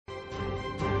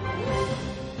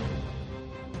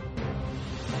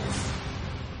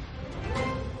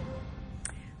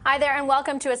Hi there, and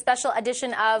welcome to a special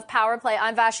edition of Power Play.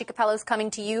 I'm Vassy Kapelos, coming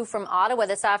to you from Ottawa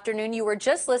this afternoon. You were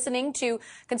just listening to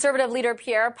Conservative leader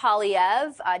Pierre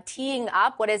Poilievre teeing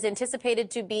up what is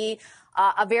anticipated to be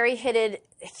a very heated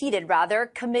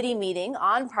committee meeting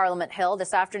on Parliament Hill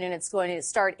this afternoon. It's going to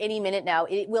start any minute now.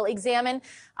 It will examine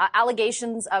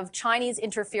allegations of Chinese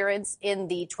interference in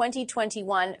the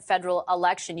 2021 federal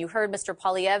election. You heard Mr.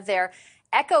 Poilievre there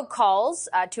echo calls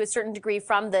to a certain degree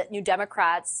from the New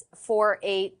Democrats for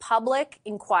a public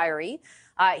inquiry.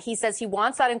 He says he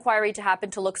wants that inquiry to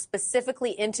happen to look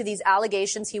specifically into these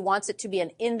allegations. He wants it to be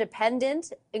an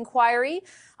independent inquiry.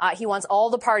 He wants all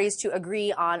the parties to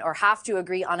agree on, or have to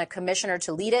agree on, a commissioner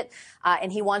to lead it.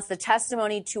 And he wants the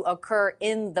testimony to occur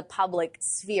in the public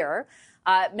sphere.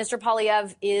 Mr.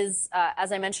 Poilievre is,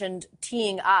 as I mentioned,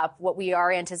 teeing up what we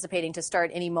are anticipating to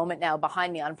start any moment now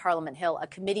behind me on Parliament Hill, a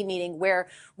committee meeting where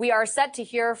we are set to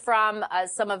hear from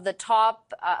some of the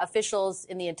top officials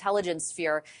in the intelligence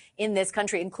sphere in this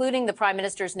country, including the Prime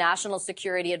Minister's National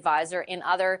Security Advisor and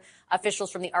other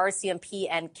officials from the RCMP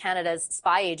and Canada's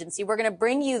spy agency. We're going to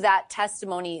bring you that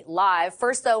testimony live.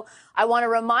 First, though, I want to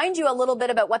remind you a little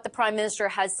bit about what the Prime Minister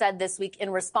has said this week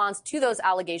in response to those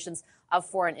allegations of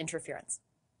foreign interference.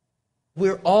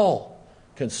 We're all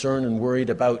concerned and worried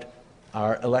about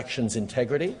our elections'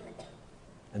 integrity,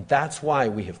 and that's why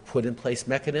we have put in place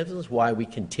mechanisms, why we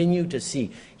continue to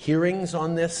see hearings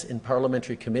on this in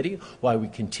parliamentary committee, why we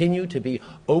continue to be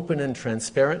open and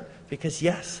transparent, because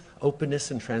yes,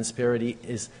 openness and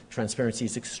transparency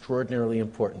is extraordinarily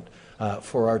important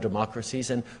for our democracies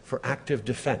and for active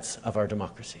defense of our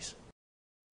democracies.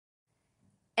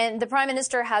 And the Prime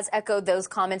Minister has echoed those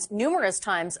comments numerous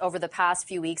times over the past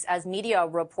few weeks as media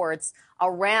reports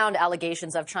around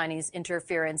allegations of Chinese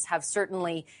interference have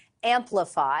certainly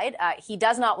amplified. He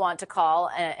does not want to call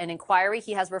an inquiry.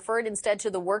 He has referred instead to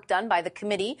the work done by the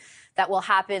committee that will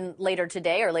happen later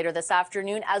today or later this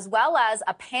afternoon, as well as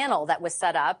a panel that was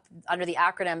set up under the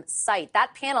acronym SIGHT.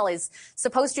 That panel is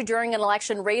supposed to, during an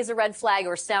election, raise a red flag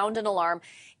or sound an alarm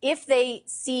if they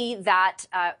see that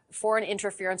foreign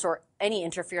interference or any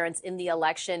interference in the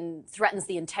election threatens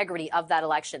the integrity of that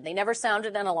election. They never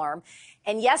sounded an alarm.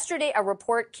 And yesterday, a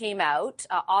report came out,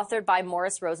 authored by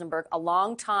Morris Rosenberg, a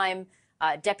longtime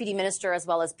deputy minister as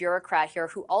well as bureaucrat here,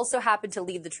 who also happened to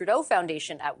lead the Trudeau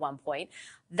Foundation at one point.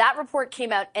 That report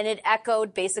came out, and it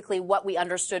echoed basically what we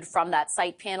understood from that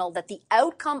SIGHT panel, that the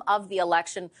outcome of the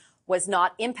election was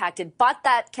not impacted, but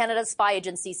that Canada's spy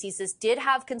agency, CSIS, did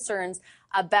have concerns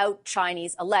about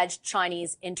alleged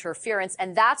Chinese interference.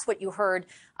 And that's what you heard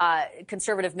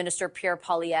Conservative Minister Pierre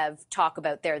Poilievre talk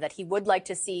about there, that he would like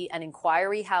to see an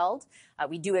inquiry held.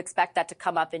 We do expect that to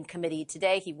come up in committee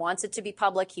today. He wants it to be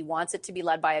public. He wants it to be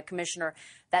led by a commissioner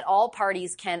that all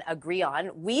parties can agree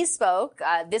on. We spoke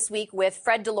this week with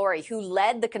Fred Delory, who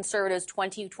led the Conservatives'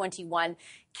 2021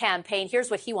 campaign. Here's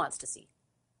what he wants to see.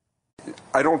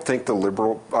 I don't think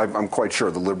I'm quite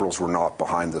sure the Liberals were not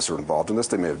behind this or involved in this.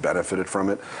 They may have benefited from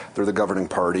it. They're the governing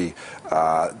party,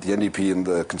 the NDP and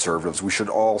the Conservatives. We should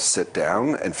all sit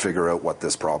down and figure out what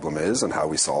this problem is and how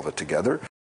we solve it together.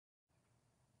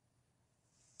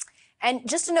 And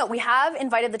just to note, we have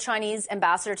invited the Chinese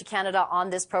ambassador to Canada on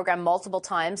this program multiple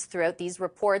times throughout these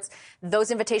reports.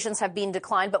 Those invitations have been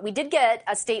declined, but we did get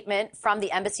a statement from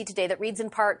the embassy today that reads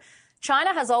in part,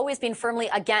 China has always been firmly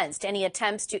against any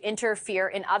attempts to interfere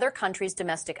in other countries'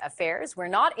 domestic affairs. We're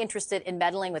not interested in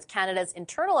meddling with Canada's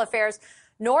internal affairs,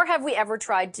 nor have we ever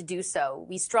tried to do so.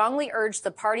 We strongly urge the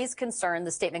parties concerned,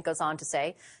 the statement goes on to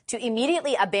say, to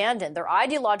immediately abandon their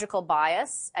ideological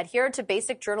bias, adhere to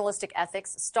basic journalistic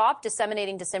ethics, stop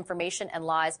disseminating disinformation and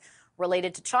lies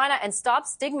related to China, and stop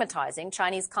stigmatizing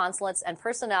Chinese consulates and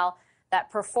personnel that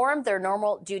perform their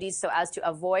normal duties so as to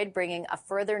avoid bringing a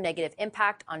further negative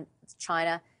impact on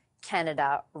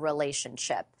China-Canada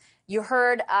relationship. You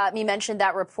heard me mention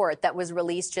that report that was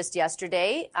released just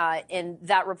yesterday. And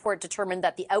that report determined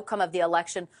that the outcome of the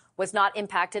election was not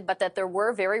impacted, but that there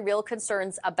were very real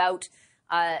concerns about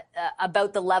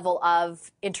the level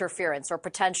of interference or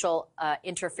potential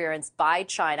interference by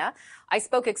China. I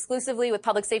spoke exclusively with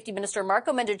Public Safety Minister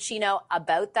Marco Mendicino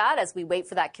about that as we wait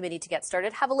for that committee to get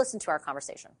started. Have a listen to our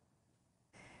conversation.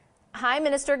 Hi,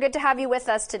 Minister. Good to have you with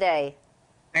us today.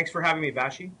 Thanks for having me,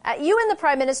 Vassy. You and the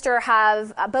Prime Minister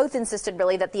have both insisted,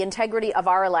 really, that the integrity of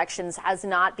our elections has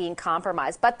not been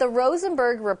compromised. But the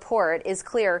Rosenberg report is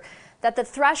clear that the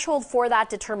threshold for that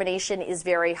determination is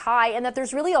very high and that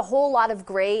there's really a whole lot of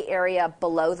gray area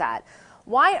below that.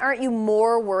 Why aren't you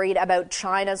more worried about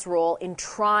China's role in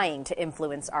trying to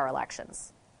influence our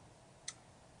elections?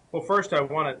 Well, first, I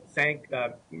want to thank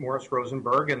Morris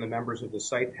Rosenberg and the members of the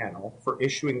SIGHT panel for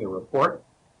issuing the report.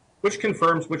 which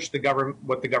confirms what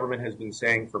the government has been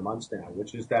saying for months now,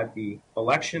 which is that the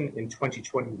election in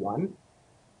 2021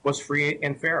 was free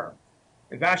and fair.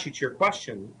 And Vashi, to your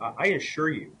question, I assure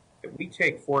you that we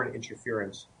take foreign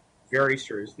interference very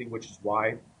seriously, which is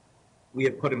why we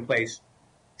have put in place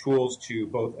tools to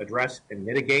both address and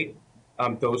mitigate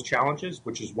those challenges,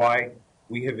 which is why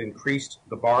we have increased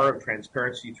the bar of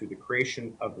transparency through the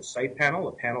creation of the SITE panel,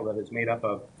 a panel that is made up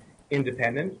of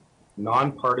independent,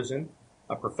 nonpartisan,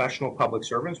 professional public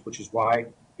servants, which is why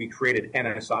we created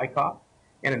NSICOP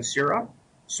and NSIRA.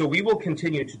 So we will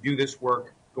continue to do this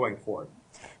work going forward.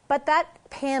 But that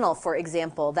panel, for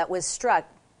example, that was struck,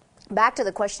 back to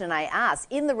the question I asked,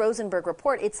 in the Rosenberg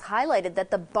report, it's highlighted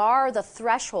that the bar, the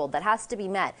threshold that has to be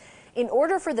met in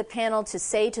order for the panel to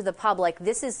say to the public,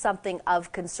 this is something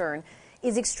of concern,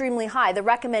 is extremely high. The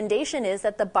recommendation is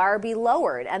that the bar be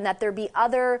lowered and that there be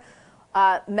other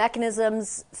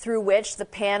mechanisms through which the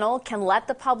panel can let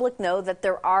the public know that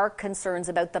there are concerns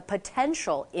about the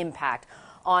potential impact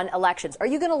on elections. Are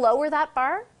you going to lower that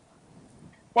bar?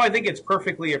 Well, I think it's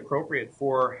perfectly appropriate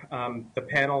for the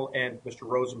panel and Mr.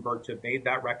 Rosenberg to have made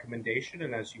that recommendation.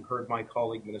 And as you heard my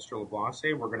colleague, Minister LeBlanc,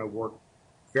 say, we're going to work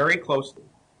very closely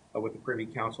with the Privy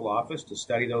Council office to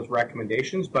study those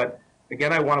recommendations. But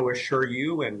again, I want to assure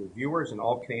you and reviewers and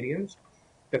all Canadians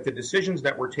that the decisions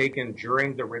that were taken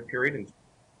during the writ period in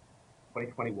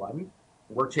 2021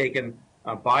 were taken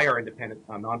by our independent,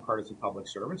 nonpartisan public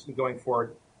servants. And going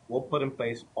forward, we'll put in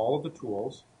place all of the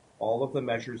tools, all of the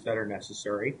measures that are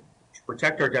necessary to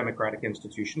protect our democratic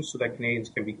institutions so that Canadians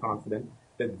can be confident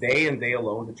that they and they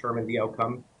alone determine the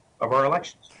outcome of our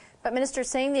elections. But Minister,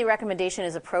 saying the recommendation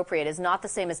is appropriate is not the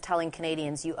same as telling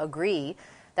Canadians you agree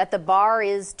that the bar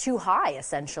is too high,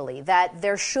 essentially, that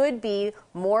there should be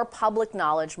more public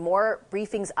knowledge, more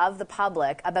briefings of the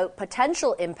public about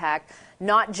potential impact,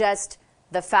 not just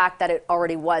the fact that it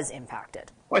already was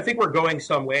impacted. Well, I think we're going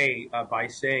some way by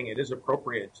saying it is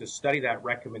appropriate to study that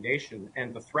recommendation,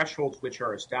 and the thresholds which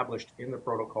are established in the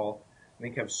protocol, I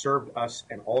think, have served us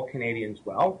and all Canadians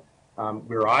well.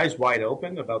 We're eyes wide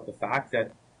open about the fact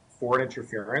that foreign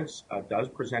interference does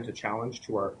present a challenge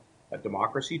to our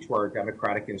democracy, to our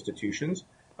democratic institutions.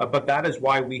 But that is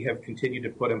why we have continued to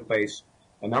put in place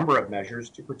a number of measures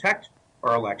to protect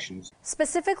our elections.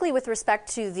 Specifically with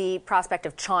respect to the prospect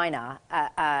of China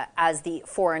as the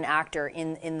foreign actor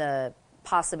in the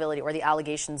possibility or the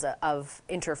allegations of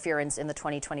interference in the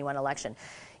 2021 election.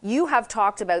 You have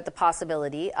talked about the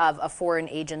possibility of a foreign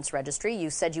agents registry. You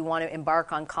said you want to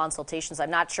embark on consultations. I'm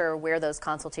not sure where those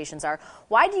consultations are.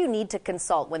 Why do you need to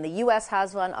consult when the U.S.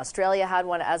 has one, Australia had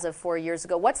one as of 4 years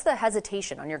ago? What's the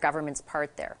hesitation on your government's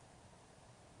part there?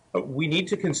 We need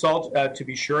to consult to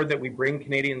be sure that we bring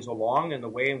Canadians along in the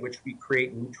way in which we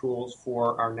create new tools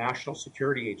for our national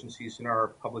security agencies and our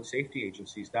public safety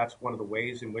agencies. That's one of the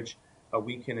ways in which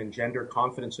we can engender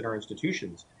confidence in our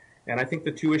institutions. And I think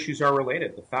the two issues are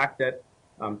related. The fact that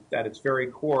at its very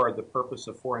core, the purpose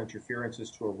of foreign interference is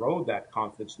to erode that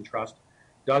confidence and trust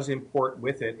does import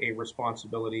with it a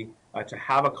responsibility to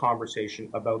have a conversation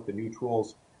about the new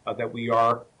tools that we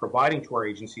are providing to our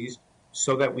agencies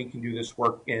so that we can do this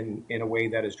work in a way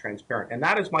that is transparent. And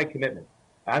that is my commitment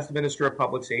as the Minister of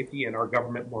Public Safety and our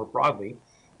government more broadly,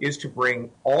 is to bring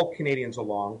all Canadians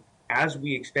along as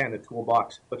we expand the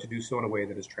toolbox, but to do so in a way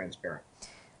that is transparent.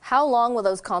 How long will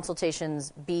those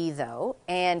consultations be, though?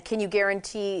 And can you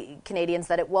guarantee Canadians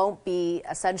that it won't be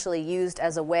essentially used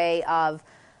as a way of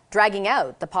dragging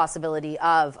out the possibility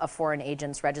of a foreign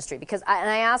agents registry?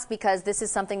 I ask because this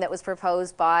is something that was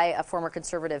proposed by a former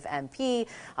Conservative MP.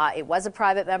 It was a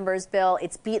private member's bill.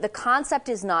 The concept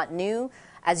is not new.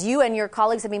 As you and your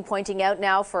colleagues have been pointing out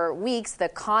now for weeks, the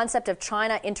concept of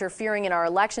China interfering in our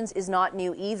elections is not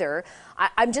new either.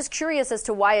 I'm just curious as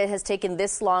to why it has taken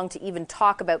this long to even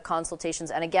talk about consultations.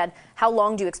 And again, how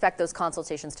long do you expect those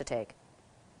consultations to take?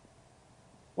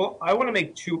 Well, I want to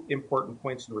make two important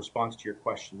points in response to your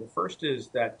question. The first is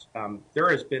that there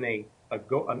has been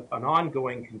an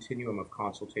ongoing continuum of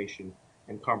consultation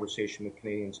and conversation with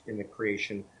Canadians in the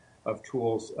creation of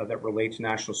tools that relate to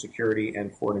national security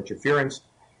and foreign interference.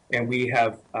 And we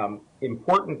have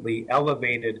importantly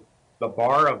elevated the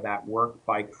bar of that work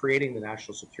by creating the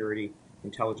National Security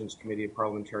Intelligence Committee of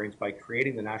Parliamentarians, by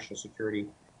creating the National Security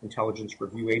Intelligence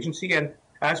Review Agency. And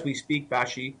as we speak,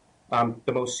 Vashi,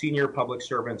 the most senior public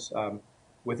servants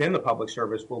within the public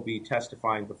service will be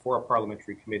testifying before a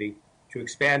parliamentary committee to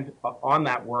expand on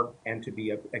that work and to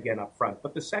be, again, upfront.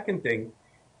 But the second thing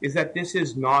is that this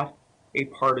is not a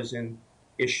partisan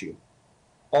issue.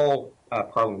 All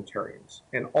parliamentarians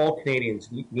and all Canadians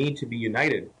need to be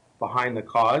united behind the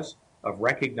cause of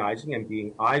recognizing and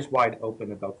being eyes wide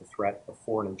open about the threat of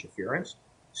foreign interference,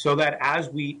 so that as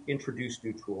we introduce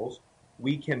new tools,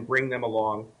 we can bring them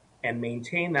along and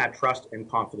maintain that trust and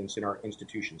confidence in our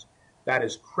institutions. That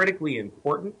is critically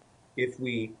important if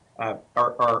we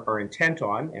are intent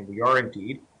on, and we are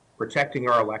indeed, protecting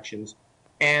our elections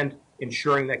and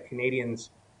ensuring that Canadians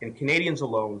and Canadians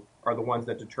alone are the ones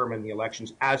that determine the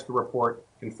elections, as the report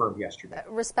confirmed yesterday.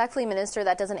 Respectfully, Minister,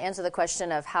 that doesn't answer the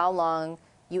question of how long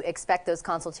you expect those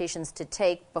consultations to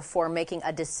take before making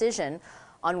a decision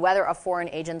on whether a foreign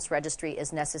agents registry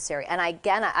is necessary. And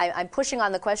again, I'm pushing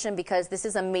on the question because this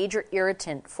is a major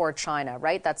irritant for China,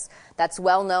 right? That's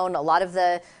well known. A lot of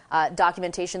the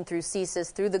documentation through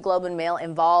CSIS, through the Globe and Mail,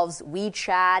 involves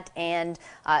WeChat and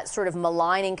sort of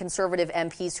maligning Conservative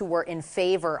MPs who were in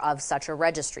favor of such a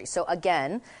registry. So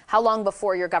again, how long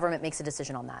before your government makes a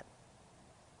decision on that?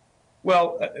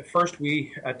 Well, first,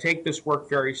 we take this work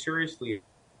very seriously.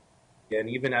 And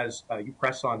even as you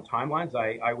press on timelines,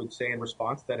 I would say in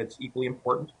response that it's equally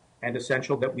important and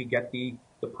essential that we get the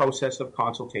process of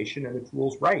consultation and the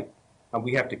tools right.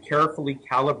 We have to carefully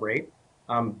calibrate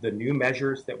the new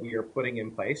measures that we are putting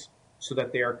in place so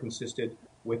that they are consistent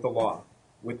with the law,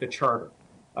 with the charter,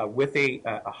 with a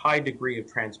high degree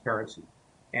of transparency.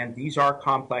 And these are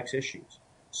complex issues.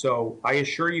 So I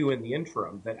assure you in the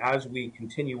interim that as we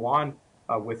continue on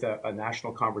with a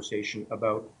national conversation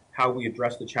about how we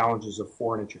address the challenges of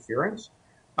foreign interference,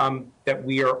 that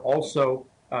we are also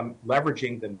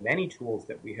leveraging the many tools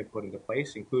that we have put into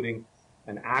place, including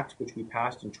an act which we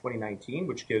passed in 2019,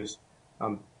 which gives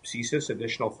CSIS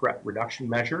additional threat reduction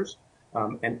measures,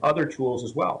 and other tools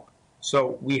as well.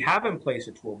 So we have in place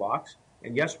a toolbox,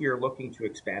 and yes, we are looking to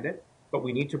expand it, but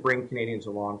we need to bring Canadians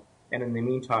along, and in the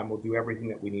meantime, we'll do everything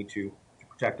that we need to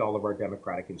protect all of our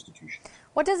democratic institutions.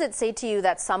 What does it say to you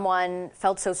that someone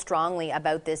felt so strongly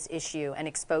about this issue and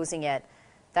exposing it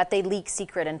that they leak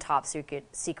secret and top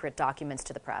secret documents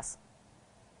to the press?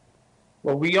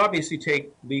 Well, we obviously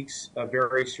take leaks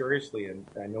very seriously, and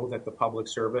I know that the public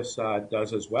service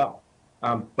does as well.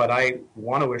 But I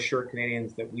want to assure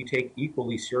Canadians that we take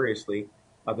equally seriously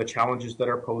the challenges that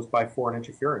are posed by foreign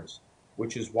interference,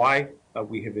 which is why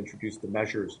we have introduced the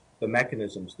measures, the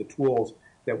mechanisms, the tools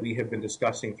that we have been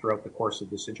discussing throughout the course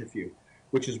of this interview,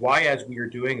 which is why, as we are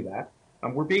doing that,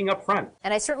 we're being upfront.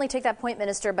 And I certainly take that point,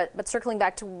 Minister, but circling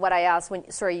back to what I asked,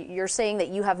 you're saying that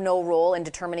you have no role in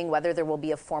determining whether there will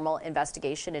be a formal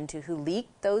investigation into who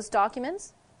leaked those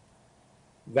documents?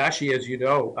 Vashi, as you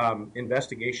know,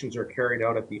 investigations are carried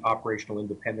out at the operational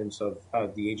independence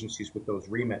of the agencies with those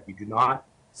remit. You do not.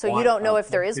 So you don't know if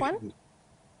there is one?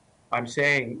 I'm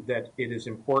saying that it is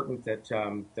important that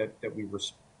that we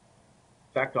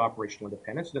respect operational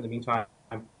independence. And in the meantime,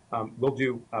 we'll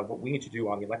do what we need to do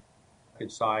on the elected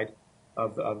side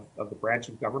of the branch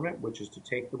of government, which is to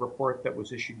take the report that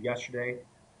was issued yesterday,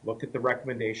 look at the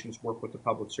recommendations, work with the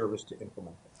public service to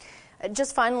implement them.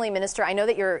 Just finally, Minister, I know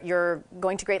that you're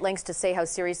going to great lengths to say how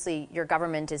seriously your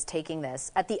government is taking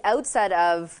this. At the outset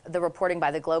of the reporting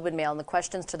by the Globe and Mail and the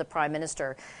questions to the Prime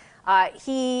Minister,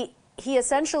 he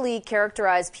essentially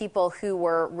characterized people who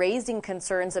were raising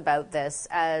concerns about this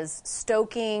as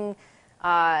stoking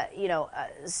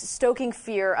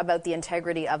fear about the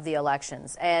integrity of the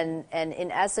elections and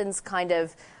in essence kind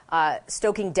of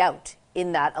stoking doubt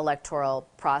in that electoral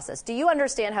process. Do you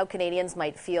understand how Canadians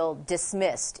might feel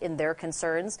dismissed in their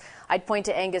concerns? I'd point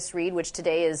to Angus Reid, which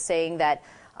today is saying that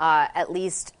at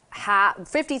least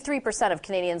 53% of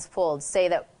Canadians polled say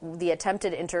that the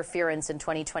attempted interference in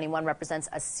 2021 represents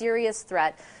a serious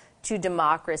threat to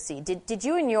democracy. Did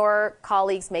you and your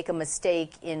colleagues make a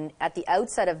mistake at the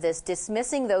outset of this,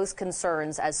 dismissing those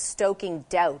concerns as stoking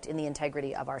doubt in the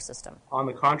integrity of our system? On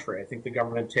the contrary, I think the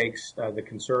government takes the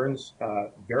concerns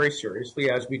very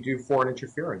seriously, as we do foreign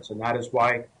interference. And that is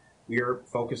why we are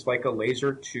focused like a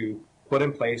laser to put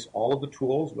in place all of the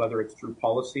tools, whether it's through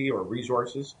policy or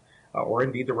resources, or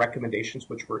indeed the recommendations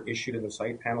which were issued in the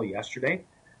site panel yesterday,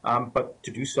 but to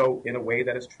do so in a way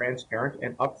that is transparent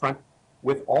and upfront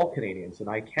with all Canadians. And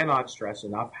I cannot stress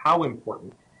enough how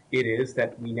important it is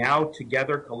that we now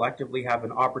together collectively have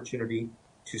an opportunity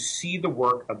to see the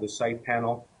work of the site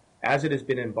panel as it has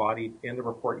been embodied in the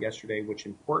report yesterday, which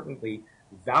importantly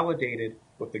validated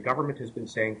what the government has been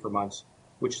saying for months,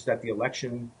 which is that the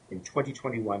election in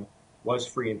 2021 was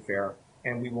free and fair.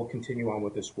 And we will continue on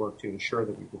with this work to ensure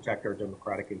that we protect our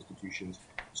democratic institutions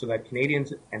so that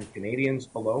Canadians and Canadians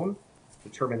alone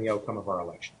determine the outcome of our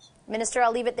elections. Minister,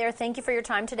 I'll leave it there. Thank you for your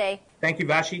time today. Thank you,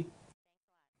 Vashi.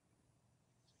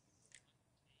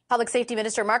 Public Safety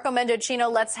Minister Marco Mendocino.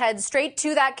 Let's head straight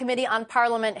to that committee on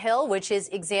Parliament Hill, which is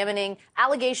examining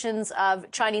allegations of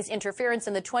Chinese interference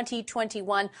in the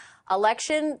 2021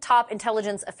 election. Top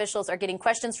intelligence officials are getting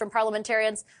questions from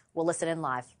parliamentarians. We'll listen in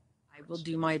live. I will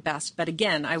do my best. But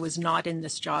again, I was not in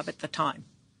this job at the time.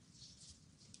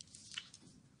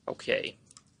 Okay.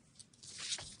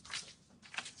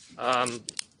 A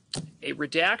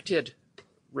redacted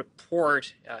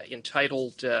report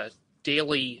entitled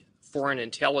Daily Foreign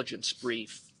Intelligence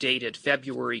Brief, dated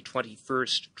February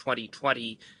 21st,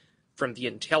 2020, from the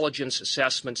Intelligence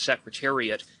Assessment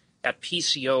Secretariat at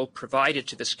PCO provided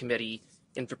to this committee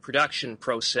in the production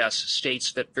process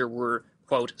states that there were,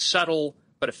 quote, subtle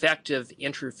but effective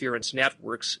interference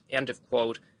networks, end of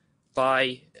quote,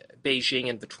 by Beijing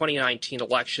in the 2019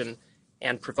 election,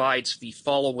 and provides the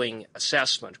following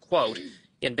assessment, quote,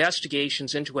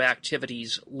 investigations into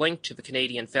activities linked to the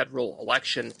Canadian federal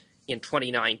election in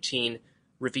 2019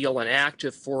 reveal an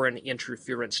active foreign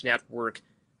interference network,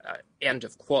 end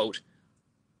of quote.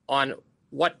 On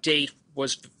what date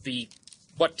did the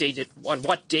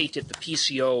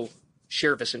PCO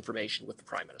share this information with the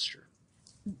Prime Minister?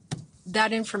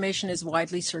 That information is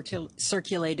widely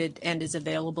circulated and is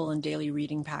available in daily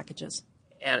reading packages.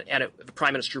 And the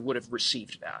Prime Minister would have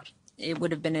received that? It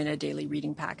would have been in a daily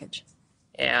reading package.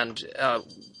 And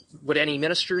would any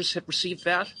ministers have received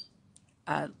that?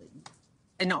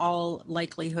 In all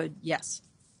likelihood, yes.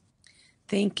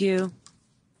 Thank you.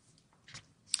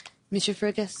 Mr.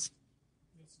 Fergus.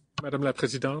 Madame la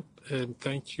Présidente, and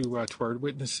thank you to our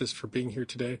witnesses for being here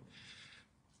today.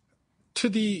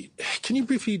 Can you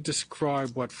briefly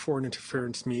describe what foreign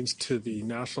interference means to the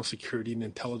national security and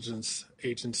intelligence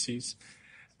agencies?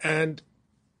 And,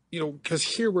 because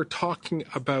here we're talking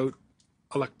about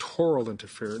electoral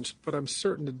interference, but I'm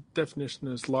certain the definition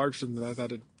is larger than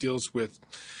that it deals with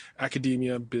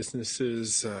academia,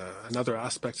 businesses, and other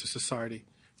aspects of society.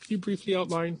 Can you briefly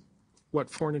outline what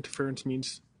foreign interference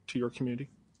means to your community?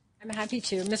 I'm happy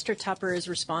to. Mr. Tupper is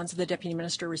the Deputy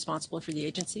Minister responsible for the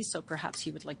agency, so perhaps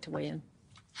he would like to weigh in.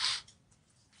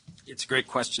 It's a great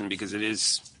question because it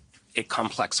is a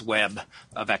complex web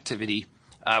of activity.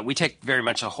 We take very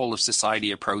much a whole of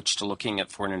society approach to looking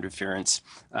at foreign interference.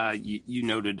 You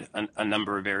noted a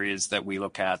number of areas that we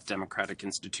look at: democratic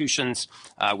institutions.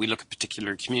 We look at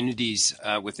particular communities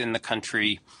within the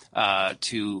country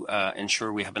to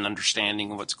ensure we have an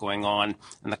understanding of what's going on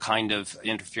and the kind of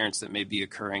interference that may be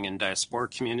occurring in diaspora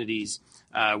communities.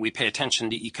 We pay attention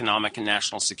to economic and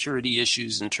national security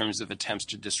issues in terms of attempts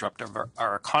to disrupt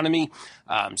our economy.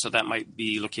 So that might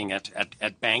be looking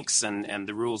at banks and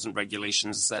the rules and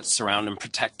regulations that surround and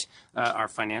protect our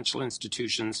financial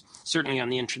institutions. Certainly on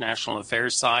the international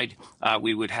affairs side,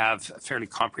 we would have fairly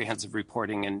comprehensive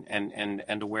reporting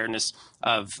and awareness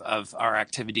of our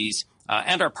activities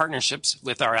and our partnerships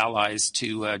with our allies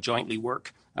to jointly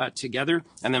work together.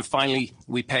 And then finally,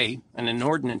 we pay an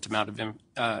inordinate amount of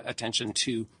attention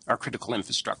to our critical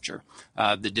infrastructure.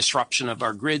 The disruption of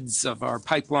our grids, of our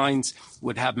pipelines,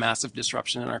 would have massive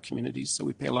disruption in our communities. So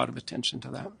we pay a lot of attention to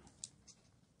that.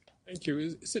 Thank you.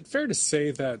 Is it fair to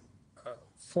say that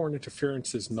foreign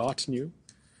interference is not new?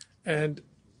 And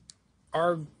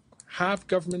have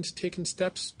governments taken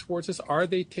steps towards this? Are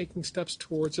they taking steps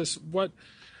towards this? What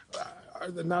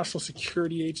are the national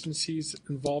security agencies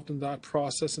involved in that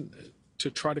process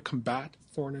to try to combat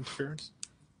foreign interference?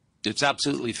 It's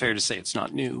absolutely fair to say it's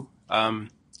not new. I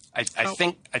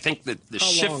think that the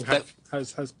shift that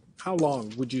how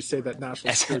long would you say that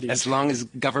national security? As long as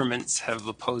governments have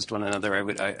opposed one another,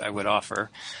 I would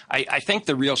offer. I think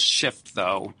the real shift,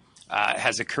 though,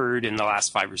 has occurred in the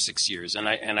last 5 or 6 years, and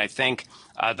I think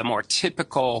the more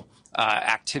typical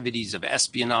activities of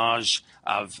espionage,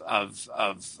 of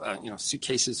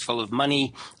suitcases full of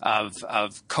money,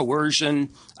 of coercion.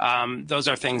 Those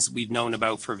are things we've known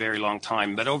about for a very long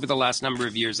time. But over the last number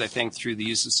of years, I think through the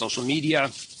use of social media,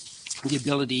 the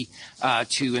ability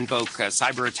to invoke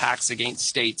cyber attacks against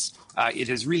states, it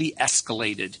has really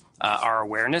escalated our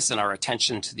awareness and our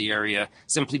attention to the area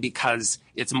simply because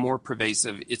it's more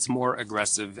pervasive, it's more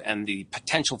aggressive, and the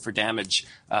potential for damage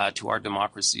to our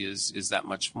democracy is that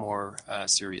much more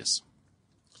serious.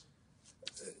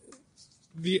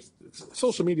 The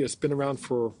social media has been around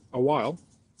for a while.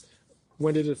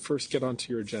 When did it first get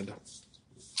onto your agenda?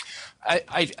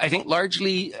 I think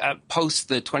largely post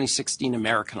the 2016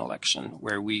 American election,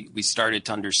 where we started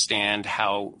to understand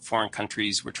how foreign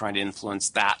countries were trying to influence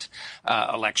that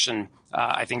election.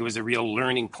 I think it was a real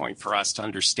learning point for us to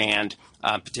understand,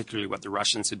 particularly what the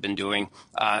Russians had been doing.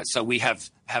 So we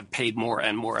have paid more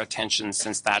and more attention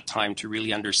since that time to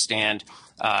really understand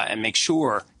and make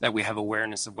sure that we have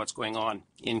awareness of what's going on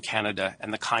in Canada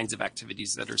and the kinds of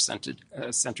activities that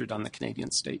are centered on the Canadian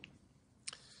state.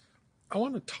 I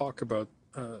want to talk about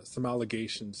some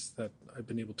allegations that I've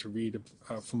been able to read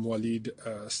from Walid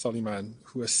Suleiman,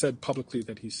 who has said publicly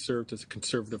that he served as the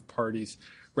Conservative Party's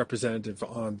representative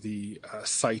on the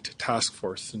SITE task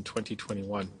force in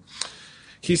 2021.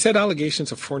 He said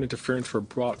allegations of foreign interference were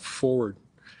brought forward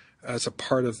as a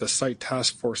part of the SITE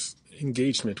task force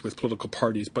engagement with political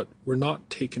parties, but were not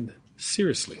taken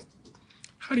seriously.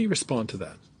 How do you respond to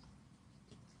that?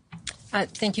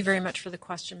 Thank you very much for the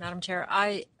question, Madam Chair.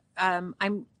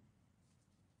 I'm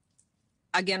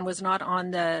again was not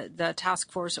on the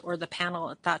task force or the panel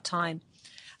at that time.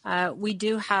 We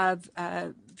do have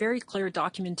very clear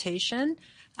documentation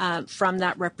from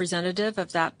that representative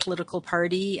of that political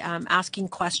party asking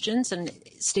questions and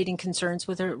stating concerns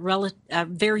with a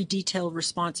very detailed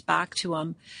response back to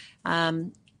him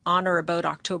on or about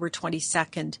October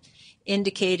 22nd,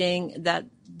 indicating that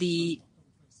the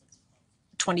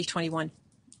 2021,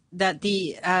 that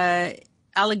the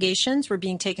allegations were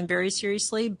being taken very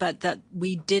seriously, but that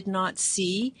we did not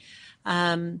see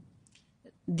the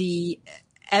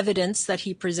evidence that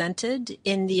he presented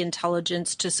in the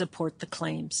intelligence to support the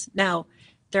claims. Now,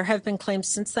 there have been claims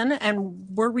since then, and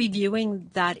we're reviewing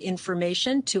that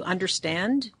information to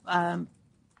understand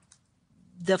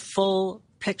the full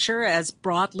picture as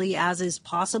broadly as is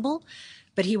possible,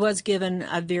 but he was given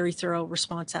a very thorough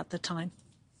response at the time.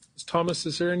 Thomas,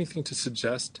 is there anything to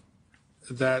suggest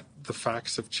that the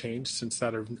facts have changed since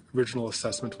that original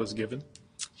assessment was given?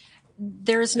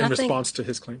 There is nothing in response to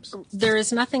his claims. There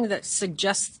is nothing that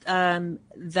suggests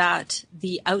that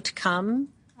the outcome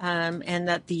and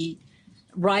that the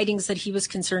ridings that he was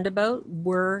concerned about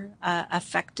were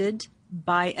affected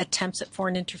by attempts at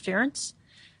foreign interference.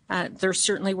 There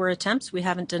certainly were attempts. We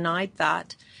haven't denied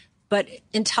that. But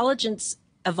intelligence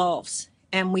evolves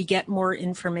and we get more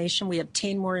information. We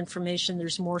obtain more information.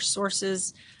 There's more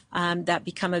sources that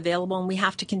become available, and we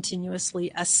have to continuously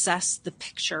assess the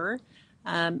picture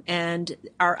and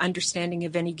our understanding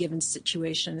of any given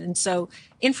situation. And so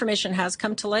information has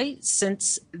come to light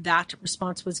since that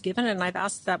response was given, and I've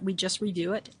asked that we just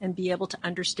review it and be able to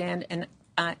understand and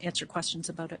answer questions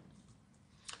about it.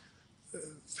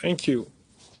 Thank you.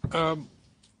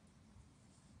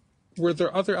 Were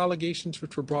there other allegations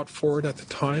which were brought forward at the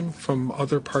time from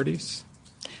other parties?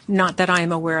 Not that I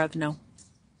am aware of, no.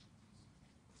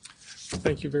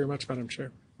 Thank you very much, Madam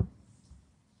Chair.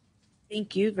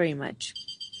 Thank you very much.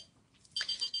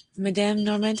 Madame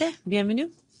Normandin, bienvenue.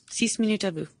 6 minutes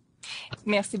à vous.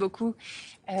 Merci beaucoup.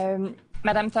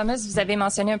 Madame Thomas, vous avez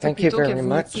mentionné un peu plus tôt que vous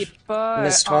n'étiez pas.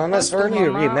 Ms. Thomas, earlier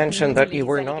you mentioned that you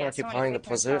were not occupying the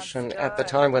position at the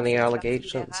time when the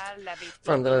allegations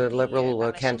from the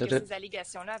Liberal candidate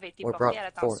were brought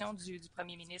forward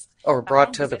or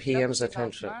brought to the PM's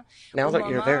attention. Now that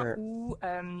you're there,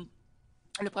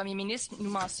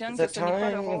 the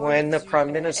time when the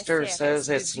Prime Minister says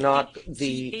it's not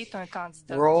the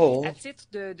role,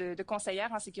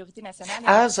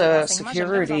 as a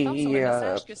security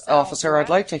officer, I'd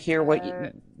like to hear what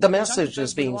the message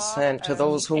is being sent to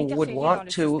those who would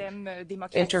want to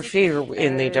interfere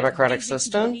in the democratic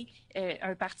system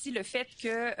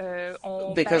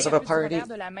because of a party,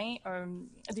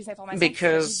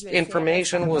 because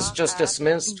information was just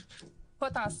dismissed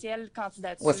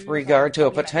with regard to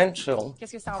a potential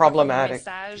problematic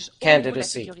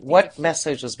candidacy. What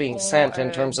message is being sent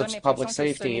in terms of public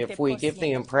safety if we give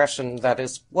the impression that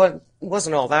it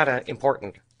wasn't all that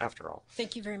important after all?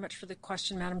 Thank you very much for the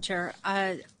question, Madam Chair.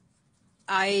 I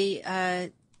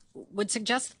would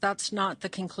suggest that that's not the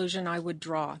conclusion I would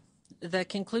draw. The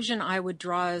conclusion I would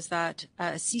draw is that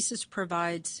CSIS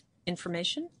provides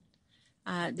information.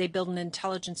 They build an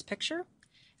intelligence picture.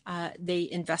 They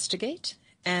investigate,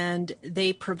 and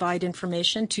they provide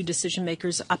information to decision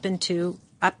makers up to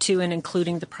and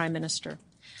including the Prime Minister.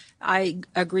 I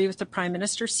agree with the Prime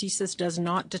Minister. CSIS does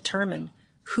not determine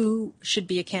who should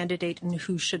be a candidate and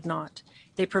who should not.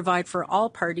 They provide for all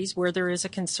parties where there is a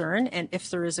concern, and if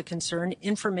there is a concern,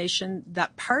 information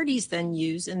that parties then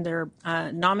use in their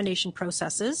nomination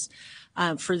processes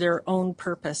for their own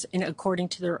purpose, according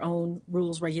to their own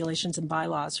rules, regulations, and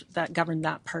bylaws that govern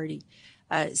that party.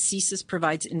 CSIS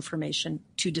provides information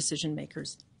to decision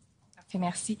makers.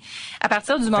 Merci. À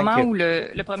partir du moment où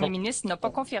le Premier ministre n'a pas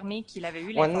confirmé qu'il avait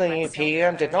eu when the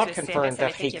PM did not que confirm CRS that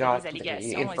avait fait he qu'il y avait got des the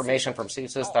allégations, information from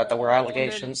CSIS that there were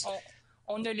allegations,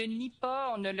 on ne le nie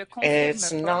pas, on ne le confirme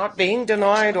it's pas. not being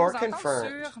denied or J'aimerais vous entendre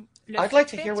confirmed. sur le I'd like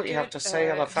to fait hear what you have to say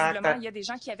on the fact visiblement, that il y a des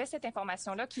gens qui avaient cette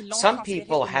information-là, qui l'ont some transférée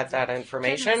people aux had that médias.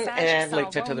 information Quel message and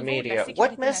leaked it s'envoie to au the niveau de la media. sécurité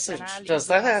What message nationale et does du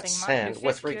that renseignement, le send fait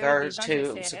with que regard les gens du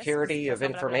to CRS security of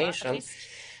information risquent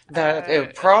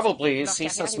that probably leur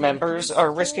CSIS carrière et même members plus are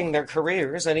pour risking their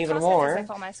careers and even transmettre ces more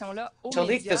informations-là aux to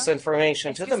leak médias? this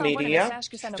information Est-ce to que the ça envoie le media? message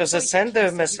que ça n'a Does pas it été send pris the au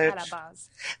sérieux à message la base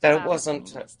that it par le wasn't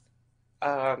Premier ministre?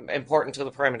 important to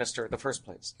the Prime Minister in the first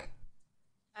place?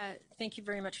 Thank you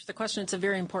very much for the question. It's a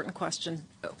very important question.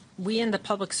 We in the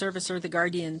public service are the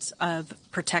guardians of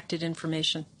protected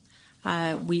information.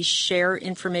 We share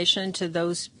information to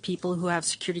those people who have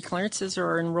security clearances or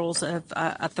are in roles of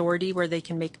authority where they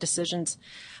can make decisions.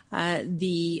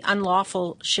 The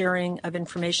unlawful sharing of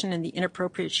information and the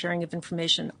inappropriate sharing of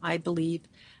information, I believe,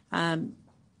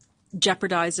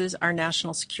 jeopardizes our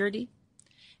national security.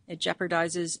 It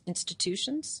jeopardizes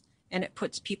institutions, and it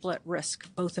puts people at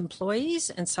risk, both employees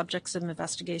and subjects of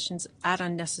investigations at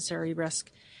unnecessary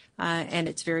risk, and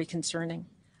it's very concerning.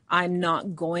 I'm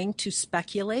not going to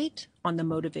speculate on the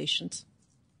motivations.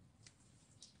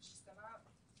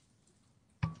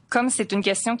 Comme c'est une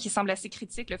question qui semble assez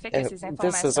critique, le fait que ces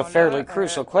this is a fairly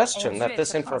crucial question, that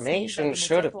this information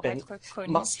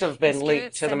must have been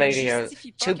leaked to the media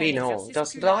to be known.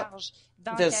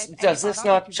 Does this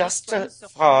not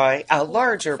justify a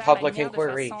larger public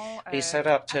inquiry be set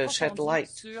up to shed light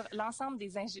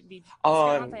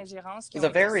on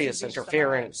the various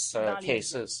interference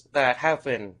cases that have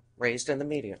been raised in the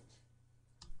media?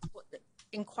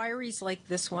 Inquiries like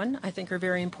this one, I think, are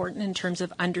very important in terms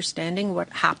of understanding what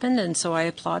happened, and so I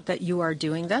applaud that you are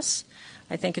doing this.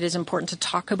 I think it is important to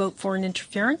talk about foreign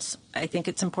interference. I think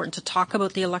it's important to talk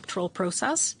about the electoral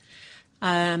process.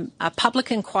 A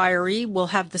public inquiry will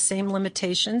have the same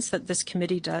limitations that this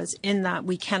committee does, in that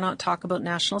we cannot talk about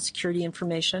national security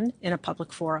information in a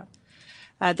public forum.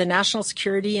 The National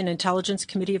Security and Intelligence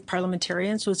Committee of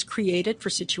Parliamentarians was created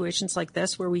for situations like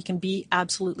this, where we can be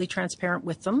absolutely transparent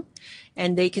with them,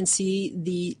 and they can see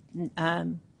the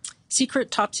secret,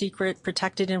 top secret,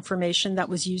 protected information that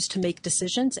was used to make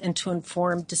decisions and to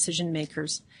inform decision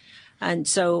makers. And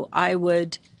so I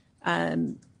would,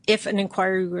 if an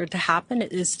inquiry were to happen,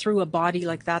 it is through a body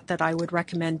like that I would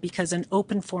recommend, because an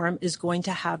open forum is going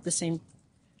to have the same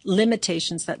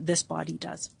limitations that this body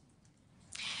does.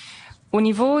 Au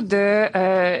niveau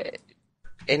de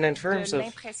in terms of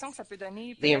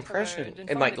the impression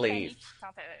it might leave,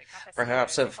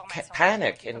 perhaps of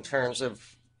panic in terms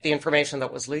of the information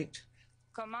that was leaked.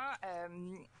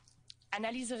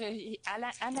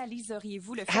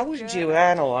 How would you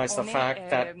analyze the fact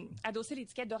that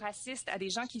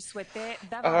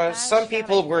some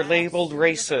people were labeled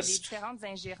racist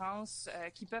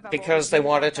because they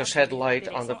wanted to shed light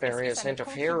on the various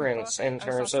interference in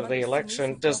terms of the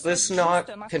election? Does this not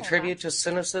contribute to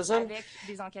cynicism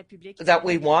that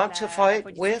we want to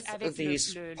fight with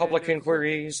these public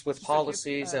inquiries, with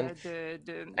policies and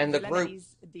the group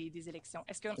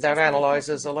that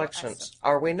analyzes elections?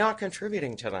 Are we not contributing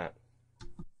to that?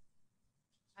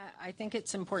 I think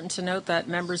it's important to note that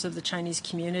members of the Chinese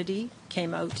community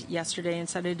came out yesterday and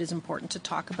said it is important to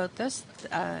talk about this,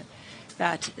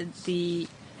 that the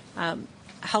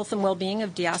health and well-being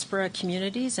of diaspora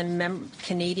communities and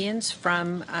Canadians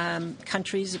from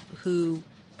countries who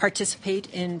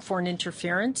participate in foreign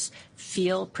interference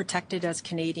feel protected as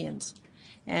Canadians.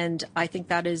 And I think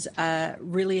that is a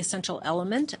really essential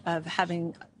element of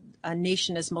having a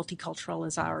nation as multicultural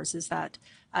as ours, is that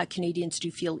Canadians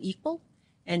do feel equal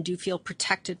and do feel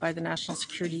protected by the national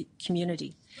security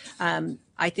community.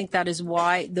 I think that is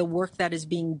why the work that is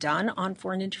being done on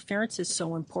foreign interference is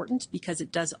so important, because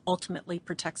it does ultimately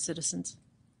protect citizens.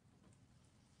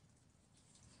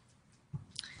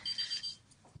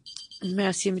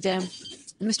 Merci, Madame.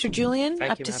 Mr. Julian,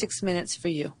 Thank up you, to Madam. 6 minutes for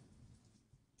you.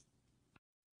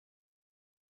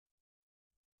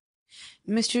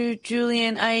 Mr.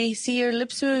 Julian, I see your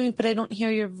lips moving, but I don't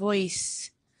hear your voice.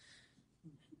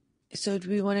 So do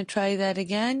we want to try that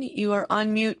again? You are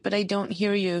on mute, but I don't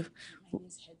hear you.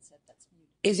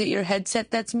 Is it your headset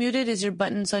that's muted? Is there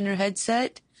buttons on your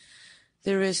headset?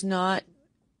 There is not.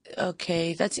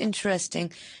 Okay, that's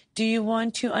interesting. Do you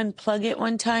want to unplug it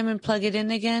one time and plug it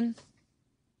in again?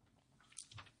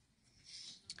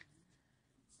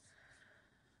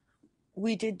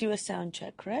 We did do a sound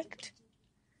check, correct?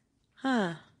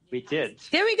 Huh. We did.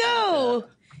 There we go.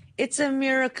 It's a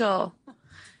miracle.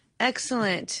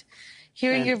 Excellent.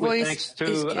 Hearing your voice thanks is to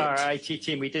good. our IT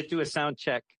team. We did do a sound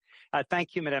check.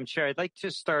 Thank you, Madam Chair. I'd like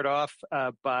to start off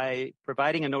by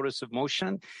providing a notice of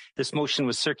motion. This motion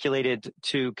was circulated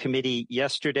to committee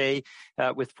yesterday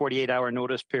with 48-hour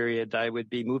notice period. I would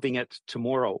be moving it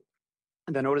tomorrow.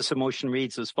 The notice of motion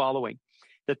reads as following: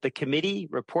 that the committee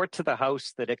report to the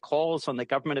House that it calls on the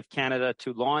Government of Canada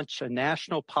to launch a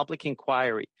national public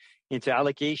inquiry into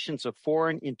allegations of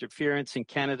foreign interference in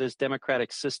Canada's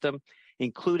democratic system,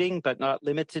 including but not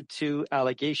limited to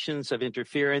allegations of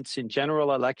interference in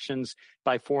general elections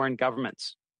by foreign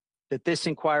governments. That this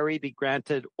inquiry be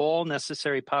granted all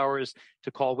necessary powers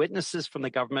to call witnesses from the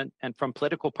government and from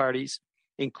political parties,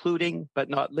 including but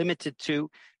not limited to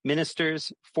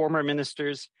ministers, former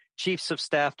ministers, chiefs of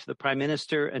staff to the Prime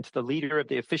Minister and to the Leader of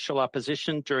the official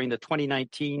opposition during the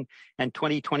 2019 and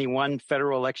 2021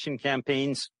 federal election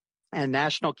campaigns, and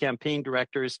national campaign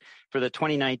directors for the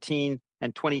 2019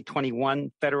 and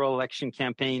 2021 federal election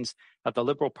campaigns of the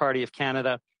Liberal Party of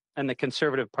Canada and the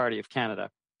Conservative Party of Canada,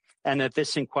 and that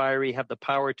this inquiry have the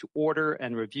power to order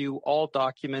and review all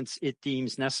documents it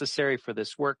deems necessary for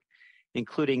this work,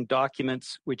 including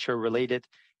documents which are related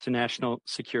to national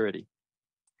security.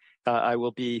 I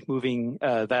will be moving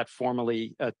that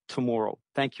formally tomorrow.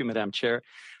 Thank you, Madam Chair.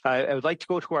 I would like to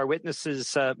go to our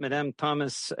witnesses. Madame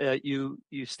Thomas, you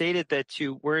stated that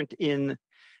you weren't in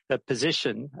the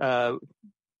position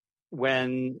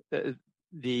when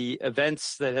the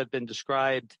events that have been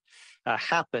described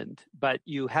happened, but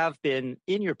you have been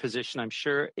in your position, I'm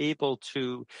sure, able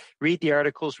to read the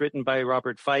articles written by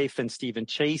Robert Fife and Stephen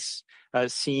Chase,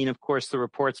 seen, of course, the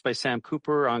reports by Sam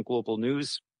Cooper on Global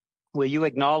News. Will you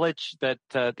acknowledge that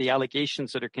the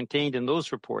allegations that are contained in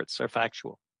those reports are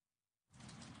factual?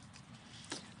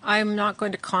 I'm not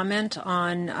going to comment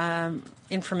on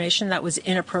information that was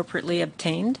inappropriately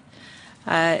obtained.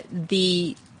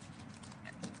 The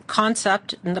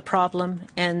concept and the problem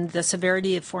and the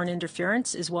severity of foreign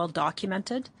interference is well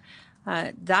documented.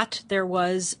 That there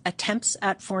was attempts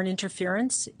at foreign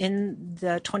interference in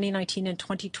the 2019 and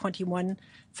 2021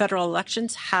 federal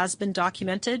elections has been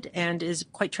documented and is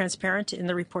quite transparent in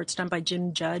the reports done by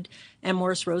Jim Judd and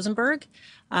Morris Rosenberg.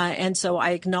 And so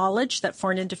I acknowledge that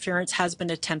foreign interference has been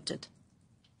attempted.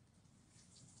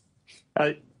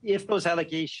 If those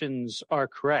allegations are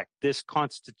correct, this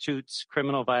constitutes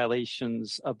criminal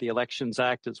violations of the Elections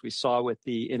Act, as we saw with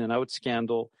the In-N-Out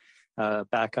scandal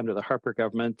back under the Harper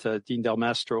government. Dean Del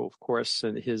Mastro, of course,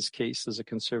 in his case as a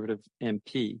Conservative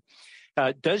MP.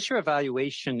 Does your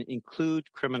evaluation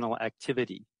include criminal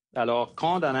activity? Alors,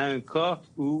 quand on a un cas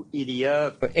où il y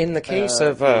a in the case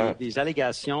of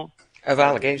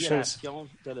allegations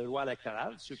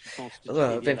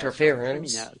of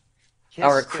interference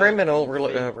or criminal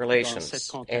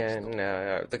relations in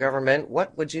the government,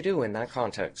 what would you do in that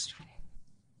context?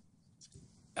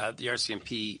 The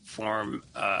RCMP form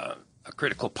a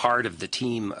critical part of the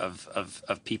team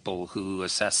of people who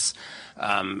assess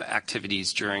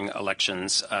activities during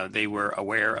elections. They were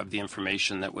aware of the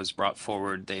information that was brought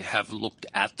forward. They have looked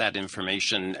at that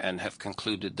information and have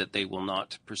concluded that they will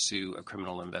not pursue a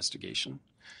criminal investigation.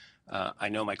 I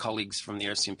know my colleagues from the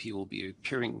RCMP will be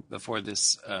appearing before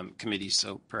this committee,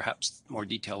 so perhaps more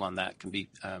detail on that can be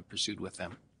pursued with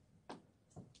them.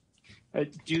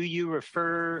 Do you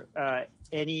refer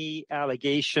any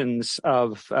allegations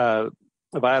of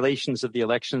violations of the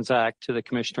Elections Act to the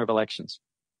Commissioner of Elections?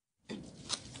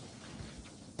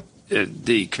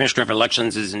 The Commissioner of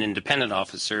Elections is an independent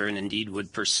officer and indeed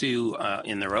would pursue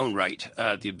in their own right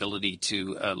the ability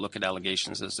to look at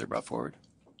allegations as they're brought forward.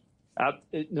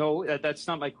 No, that's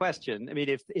not my question. I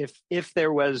mean, if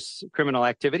there was criminal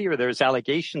activity or there's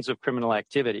allegations of criminal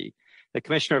activity, the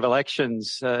Commissioner of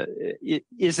Elections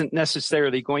isn't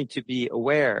necessarily going to be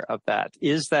aware of that.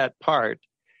 Is that part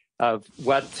of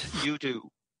what you do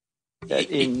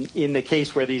in the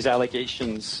case where these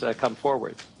allegations come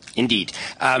forward? Indeed.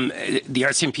 The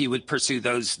RCMP would pursue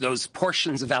those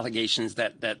portions of allegations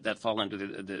that fall under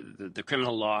the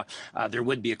criminal law. There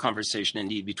would be a conversation,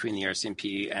 indeed, between the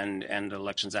RCMP and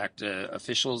Elections Act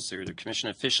officials or the Commission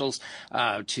officials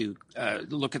to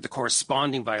look at the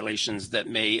corresponding violations that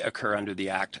may occur under the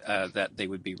Act that they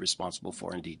would be responsible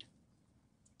for, indeed.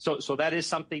 So that is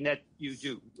something that you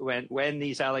do. When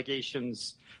these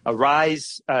allegations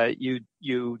arise,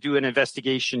 you do an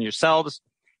investigation yourselves.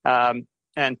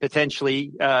 And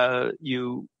potentially,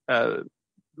 you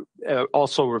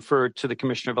also referred to the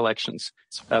Commissioner of Elections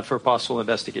for possible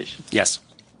investigation. Yes.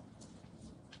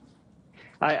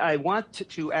 I want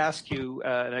to ask you,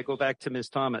 and I go back to Ms.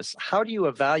 Thomas, how do you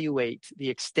evaluate the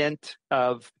extent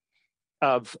of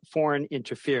of foreign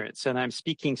interference. And I'm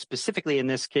speaking specifically in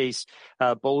this case,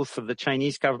 both of the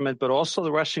Chinese government, but also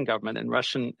the Russian government and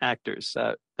Russian actors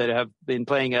that have been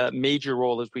playing a major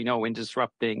role, as we know, in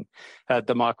disrupting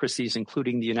democracies,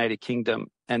 including the United Kingdom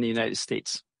and the United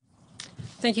States.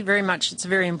 Thank you very much. It's a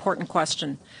very important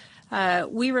question.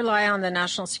 We rely on the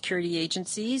national security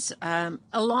agencies,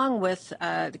 along with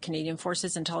the Canadian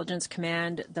Forces Intelligence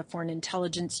Command, the Foreign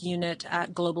Intelligence Unit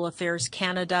at Global Affairs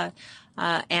Canada,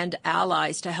 and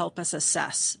allies to help us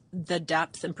assess the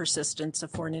depth and persistence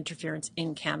of foreign interference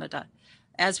in Canada.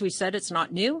 As we said, it's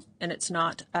not new, and it's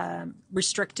not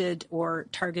restricted or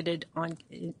targeted on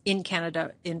in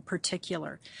Canada in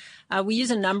particular. We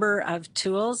use a number of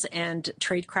tools and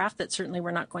tradecraft that certainly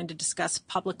we're not going to discuss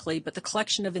publicly, but the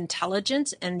collection of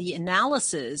intelligence and the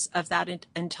analysis of that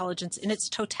intelligence in its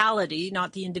totality,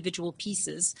 not the individual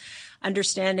pieces,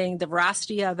 understanding the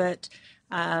veracity of it,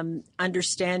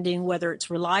 understanding whether it's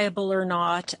reliable or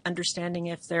not, understanding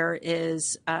if there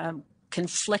is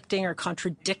conflicting or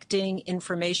contradicting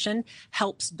information,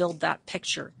 helps build that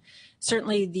picture.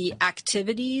 Certainly the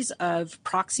activities of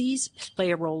proxies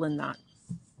play a role in that.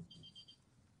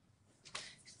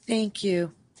 Thank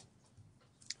you.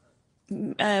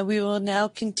 We will now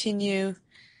continue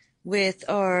with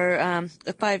our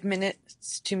 5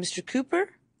 minutes to Mr.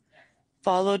 Cooper,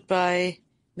 followed by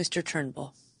Mr.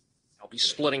 Turnbull. I'll be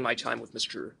splitting my time with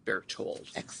Mr. Berthold.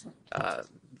 Excellent.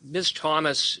 Ms.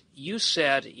 Thomas, you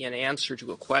said in answer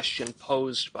to a question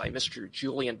posed by Mr.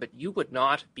 Julian, but you would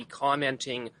not be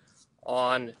commenting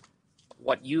on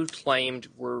what you claimed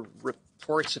were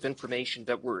reports of information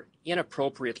that were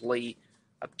inappropriately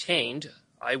obtained.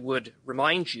 I would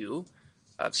remind you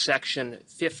of Section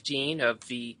 15 of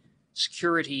the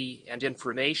Security and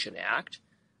Information Act,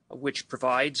 which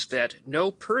provides that no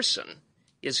person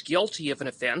is guilty of an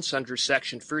offense under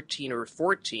Section 13 or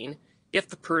 14 if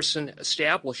the person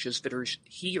establishes that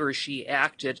he or she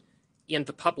acted in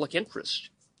the public interest.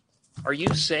 Are you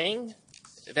saying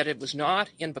that it was not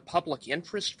in the public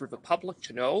interest for the public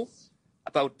to know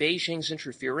about Beijing's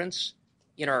interference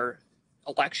in our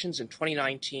elections in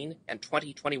 2019 and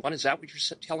 2021? Is that what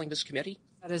you're telling this committee?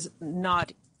 That is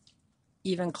not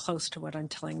even close to what I'm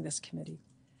telling this committee.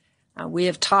 We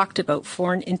have talked about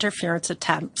foreign interference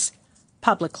attempts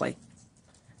publicly.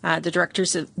 The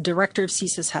director of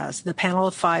CSIS has. The panel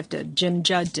of 5 did. Jim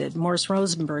Judd did. Morris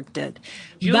Rosenberg did.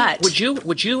 Would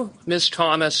you, Ms.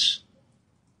 Thomas,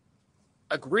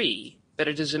 agree that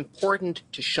it is important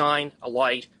to shine a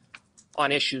light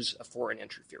on issues of foreign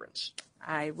interference?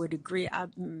 I would agree,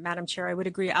 Madam Chair. I would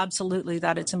agree absolutely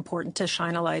that it's important to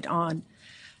shine a light on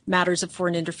matters of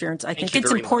foreign interference. I think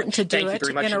it's important to do it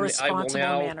in a responsible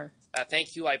manner.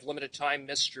 Thank you. I have limited time.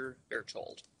 Mr.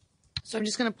 Berthold. So I'm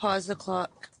just going to pause the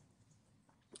clock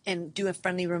and do a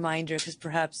friendly reminder, because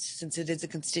perhaps since it is a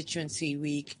constituency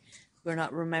week, we're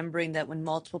not remembering that when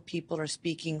multiple people are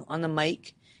speaking on the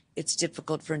mic, it's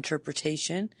difficult for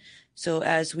interpretation. So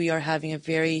as we are having a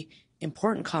very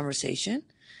important conversation,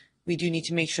 we do need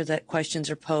to make sure that questions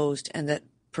are posed and that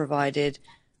provided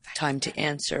time to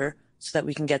answer so that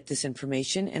we can get this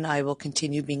information. And I will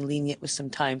continue being lenient with some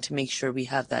time to make sure we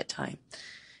have that time.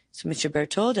 So, Mr.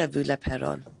 Berthold, à vous la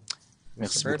parole.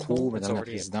 Merci beaucoup, Madame la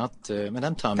Présidente.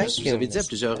 Madame Thomas, vous avez dit à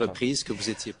plusieurs reprises que vous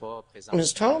n'étiez pas présente.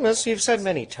 Ms. Thomas, you've said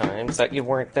many times that you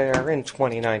weren't there in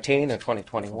 2019 and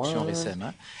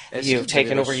 2021. You've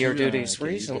taken over your duties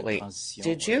recently.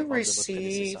 Did you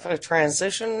receive a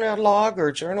transition log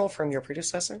or journal from your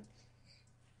predecessor?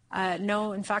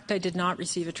 No, in fact, I did not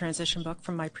receive a transition book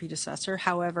from my predecessor.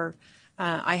 However,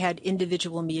 I had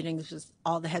individual meetings with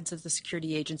all the heads of the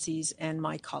security agencies and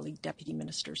my colleague deputy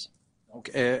ministers.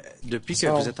 Since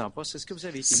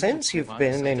you've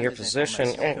been in your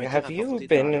position, have you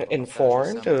been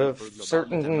informed of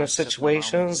certain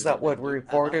situations that were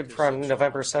reported from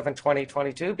November 7,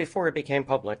 2022 before it became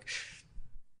public?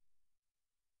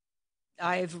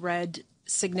 I've read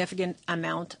significant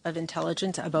amount of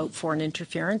intelligence about foreign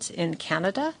interference in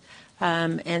Canada,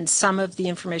 and some of the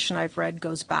information I've read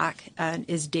goes back and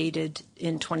is dated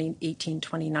in 2018,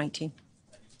 2019.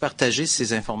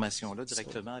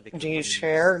 Do you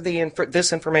share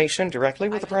this information directly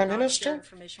with the Prime Minister? Share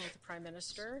information with the Prime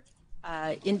Minister,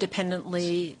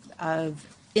 independently of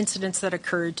incidents that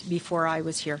occurred before I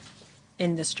was here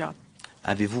in this job.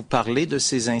 Have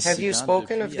you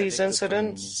spoken of these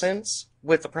incidents since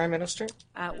with the Prime Minister?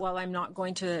 Well, I'm not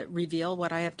going to reveal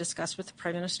what I have discussed with the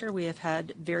Prime Minister. We have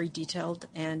had very detailed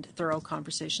and thorough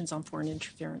conversations on foreign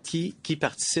interference. Who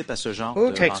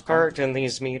takes part in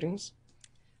these meetings?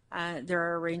 There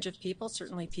are a range of people,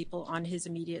 certainly people on his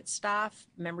immediate staff,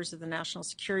 members of the national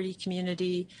security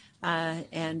community,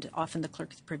 and often the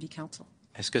clerk of the Privy Council.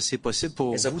 Is it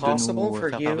possible for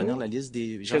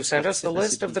you to send us the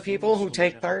list of the people who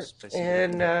take part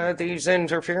in these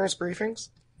interference briefings?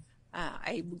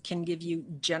 I can give you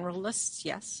general lists,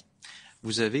 yes.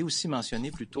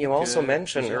 You also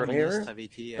mentioned earlier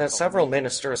that several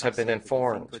ministers have been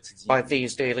informed by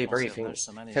these daily briefings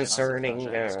concerning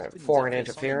foreign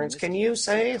interference. Can you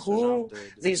say who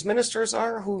these ministers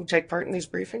are who take part in these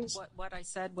briefings? What I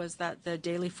said was that the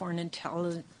daily foreign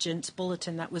intelligence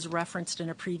bulletin that was referenced in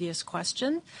a previous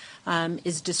question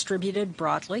is distributed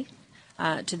broadly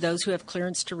to those who have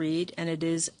clearance to read, and it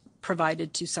is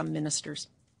provided to some ministers.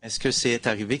 Has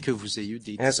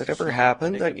it ever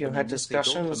happened that you had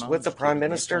discussions with the Prime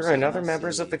Minister and other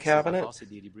members of the Cabinet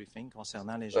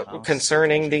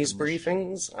concerning these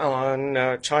briefings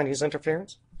on Chinese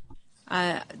interference?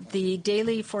 The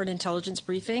daily foreign intelligence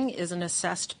briefing is an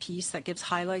assessed piece that gives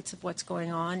highlights of what's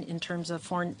going on in terms of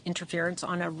foreign interference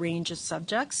on a range of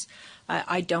subjects.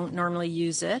 I don't normally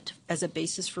use it as a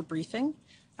basis for briefing.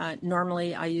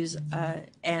 Normally I use,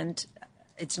 and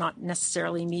it's not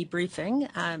necessarily me briefing.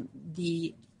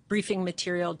 The briefing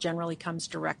material generally comes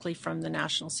directly from the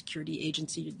National Security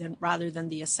Agency rather than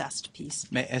the assessed piece.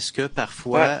 Sometimes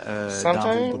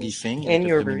in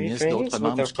your briefings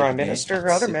with the Prime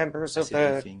Minister, other members of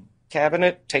the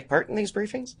Cabinet take part in these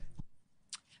briefings?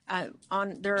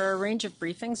 There are a range of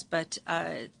briefings, but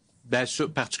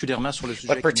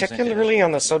particularly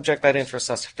on the subject that interests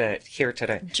us here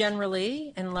today.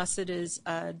 Generally, unless it is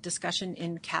a discussion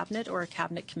in Cabinet or a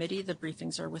Cabinet committee, the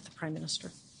briefings are with the Prime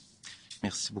Minister.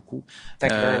 Merci beaucoup.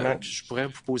 Thank you very much.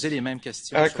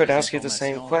 I could ask you the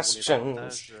same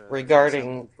questions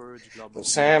regarding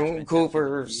Sam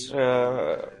Cooper's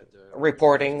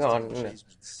reporting on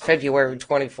February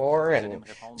 24 and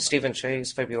Stephen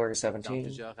Chay's February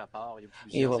 17.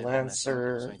 You will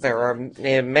answer. There are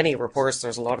many reports.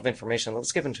 There's a lot of information that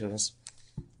was given to us.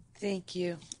 Thank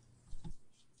you.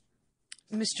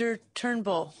 Mr.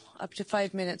 Turnbull, up to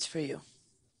 5 minutes for you.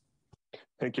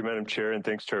 Thank you, Madam Chair, and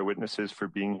thanks to our witnesses for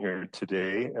being here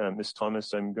today. Ms.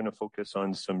 Thomas, I'm going to focus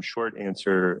on some short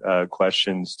answer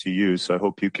questions to you, so I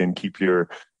hope you can keep your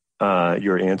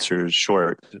answers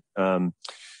short,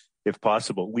 if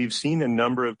possible. We've seen a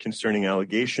number of concerning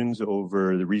allegations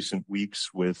over the recent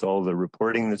weeks with all the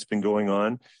reporting that's been going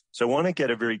on. So I want to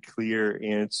get a very clear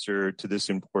answer to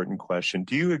this important question.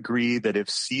 Do you agree that if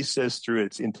CSIS, through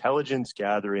its intelligence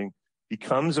gathering,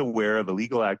 becomes aware of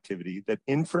illegal activity, that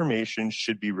information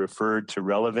should be referred to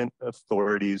relevant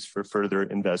authorities for further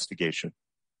investigation?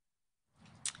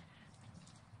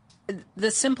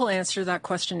 The simple answer to that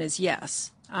question is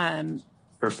yes.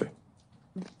 Perfect.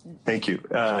 Thank you.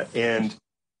 And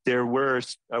there were,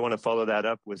 I want to follow that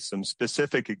up with some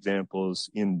specific examples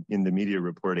in the media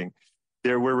reporting.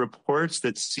 There were reports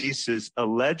that CSIS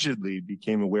allegedly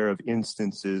became aware of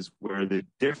instances where the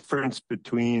difference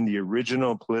between the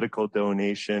original political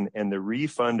donation and the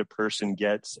refund a person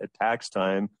gets at tax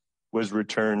time was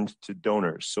returned to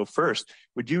donors. So first,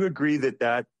 would you agree that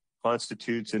that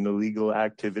constitutes an illegal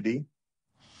activity?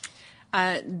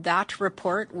 That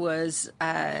report was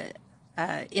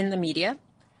in the media.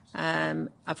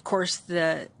 Of course,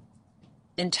 the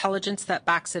intelligence that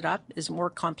backs it up is more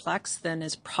complex than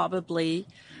is probably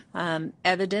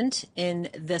evident in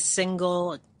the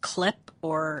single clip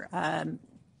or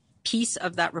piece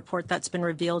of that report that's been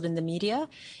revealed in the media.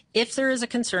 If there is a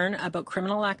concern about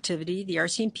criminal activity, the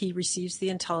RCMP receives the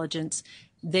intelligence.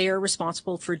 They are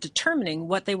responsible for determining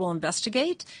what they will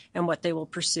investigate and what they will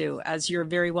pursue. As you're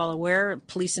very well aware,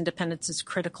 police independence is a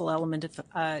critical element of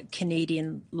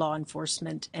Canadian law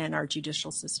enforcement and our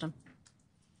judicial system.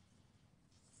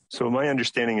 So my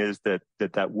understanding is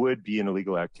that would be an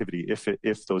illegal activity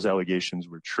if those allegations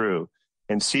were true.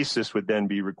 And CSIS would then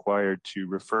be required to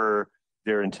refer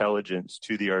their intelligence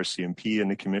to the RCMP and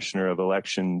the Commissioner of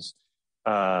Elections,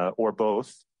 or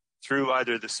both, through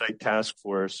either the site task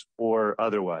force or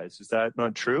otherwise. Is that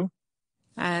not true?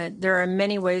 There are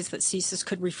many ways that CSIS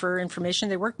could refer information.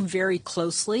 They work very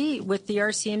closely with the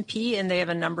RCMP, and they have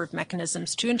a number of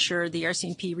mechanisms to ensure the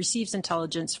RCMP receives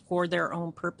intelligence for their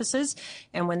own purposes,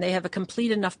 and when they have a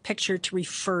complete enough picture to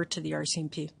refer to the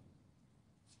RCMP.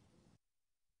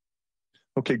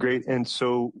 Okay, great. And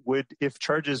so if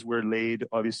charges were laid,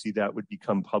 obviously that would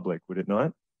become public, would it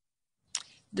not?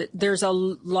 There's a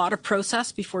lot of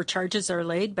process before charges are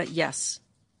laid, but yes.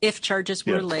 If charges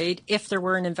were laid, if there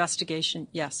were an investigation,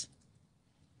 yes.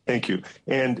 Thank you.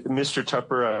 And Mr.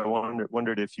 Tupper, I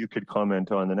wondered if you could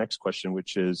comment on the next question,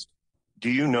 which is, do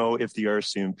you know if the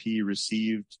RCMP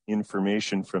received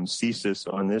information from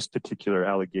CSIS on this particular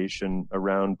allegation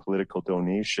around political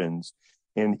donations?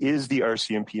 And is the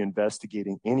RCMP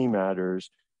investigating any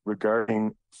matters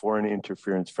regarding foreign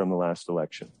interference from the last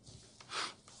election?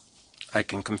 I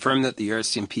can confirm that the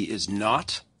RCMP is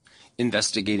not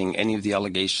investigating any of the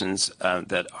allegations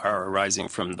that are arising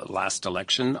from the last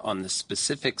election. On the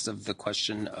specifics of the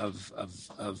question of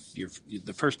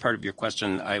the first part of your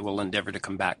question, I will endeavor to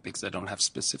come back because I don't have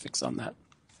specifics on that.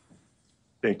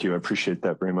 Thank you. I appreciate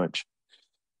that very much.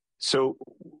 So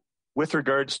with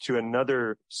regards to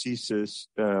another CSIS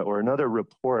or another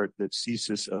report that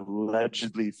CSIS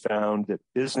allegedly found that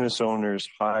business owners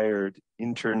hired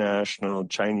international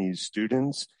Chinese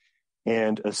students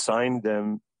and assigned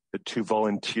them to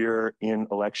volunteer in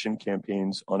election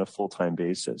campaigns on a full-time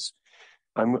basis.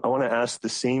 I want to ask the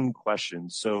same question.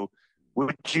 So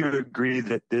would you agree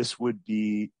that this would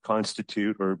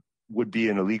constitute or would be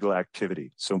an illegal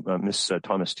activity? So Ms.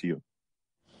 Thomas, to you.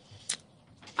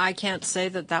 I can't say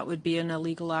that would be an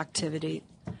illegal activity.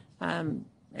 And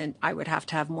I would have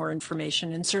to have more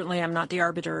information. And certainly I'm not the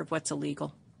arbiter of what's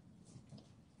illegal.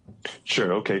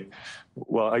 Sure. Okay.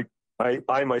 Well,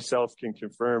 I myself can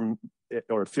confirm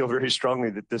or feel very strongly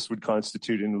that this would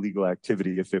constitute an illegal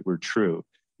activity if it were true.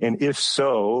 And if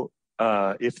so,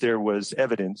 if there was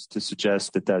evidence to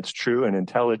suggest that that's true and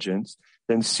intelligence,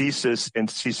 then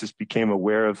CSIS became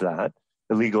aware of that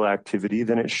illegal activity,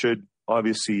 then it should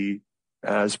obviously,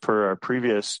 as per our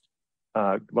previous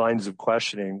lines of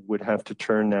questioning, would have to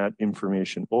turn that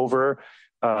information over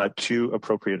to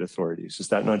appropriate authorities. Is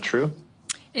that not true?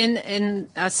 In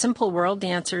a simple world, the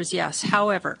answer is yes.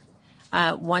 However,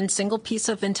 one single piece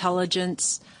of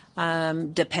intelligence,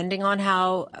 depending on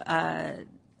how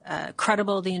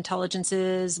credible the intelligence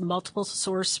is, multiple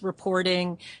source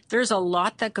reporting, there's a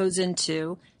lot that goes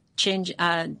into change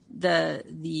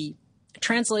the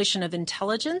translation of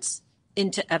intelligence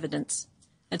into evidence.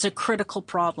 It's a critical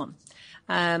problem.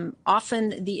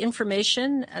 Often the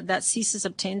information that CSIS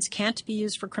obtains can't be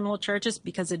used for criminal charges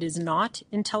because it is not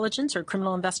intelligence, or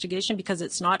criminal investigation because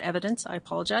it's not evidence. I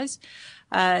apologize.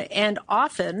 And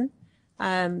often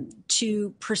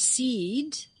to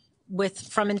proceed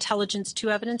from intelligence to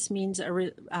evidence means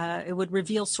it would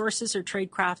reveal sources or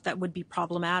tradecraft that would be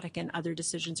problematic, and other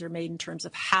decisions are made in terms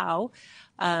of how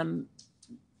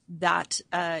that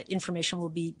information will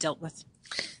be dealt with.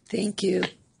 Thank you.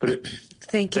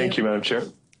 Thank you. Thank you, Madam Chair.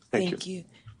 Thank you.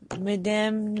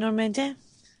 Madame Normandin,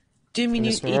 2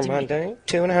 minutes. Ms. Normandin,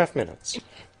 2.5 minutes.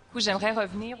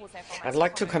 I'd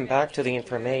like to come back to the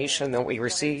information that we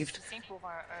received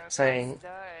saying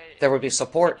there would be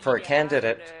support for a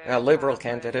candidate, a liberal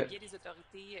candidate,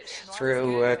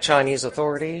 through Chinese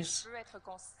authorities.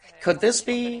 Could this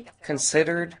be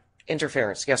considered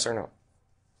interference, yes or no?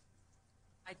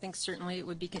 I think certainly it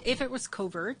would be, if it was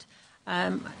covert.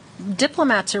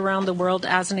 Diplomats around the world,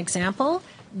 as an example,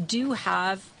 do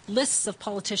have lists of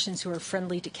politicians who are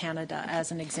friendly to Canada,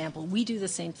 as an example. We do the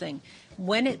same thing.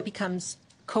 When it becomes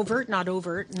covert, not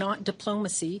overt, not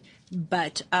diplomacy,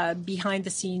 but behind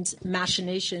the scenes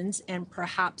machinations and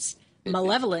perhaps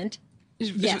malevolent,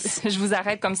 yes. Je vous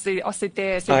arrête comme c'était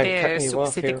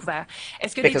couvert.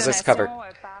 Est-ce que des donations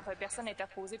par personnes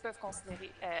interposées peuvent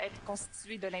être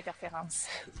constituées de l'interférence?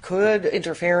 Could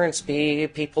interference be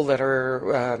people that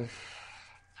are...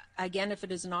 Again, if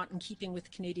it is not in keeping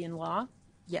with Canadian law,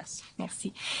 yes.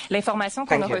 Merci. L'information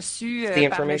qu'on a reçue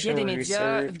par le biais des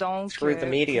médias, donc,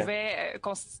 pouvait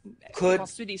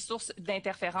constituer des sources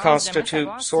d'interférence.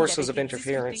 Constitute sources of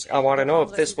interference. I want to know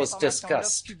if this was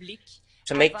discussed.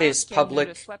 To make this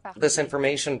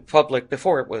information public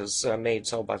before it was made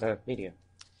so by the media?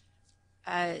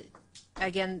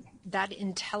 Again, that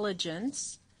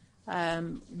intelligence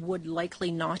would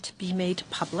likely not be made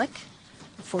public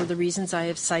for the reasons I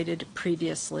have cited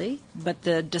previously, but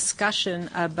the discussion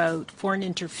about foreign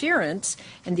interference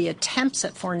and the attempts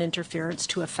at foreign interference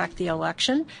to affect the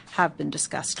election have been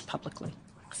discussed publicly.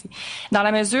 Dans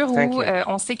la mesure où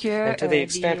on sait que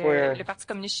le Parti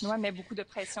communiste chinois met beaucoup de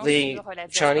pression sur la diaspora, the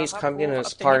Chinese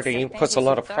Communist Party puts a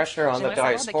lot of pressure on the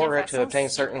diaspora to obtain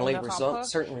certain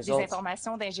results. I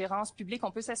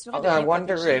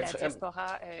wonder if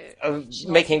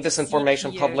making this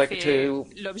information public to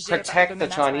protect the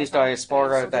Chinese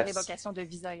diaspora,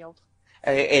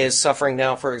 is suffering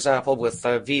now, for example, with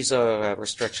visa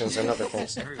restrictions and other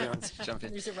things? Everyone's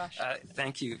jumping. There's a rush.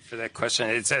 Thank you for that question.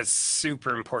 It's a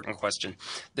super important question.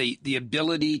 The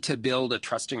ability to build a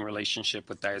trusting relationship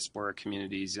with diaspora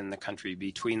communities in the country,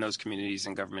 between those communities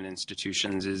and government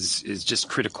institutions, is just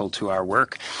critical to our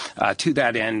work. To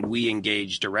that end, we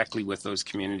engage directly with those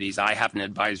communities. I have an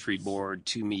advisory board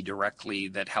to me directly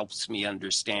that helps me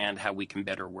understand how we can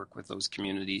better work with those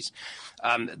communities.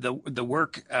 The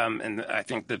work, and I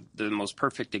think the most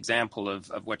perfect example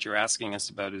of what you're asking us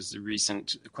about is the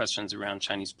recent questions around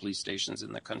Chinese police stations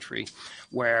in the country,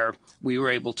 where we were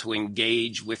able to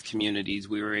engage with communities.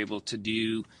 We were able to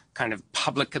do kind of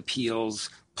public appeals,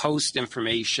 post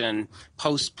information,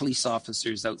 post police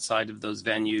officers outside of those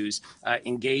venues,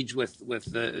 engage with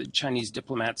the Chinese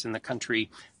diplomats in the country.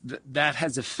 That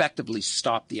has effectively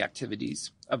stopped the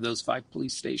activities of those 5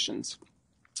 police stations.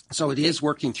 So it is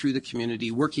working through the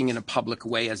community, working in a public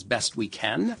way as best we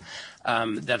can,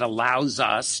 that allows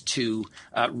us to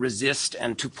resist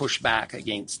and to push back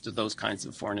against those kinds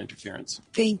of foreign interference.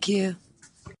 Thank you.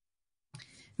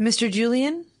 Mr.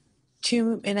 Julian,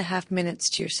 2.5 minutes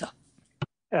to yourself.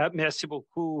 Merci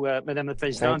beaucoup, Madame la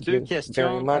Présidente. Thank you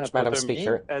very much, Madam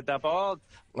Speaker.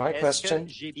 My question,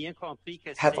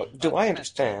 do I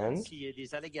understand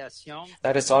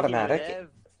that it's automatic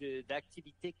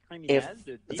if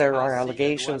there are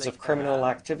allegations of criminal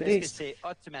activities?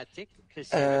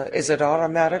 Is it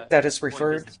automatic that is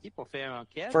referred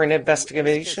for an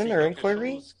investigation or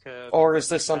inquiry? Or is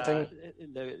this something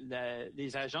the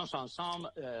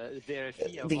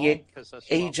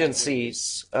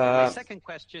agencies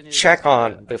check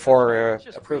on before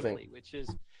approving? Which is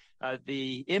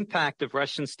the impact of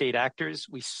Russian state actors.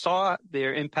 We saw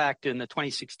their impact in the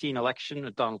 2016 election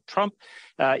of Donald Trump,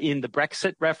 in the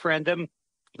Brexit referendum,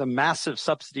 the massive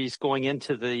subsidies going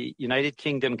into the United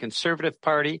Kingdom Conservative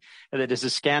Party. That is a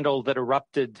scandal that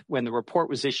erupted when the report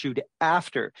was issued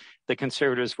after the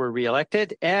Conservatives were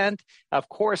reelected. And of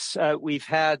course, we've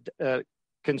had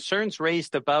concerns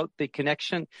raised about the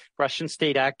connection, Russian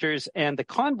state actors and the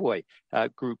convoy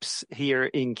groups here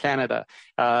in Canada,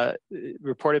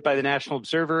 reported by the National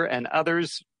Observer and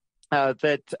others,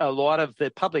 that a lot of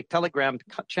the public telegram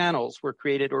channels were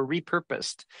created or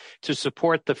repurposed to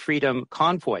support the Freedom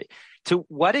Convoy. To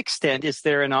what extent is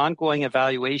there an ongoing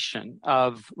evaluation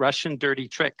of Russian dirty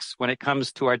tricks when it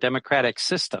comes to our democratic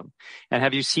system? And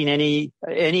have you seen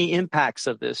any impacts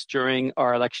of this during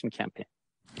our election campaign?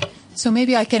 So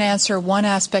maybe I can answer one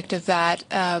aspect of that,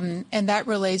 and that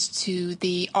relates to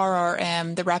the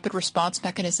RRM, the Rapid Response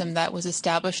Mechanism that was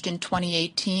established in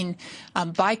 2018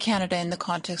 by Canada in the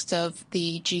context of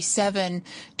the G7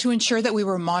 to ensure that we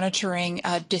were monitoring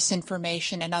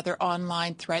disinformation and other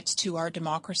online threats to our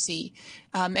democracy.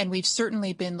 And we've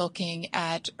certainly been looking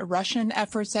at Russian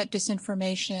efforts at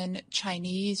disinformation,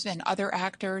 Chinese and other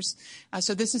actors.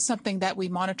 So this is something that we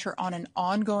monitor on an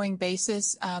ongoing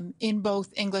basis in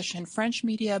both English and French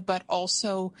media, but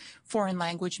also foreign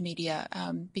language media,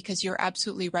 because you're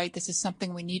absolutely right. This is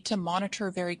something we need to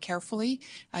monitor very carefully,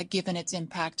 given its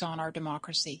impact on our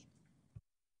democracy.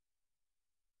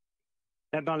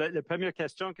 And the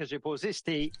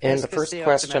first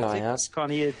question I asked,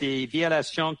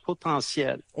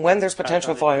 when there's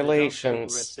potential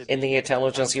violations in the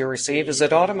intelligence you receive, is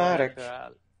it automatic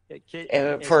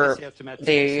for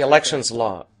the elections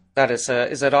law? That is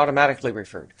it automatically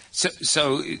referred?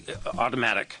 So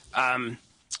automatic.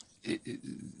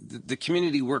 The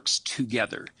community works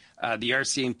together. The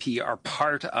RCMP are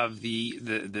part of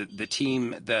the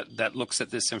team that looks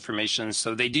at this information.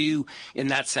 So they do, in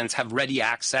that sense, have ready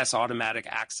access, automatic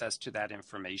access to that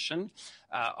information.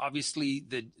 Obviously,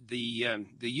 the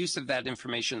use of that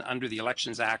information under the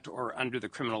Elections Act or under the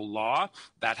criminal law,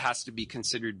 that has to be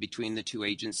considered between the two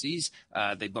agencies.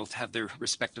 They both have their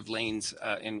respective lanes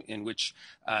in which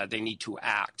they need to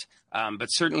act. But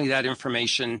certainly that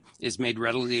information is made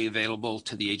readily available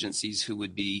to the agencies who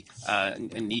would be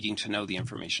needing to know the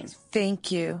information. Thank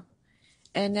you.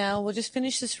 And now we'll just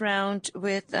finish this round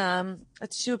with,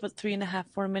 let's do about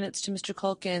 3.5-4 minutes to Mr.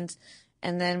 Culkins,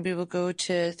 and then we will go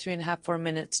to 3.5-4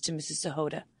 minutes to Mrs.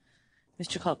 Sahota.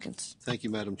 Mr. Culkins. Thank you,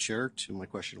 Madam Chair. My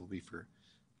question will be for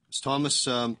Ms. Thomas.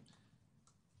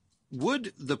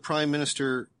 Would the Prime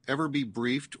Minister ever be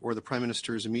briefed, or the Prime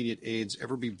Minister's immediate aides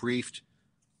ever be briefed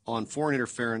on foreign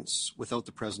interference without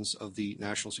the presence of the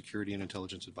National Security and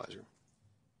Intelligence Advisor?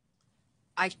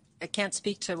 I can't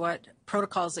speak to what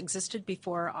protocols existed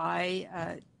before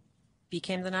I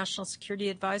became the National Security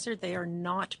Advisor. They are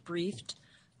not briefed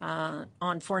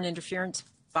on foreign interference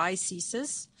by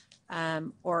CSIS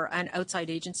or an outside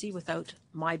agency without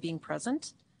my being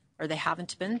present, or they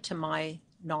haven't been to my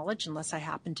knowledge unless I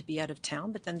happen to be out of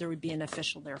town, but then there would be an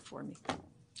official there for me.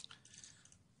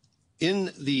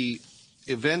 In the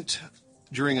event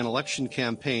during an election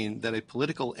campaign that a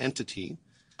political entity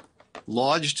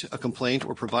lodged a complaint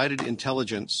or provided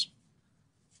intelligence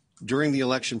during the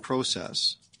election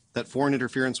process that foreign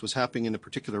interference was happening in a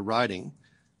particular riding,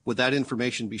 would that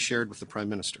information be shared with the Prime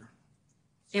Minister?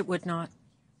 It would not.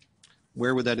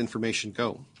 Where would that information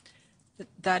go?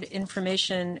 That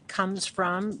information comes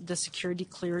from the security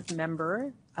cleared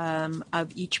member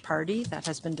of each party that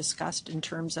has been discussed in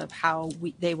terms of how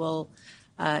they will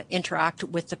interact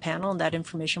with the panel, and that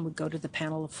information would go to the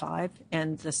panel of 5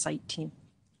 and the site team.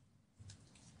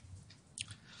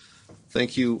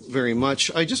 Thank you very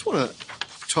much. I just want to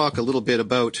talk a little bit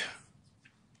about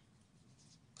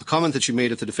a comment that you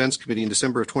made at the Defense Committee in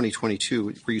December of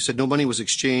 2022, where you said no money was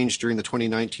exchanged during the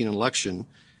 2019 election.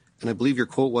 And I believe your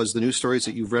quote was, "The news stories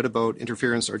that you've read about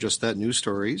interference are just that, news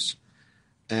stories.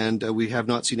 And we have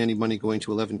not seen any money going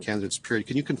to 11 candidates, period."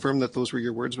 Can you confirm that those were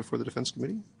your words before the Defense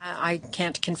Committee? I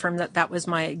can't confirm that that was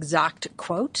my exact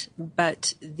quote,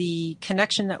 but the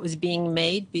connection that was being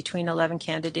made between 11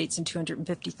 candidates and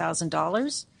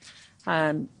 $250,000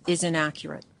 is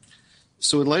inaccurate.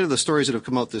 So in light of the stories that have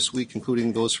come out this week,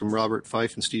 including those from Robert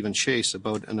Fife and Stephen Chase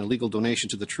about an illegal donation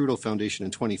to the Trudeau Foundation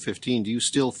in 2015, do you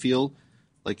still feel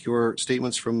like your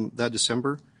statements from that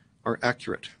December are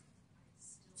accurate?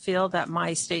 Feel that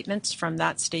my statements from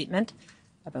that statement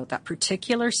about that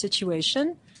particular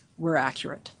situation were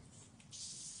accurate.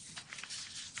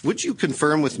 Would you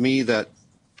confirm with me that,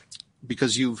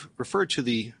 because you've referred to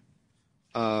the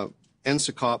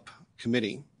NSICOP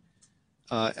committee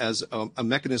as a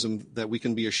mechanism that we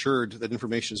can be assured that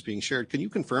information is being shared, can you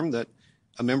confirm that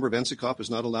a member of NSICOP is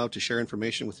not allowed to share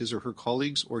information with his or her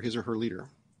colleagues or his or her leader?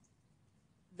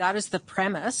 That is the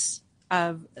premise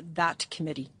of that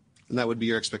committee. And that would be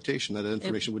your expectation, that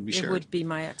information would be shared? It would be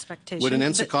my expectation. Would an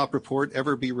NSICOP report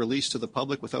ever be released to the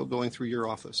public without going through your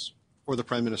office or the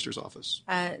Prime Minister's office?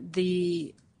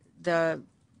 The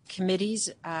committee's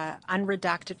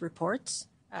unredacted reports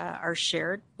are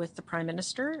shared with the Prime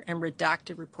Minister, and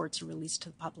redacted reports are released to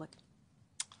the public.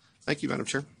 Thank you, Madam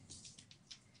Chair.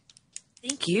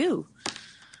 Thank you.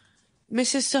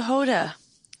 Mrs. Sahota,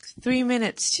 3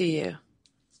 minutes to you.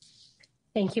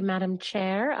 Thank you, Madam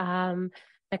Chair.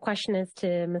 My question is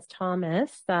to Ms.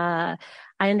 Thomas. I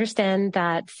understand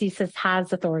that CSIS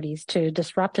has authorities to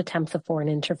disrupt attempts of foreign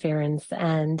interference.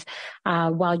 And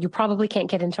while you probably can't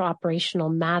get into operational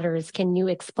matters, can you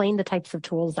explain the types of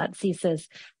tools that CSIS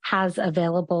has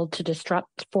available to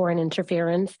disrupt foreign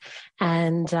interference?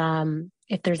 And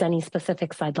if there's any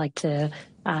specifics, I'd like to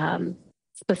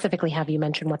specifically have you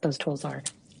mention what those tools are.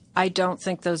 I don't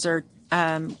think those are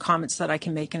comments that I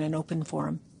can make in an open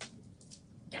forum.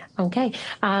 Okay.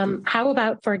 How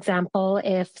about, for example,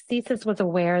 if CSIS was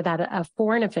aware that a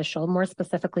foreign official, more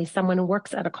specifically someone who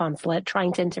works at a consulate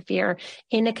trying to interfere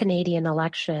in a Canadian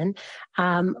election,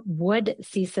 would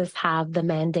CSIS have the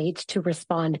mandate to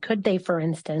respond? Could they, for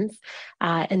instance,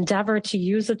 endeavor to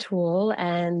use a tool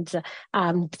and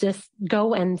just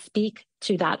go and speak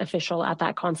to that official at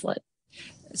that consulate?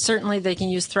 Certainly, they can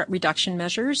use threat reduction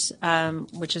measures,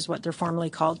 which is what they're formally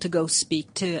called, to go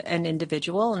speak to an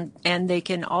individual. And they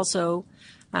can also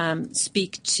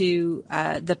speak to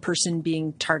the person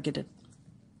being targeted.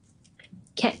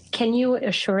 Can you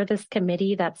assure this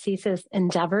committee that CSIS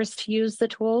endeavors to use the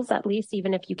tools, at least,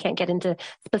 even if you can't get into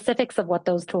specifics of what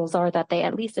those tools are, that they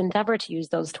at least endeavor to use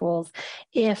those tools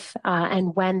if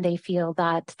and when they feel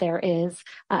that there is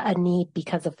a need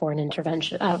because of foreign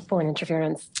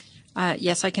interference?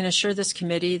 Yes, I can assure this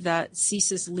committee that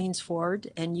CSIS leans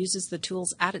forward and uses the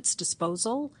tools at its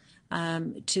disposal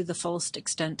to the fullest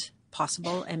extent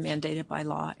possible and mandated by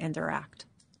law and their act.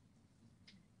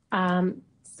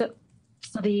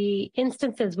 So the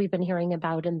instances we've been hearing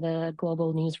about in the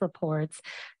global news reports,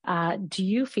 do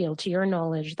you feel, to your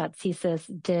knowledge, that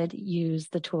CSIS did use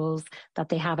the tools that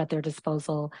they have at their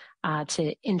disposal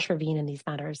to intervene in these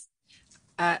matters?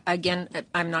 Again,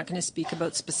 I'm not going to speak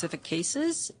about specific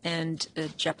cases and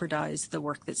jeopardize the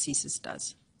work that CSIS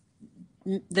does.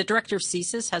 The director of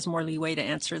CSIS has more leeway to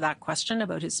answer that question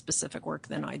about his specific work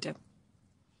than I do.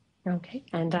 Okay,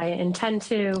 and I intend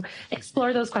to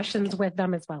explore those questions with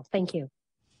them as well. Thank you.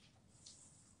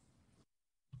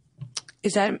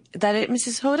 Is that it,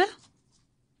 Mrs. Hoda?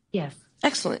 Yes.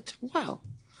 Excellent. Wow.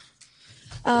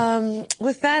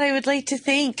 With that, I would like to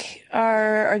thank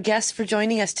our guests for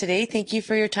joining us today. Thank you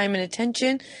for your time and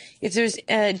attention. If there's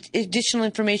additional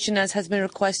information as has been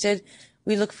requested,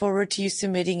 we look forward to you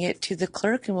submitting it to the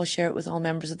clerk, and we'll share it with all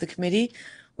members of the committee.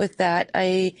 With that,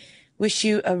 I wish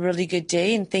you a really good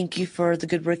day and thank you for the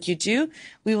good work you do.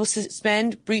 We will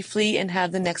suspend briefly and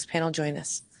have the next panel join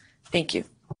us. Thank you.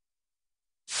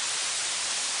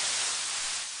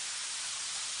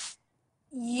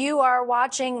 You are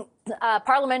watching a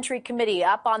parliamentary committee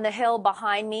up on the hill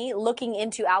behind me looking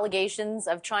into allegations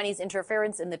of Chinese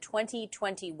interference in the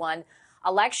 2021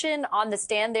 election. On the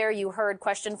stand there, you heard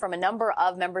question from a number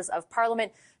of members of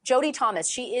parliament. Jody Thomas,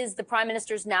 she is the Prime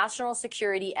Minister's National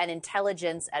Security and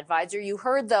Intelligence Advisor. You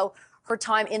heard, though, her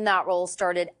time in that role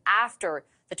started after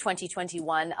the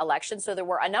 2021 election. So there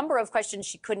were a number of questions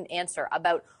she couldn't answer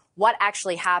about what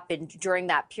actually happened during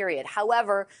that period.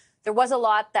 However, there was a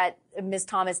lot that Ms.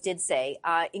 Thomas did say,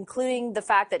 including the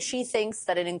fact that she thinks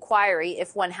that an inquiry,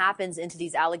 if one happens into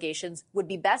these allegations, would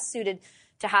be best suited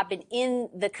to happen in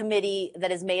the committee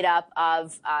that is made up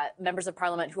of members of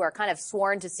parliament who are kind of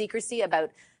sworn to secrecy about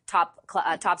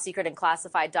top secret and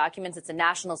classified documents. It's a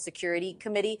national security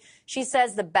committee. She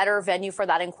says the better venue for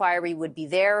that inquiry would be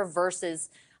there versus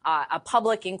a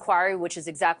public inquiry, which is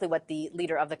exactly what the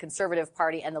leader of the Conservative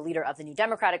Party and the leader of the New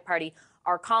Democratic Party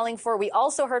are calling for. We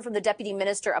also heard from the Deputy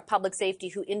Minister of Public Safety,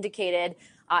 who indicated,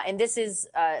 and this is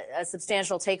a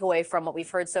substantial takeaway from what we've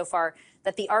heard so far,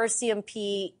 that the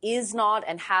RCMP is not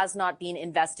and has not been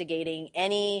investigating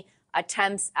any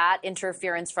attempts at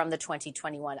interference from the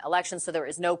 2021 election. So there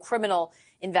is no criminal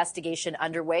investigation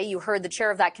underway. You heard the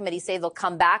chair of that committee say they'll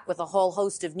come back with a whole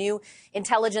host of new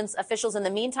intelligence officials. In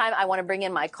the meantime, I want to bring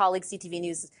in my colleague, CTV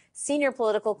News senior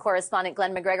political correspondent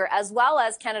Glenn McGregor, as well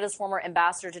as Canada's former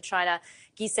ambassador to China,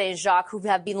 Guy Saint-Jacques, who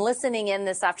have been listening in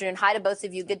this afternoon. Hi to both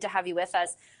of you. Good to have you with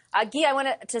us. Guy, I want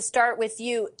to start with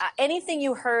you. Anything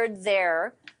you heard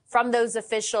there from those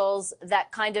officials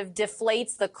that kind of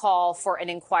deflates the call for an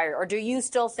inquiry, or do you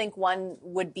still think one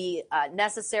would be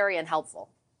necessary and helpful?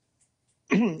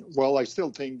 Well, I still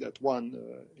think that one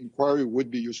inquiry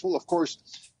would be useful. Of course,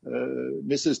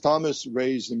 Mrs. Thomas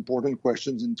raised important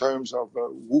questions in terms of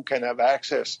who can have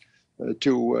access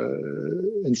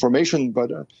to information,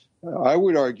 but I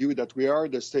would argue that we are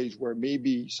at the stage where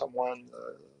maybe someone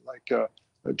like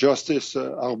Justice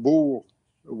Arbour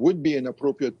would be an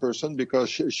appropriate person, because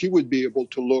she would be able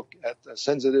to look at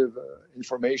sensitive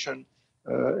information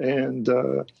and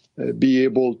be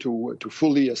able to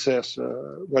fully assess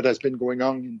what has been going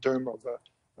on in terms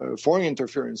of foreign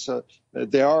interference.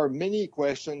 There are many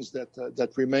questions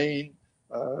that remain.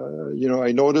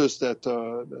 I noticed that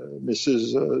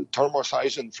Mrs.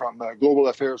 Tormos-Eisen from Global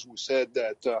Affairs, who said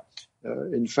that,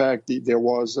 in fact, there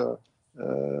was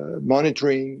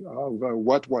monitoring of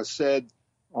what was said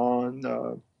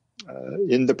on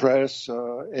in the press,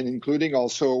 and including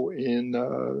also in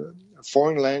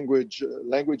foreign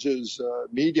languages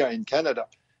media in Canada.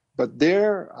 But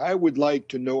there, I would like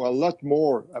to know a lot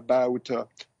more about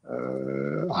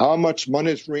how much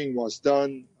monitoring was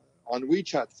done on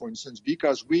WeChat, for instance,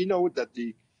 because we know that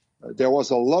there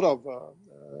was a lot of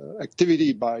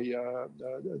activity by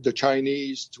the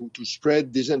Chinese to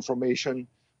spread disinformation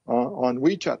on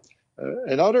WeChat.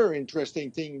 Another interesting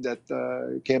thing that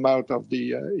came out of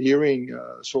the hearing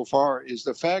so far is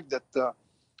the fact that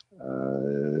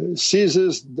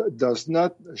CSIS does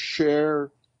not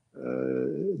share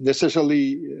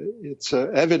necessarily its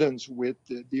evidence with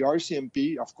the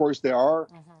RCMP. Of course, there are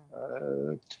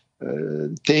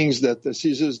things that the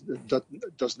CSIS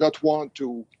does not want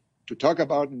to talk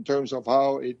about in terms of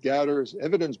how it gathers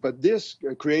evidence, but this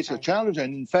creates a challenge.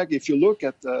 And in fact, if you look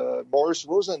at the Morris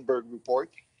Rosenberg report,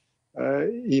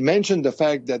 he mentioned the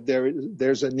fact that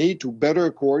there's a need to better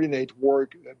coordinate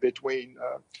work between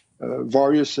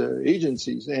various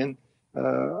agencies. And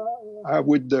I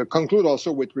would conclude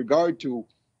also with regard to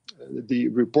the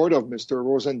report of Mr.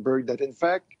 Rosenberg that, in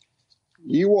fact,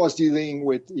 he was dealing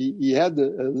with, he had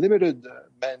a limited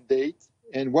mandate.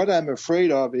 And what I'm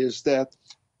afraid of is that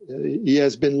he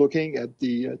has been looking at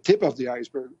the tip of the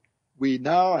iceberg. We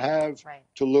now have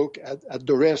to look at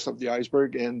the rest of the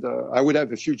iceberg, and I would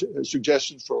have a few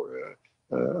suggestions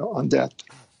on that.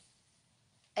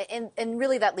 And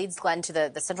really that leads, Glenn, to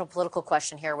the central political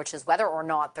question here, which is whether or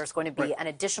not there's going to be an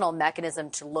additional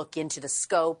mechanism to look into the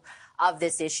scope of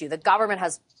this issue. The government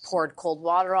has poured cold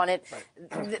water on it.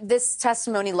 This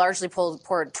testimony largely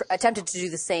attempted to do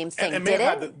the same thing. And may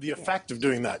have had the effect of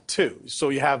doing that, too. So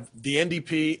you have the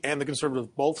NDP and the Conservatives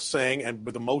both saying, and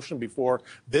with a motion before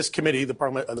this committee, the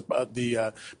Parliament,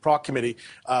 the PROC committee,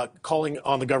 calling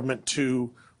on the government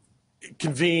to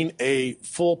convene a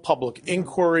full public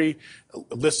inquiry,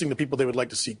 listing the people they would like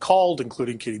to see called,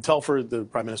 including Katie Telford, the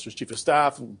Prime Minister's Chief of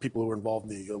Staff, and people who were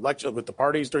involved in the election with the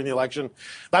parties during the election.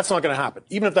 That's not going to happen.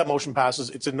 Even if that motion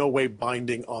passes, it's in no way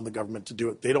binding on the government to do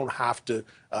it. They don't have to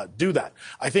do that.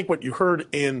 I think what you heard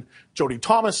in Jody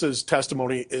Thomas's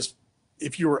testimony is,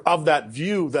 if you were of that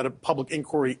view that a public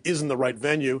inquiry isn't the right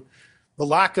venue, the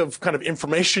lack of kind of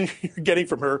information you're getting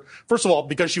from her, first of all,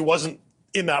 because she wasn't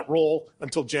in that role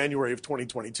until January of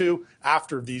 2022,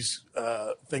 after these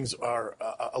things are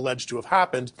alleged to have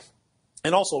happened.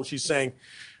 And also she's saying,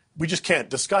 we just can't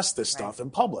discuss this stuff in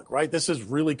public, right? This is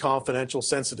really confidential,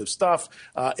 sensitive stuff.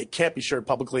 It can't be shared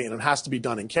publicly, and it has to be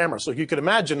done in camera. So you could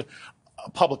imagine a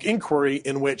public inquiry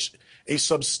in which a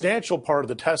substantial part of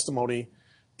the testimony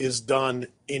is done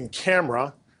in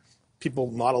camera,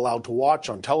 people not allowed to watch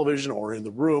on television or in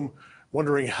the room,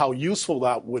 wondering how useful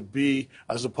that would be,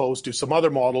 as opposed to some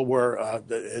other model where,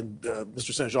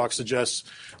 Mr. Saint-Jacques suggests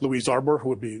Louise Arbour, who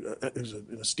would be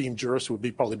an esteemed jurist, who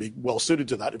would probably be well suited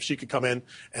to that if she could come in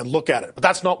and look at it. But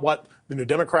that's not what the New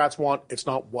Democrats want. It's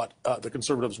not what the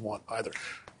Conservatives want either.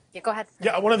 Yeah, go ahead.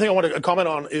 Yeah, one other thing I want to comment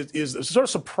on is a sort of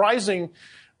surprising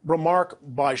remark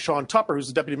by Sean Tupper, who's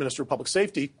the Deputy Minister of Public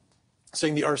Safety,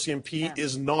 saying the RCMP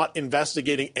is not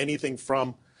investigating anything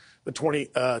from the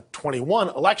 2021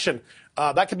 election.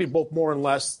 That could be both more and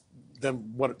less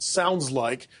than what it sounds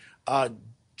like.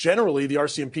 Generally, the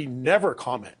RCMP never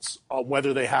comments on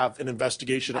whether they have an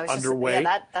investigation underway,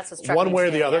 that's one way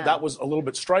or the other. Yeah. That was a little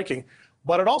bit striking.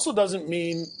 But it also doesn't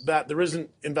mean that there isn't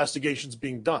investigations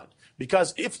being done.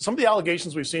 Because if some of the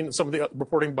allegations we've seen, some of the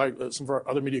reporting by some of our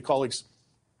other media colleagues,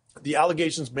 the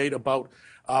allegations made about,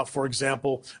 for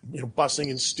example, busing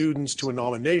in students to a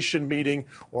nomination meeting,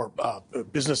 or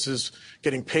businesses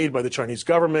getting paid by the Chinese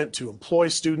government to employ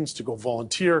students to go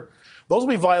volunteer, those will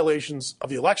be violations of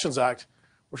the Elections Act,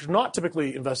 which are not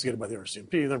typically investigated by the RCMP.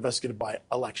 They're investigated by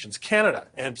Elections Canada,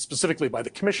 and specifically by the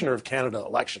Commissioner of Canada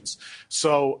Elections.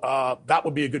 So that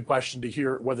would be a good question to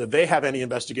hear, whether they have any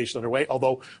investigation underway,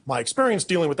 although my experience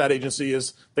dealing with that agency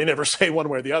is they never say one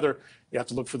way or the other. You have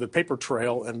to look for the paper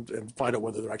trail and find out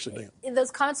whether they're actually doing it.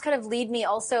 Those comments kind of lead me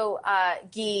also,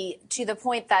 Guy, to the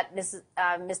point that Ms.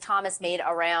 Thomas made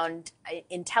around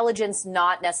intelligence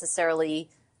not necessarily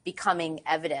becoming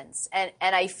evidence. And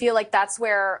I feel like that's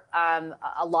where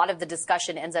a lot of the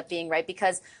discussion ends up being, right?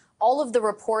 Because all of the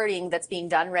reporting that's being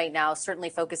done right now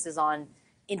certainly focuses on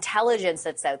intelligence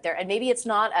that's out there. And maybe it's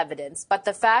not evidence, but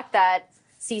the fact that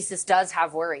CSIS does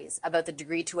have worries about the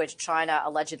degree to which China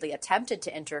allegedly attempted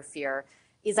to interfere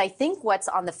is, I think, what's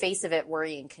on the face of it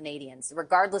worrying Canadians,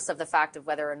 regardless of the fact of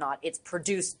whether or not it's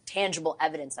produced tangible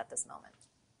evidence at this moment.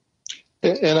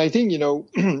 And I think,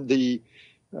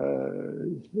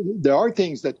 there are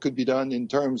things that could be done in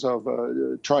terms of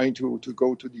trying to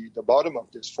go to the bottom of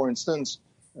this. For instance,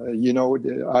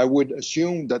 I would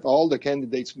assume that all the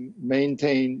candidates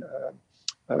maintain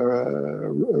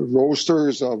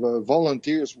rosters of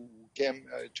volunteers who came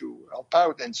to help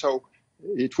out. And so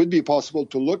it would be possible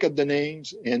to look at the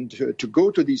names and to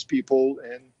go to these people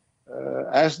and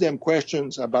ask them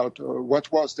questions about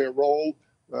what was their role,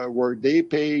 were they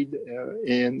paid,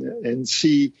 and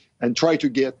see and try to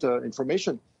get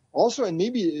information. Also, and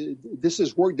maybe this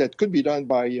is work that could be done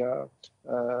by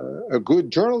a good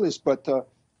journalist, but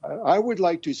I would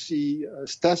like to see a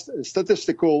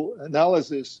statistical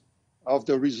analysis of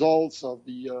the results of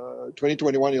the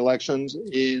 2021 elections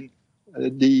in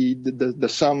the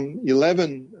some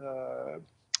 11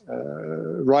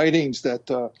 ridings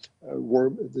that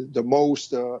were the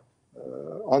most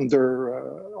under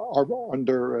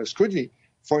scrutiny.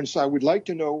 For instance, I would like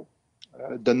to know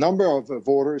the number of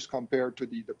voters compared to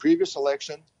the previous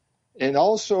election, and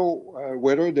also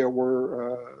whether there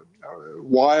were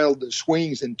wild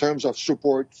swings in terms of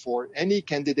support for any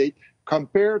candidate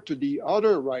compared to the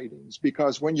other ridings.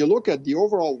 Because when you look at the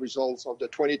overall results of the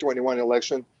 2021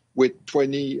 election with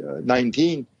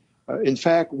 2019, in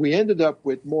fact, we ended up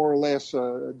with more or less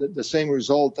the same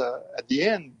result at the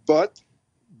end, but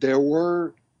there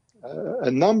were a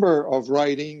number of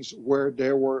ridings where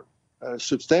there were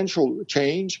substantial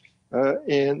change,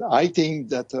 and I think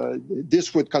that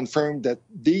this would confirm that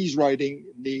these riding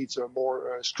needs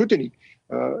more scrutiny.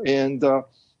 I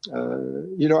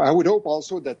would hope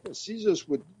also that CSIS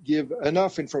would give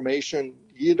enough information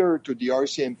either to the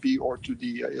RCMP or to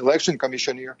the Election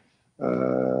Commission here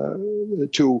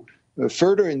to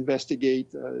further investigate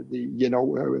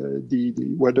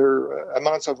whether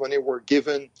amounts of money were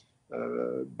given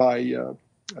by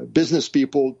business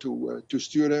people to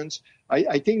students.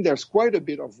 I think there's quite a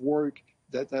bit of work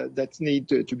that needs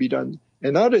to be done.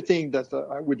 Another thing that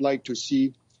I would like to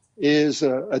see is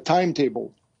a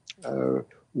timetable.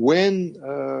 When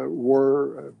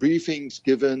were briefings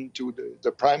given to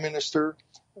the Prime Minister,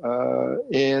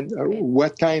 and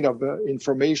what kind of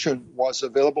information was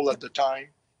available at the time,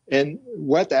 and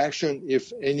what action,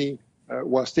 if any,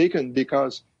 was taken?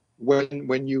 Because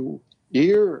when you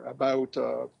hear about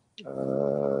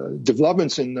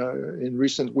developments in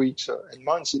recent weeks and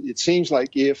months, it seems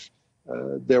like if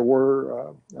there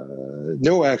were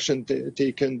no action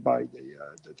taken by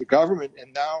the government,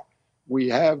 and now we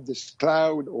have this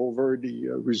cloud over the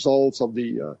results of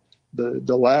the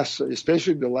last,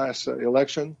 especially the last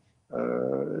election,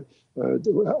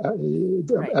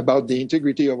 about the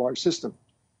integrity of our system.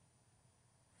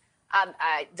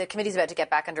 The committee's about to get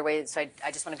back underway, so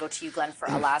I just want to go to you, Glenn, for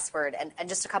a last word. And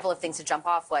just a couple of things to jump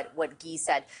off what Guy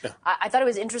said. Yeah. I thought it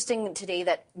was interesting today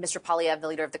that Mr. Poilievre, the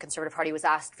leader of the Conservative Party, was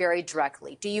asked very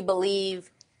directly, do you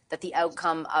believe that the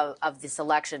outcome of this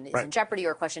election is in jeopardy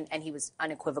or question? And he was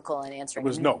unequivocal in answering. It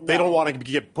was no. They don't want to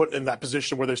get put in that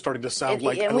position where they're starting to sound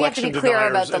like and we have to be clear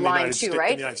about the line too,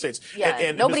 right? In the United States. Yeah,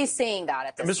 and nobody's saying that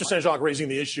at this point. Mr. Saint-Jacques raising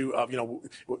the issue of,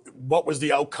 what was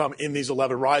the outcome in these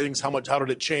 11 ridings? How did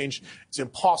it change? It's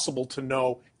impossible to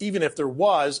know, even if there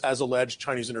was, as alleged,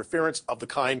 Chinese interference of the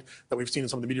kind that we've seen in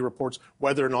some of the media reports,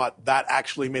 whether or not that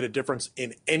actually made a difference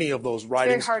in any of those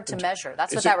ridings. It's very hard to measure.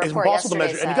 That's what that report yesterday said. It's impossible to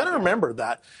measure. And you got to remember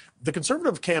that the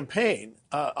Conservative campaign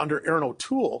under Erin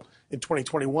O'Toole in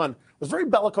 2021 was very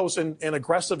bellicose and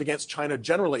aggressive against China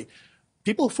generally.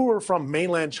 People who were from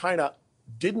mainland China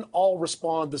didn't all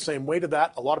respond the same way to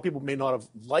that. A lot of people may not have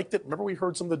liked it. Remember, we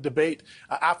heard some of the debate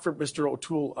after Mr.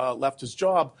 O'Toole left his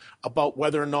job about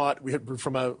whether or not we had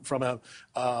from a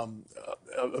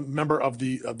member of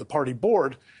the party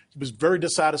board. He was very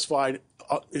dissatisfied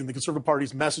in the Conservative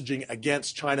Party's messaging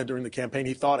against China during the campaign.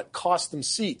 He thought it cost them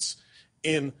seats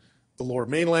in the Lower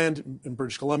Mainland, in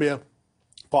British Columbia,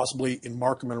 possibly in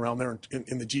Markham and around there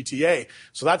in the GTA.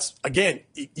 So that's, again,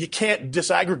 you can't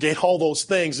disaggregate all those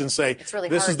things and say, really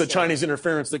this is the Chinese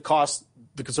interference that cost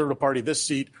the Conservative Party this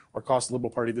seat or cost the Liberal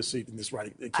Party this seat in this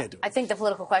riding. They can't do it. I think the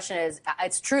political question is,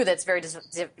 it's true that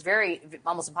it's very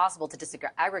almost impossible to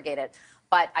disaggregate it,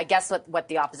 but I guess what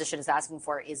the opposition is asking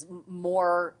for is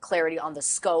more clarity on the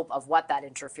scope of what that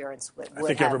interference would have. I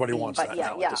think everybody wants that.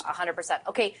 Yeah, 100%.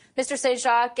 Okay, Mr.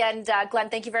 Saint-Jacques and Glenn,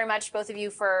 thank you very much, both of you,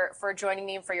 for joining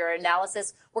me and for your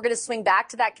analysis. We're going to swing back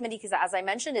to that committee because, as I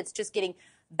mentioned, it's just getting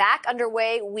back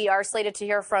underway. We are slated to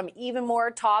hear from even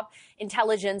more top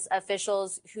intelligence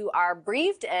officials who are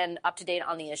briefed and up to date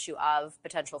on the issue of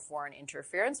potential foreign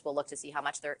interference. We'll look to see how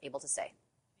much they're able to say.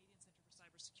 Canadian Centre for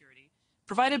Cybersecurity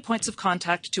provided points of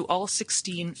contact to all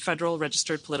 16 federal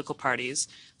registered political parties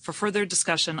for further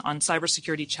discussion on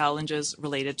cybersecurity challenges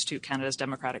related to Canada's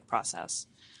democratic process.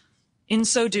 In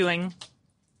so doing,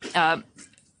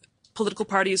 political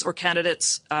parties or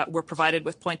candidates were provided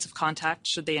with points of contact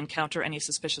should they encounter any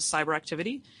suspicious cyber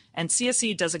activity, and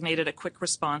CSE designated a quick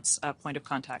response point of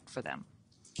contact for them.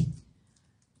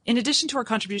 In addition to our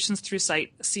contributions through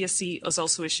site, CSE has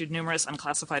also issued numerous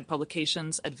unclassified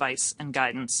publications, advice, and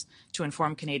guidance to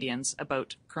inform Canadians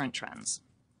about current trends.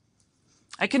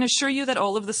 I can assure you that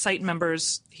all of the site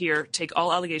members here take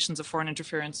all allegations of foreign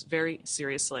interference very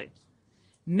seriously.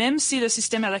 Même si le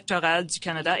système électoral du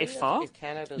Canada est fort,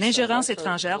 l'ingérence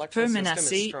étrangère peut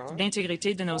menacer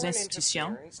l'intégrité de nos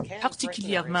institutions,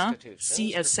 particulièrement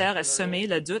si elle sert à semer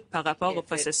le doute par rapport au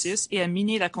processus et à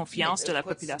miner la confiance de la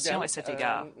population à cet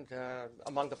égard.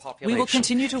 We will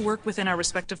continue to work within our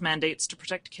respective mandates to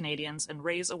protect Canadians and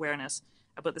raise awareness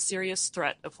about the serious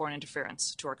threat of foreign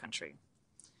interference to our country.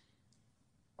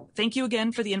 Thank you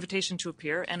again for the invitation to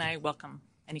appear, and I welcome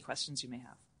any questions you may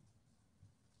have.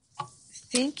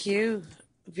 Thank you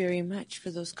very much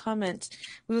for those comments.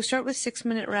 We will start with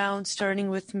 6-minute rounds, starting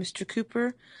with Mr.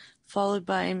 Cooper, followed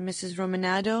by Mrs.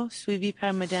 Romanado, suivi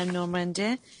par Madame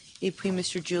Normandin, et puis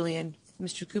Mr. Julian.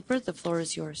 Mr. Cooper, the floor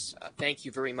is yours. Thank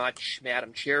you very much,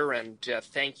 Madam Chair, and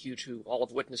thank you to all of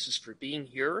the witnesses for being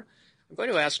here. I'm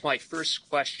going to ask my first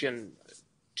question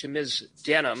to Ms.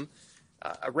 Denham.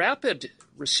 A rapid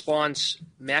response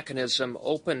mechanism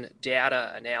open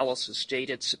data analysis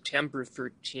dated September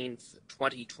 13th,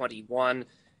 2021,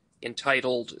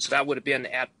 entitled, so that would have been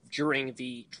during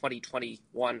the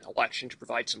 2021 election, to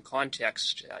provide some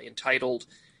context, entitled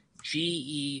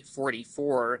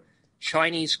GE44,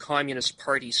 Chinese Communist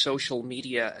Party Social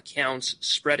Media Accounts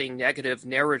Spreading Negative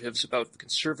Narratives About the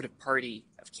Conservative Party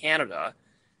of Canada.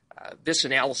 This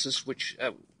analysis, which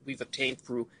we've obtained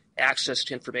through access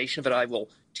to information that I will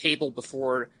table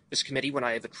before this committee when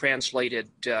I have a translated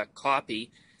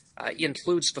copy,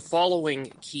 includes the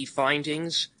following key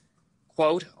findings.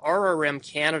 quote, RRM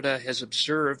Canada has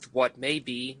observed what may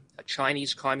be a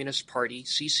Chinese Communist Party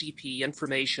CCP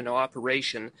information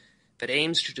operation that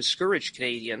aims to discourage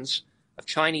Canadians of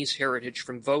Chinese heritage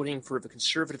from voting for the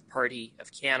Conservative Party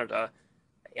of Canada,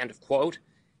 end of quote.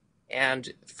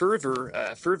 And further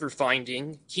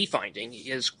key finding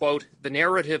is, quote, the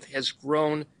narrative has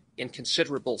grown in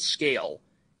considerable scale,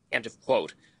 end of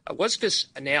quote. Was this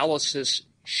analysis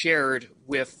shared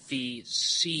with the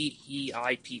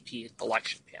CEIPP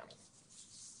election panel?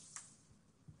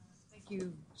 Thank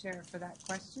you, Chair, for that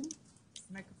question.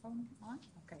 Microphone on?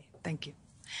 Okay, thank you.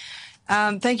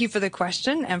 Thank you for the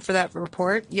question and for that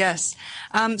report. Yes.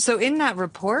 So in that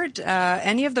report,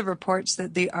 any of the reports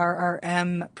that the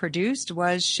RRM produced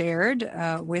was shared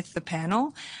with the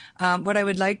panel. What I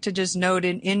would like to just note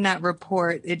in that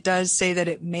report, it does say that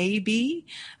it may be.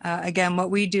 Again, what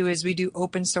we do is we do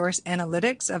open source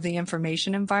analytics of the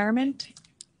information environment.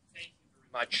 Thank you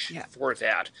very much for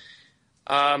that.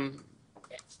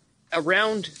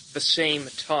 Around the same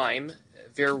time,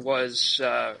 there was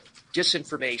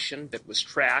disinformation that was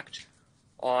tracked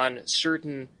on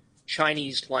certain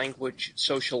Chinese language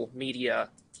social media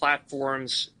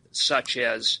platforms such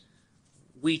as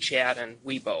WeChat and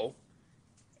Weibo.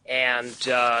 And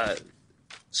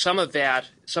some of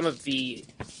the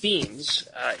themes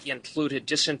included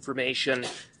disinformation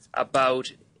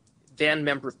about then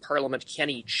Member of Parliament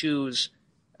Kenny Chu's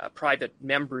private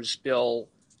members bill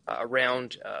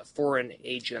around foreign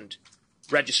agent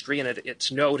registry, and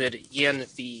it's noted in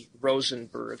the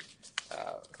Rosenberg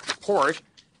report.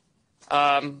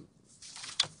 In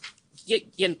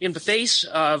the face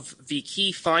of the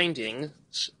key finding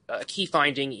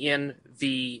in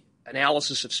the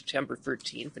analysis of September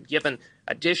 13th, and given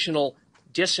additional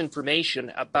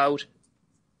disinformation about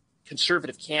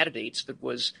Conservative candidates that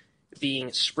was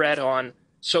being spread on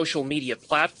social media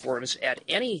platforms, at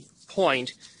any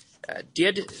point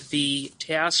did the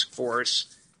task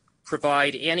force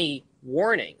provide any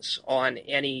warnings on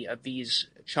any of these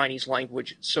Chinese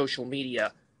language social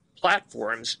media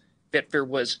platforms that there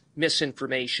was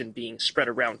misinformation being spread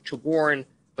around to warn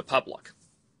the public?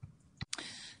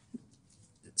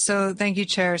 So thank you,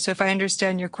 Chair. So if I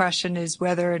understand your question is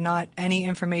whether or not any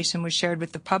information was shared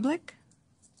with the public?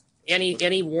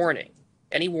 Any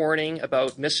warning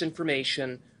about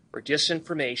misinformation or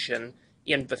disinformation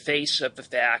in the face of the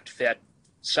fact that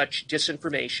such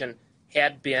disinformation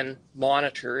had been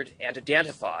monitored and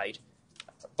identified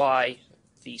by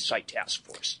the site task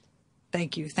force.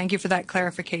 Thank you. Thank you for that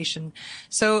clarification.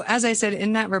 So as I said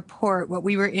in that report, what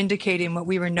we were indicating, what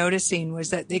we were noticing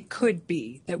was that it could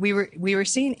be that we were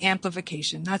seeing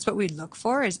amplification. That's what we look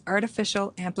for, is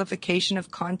artificial amplification of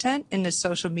content in the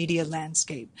social media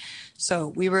landscape. So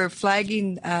we were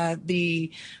flagging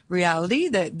the reality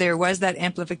that there was that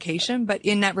amplification, but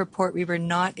in that report we were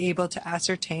not able to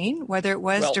ascertain whether it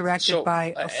was directed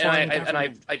by a foreign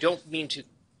government. And I don't mean to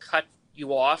cut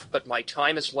you off, but my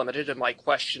time is limited and my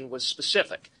question was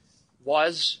specific.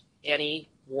 Was any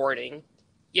warning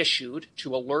issued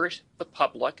to alert the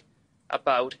public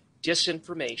about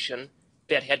disinformation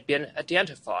that had been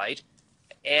identified?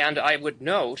 And I would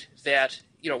note that,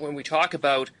 when we talk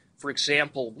about, for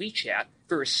example, WeChat,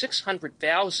 there are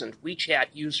 600,000 WeChat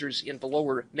users in the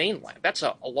Lower Mainland. That's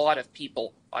a lot of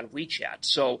people on WeChat.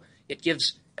 So it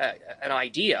gives an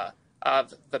idea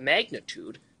of the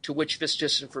magnitude to which this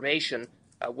disinformation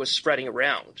was spreading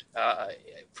around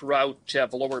throughout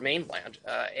the Lower Mainland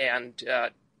and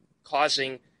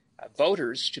causing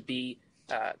voters to be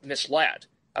misled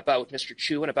about Mr.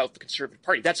 Chu and about the Conservative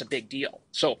Party. That's a big deal.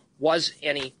 So was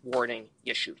any warning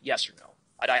issued, yes or no?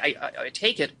 I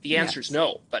take it the answer is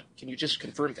no, but can you just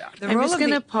confirm that? I'm just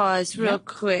going to pause real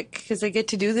quick because I get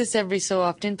to do this every so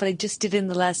often, but I just did it in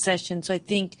the last session. So I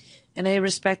think, and I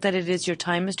respect that it is your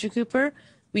time, Mr. Cooper,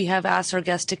 we have asked our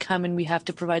guests to come and we have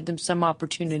to provide them some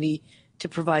opportunity to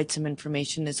provide some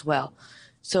information as well.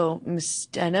 So, Ms.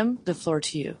 Denham, the floor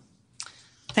to you.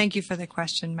 Thank you for the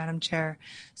question, Madam Chair.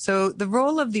 So the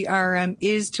role of the RRM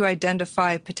is to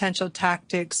identify potential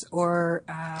tactics or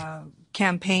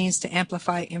campaigns to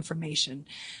amplify information.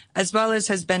 As well as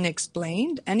has been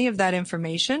explained, any of that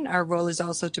information, our role is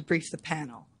also to brief the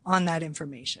panel on that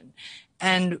information.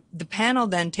 And the panel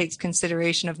then takes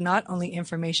consideration of not only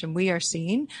information we are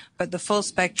seeing, but the full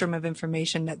spectrum of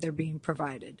information that they're being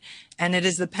provided. And it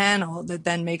is the panel that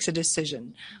then makes a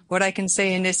decision. What I can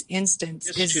say in this instance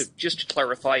just to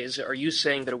clarify, are you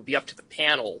saying that it would be up to the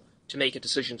panel to make a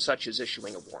decision such as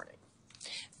issuing a warning?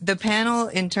 The panel,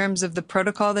 in terms of the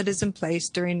protocol that is in place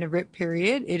during the RIP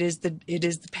period, it is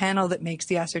the panel that makes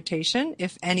the assertion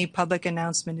if any public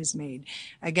announcement is made.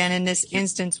 Again, in this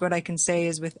instance, what I can say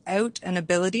is without an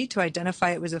ability to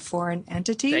identify it was a foreign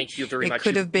entity, Thank you very much. It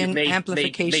could have been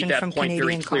amplification made that from point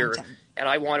Canadian very clear. content. And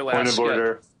I want to point ask. Point of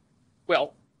order.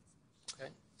 Well,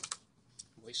 okay.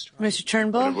 Mr.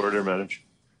 Turnbull. Point of order, Madam Chair.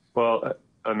 Well,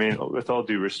 I mean, with all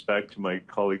due respect to my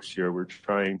colleagues here, we're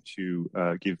trying to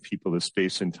give people the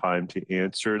space and time to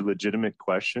answer legitimate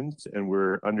questions, and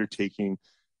we're undertaking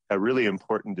a really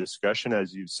important discussion.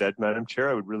 As you've said, Madam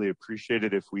Chair, I would really appreciate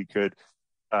it if we could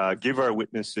give our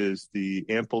witnesses the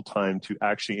ample time to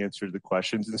actually answer the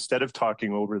questions instead of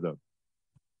talking over them.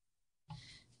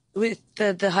 With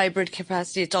the hybrid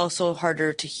capacity, it's also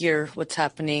harder to hear what's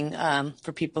happening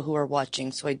for people who are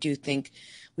watching. So I do think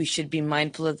we should be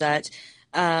mindful of that.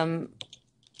 I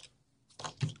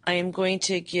am going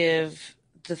to give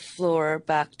the floor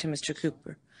back to Mr.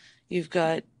 Cooper. You've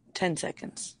got 10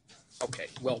 seconds. Okay.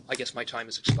 Well, I guess my time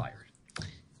has expired.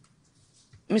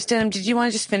 Ms. Denham, did you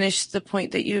want to just finish the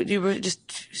point that you were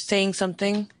just saying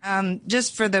something?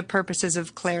 Just for the purposes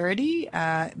of clarity,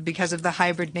 because of the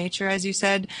hybrid nature, as you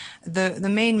said, the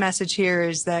main message here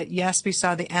is that, yes, we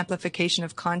saw the amplification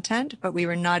of content, but we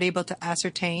were not able to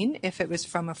ascertain if it was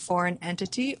from a foreign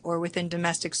entity or within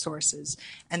domestic sources.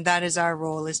 And that is our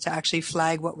role, is to actually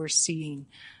flag what we're seeing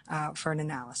for an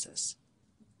analysis.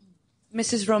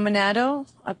 Mrs. Romanato,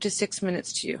 up to 6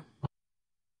 minutes to you.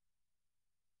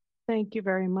 Thank you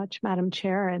very much, Madam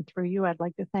Chair. And through you, I'd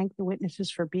like to thank the witnesses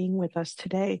for being with us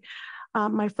today.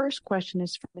 My first question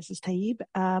is for Mrs. Taib.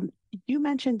 You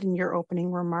mentioned in your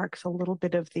opening remarks a little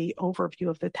bit of the overview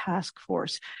of the task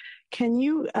force. Can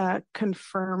you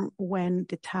confirm when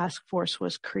the task force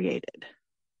was created?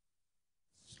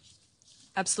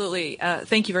 Absolutely.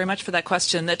 Thank you very much for that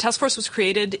question. The task force was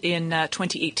created in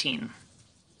 2018.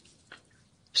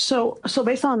 So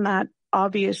based on that,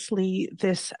 obviously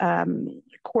this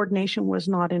coordination was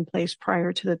not in place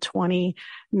prior to the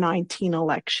 2019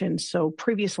 election. So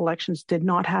previous elections did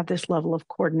not have this level of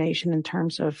coordination in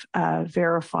terms of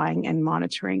verifying and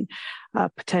monitoring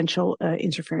potential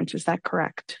interference. Is that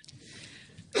correct?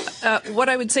 What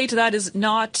I would say to that is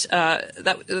not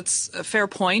that's a fair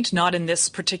point, not in this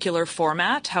particular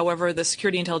format. However, the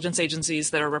security intelligence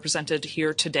agencies that are represented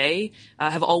here today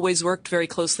have always worked very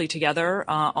closely together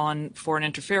on foreign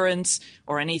interference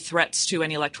or any threats to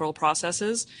any electoral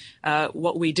processes.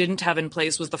 What we didn't have in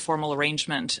place was the formal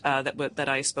arrangement that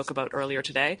I spoke about earlier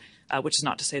today, which is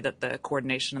not to say that the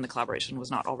coordination and the collaboration was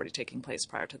not already taking place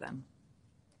prior to then.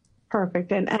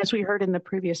 Perfect. And as we heard in the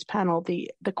previous panel,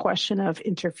 the question of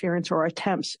interference or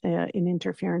attempts in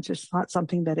interference is not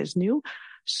something that is new.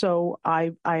 So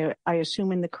I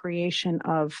assume in the creation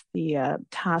of the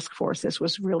task force, this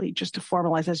was really just to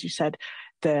formalize, as you said,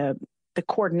 the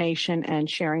coordination and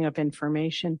sharing of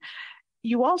information.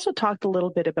 You also talked a little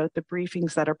bit about the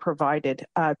briefings that are provided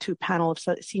to a panel of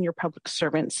senior public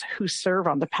servants who serve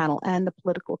on the panel and the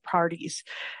political parties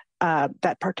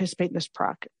that participate in this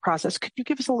process. Could you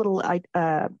give us a little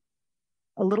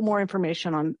more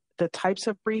information on the types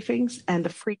of briefings and the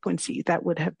frequency that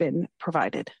would have been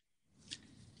provided?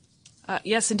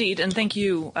 Yes, indeed. And thank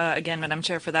you again, Madam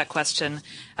Chair, for that question.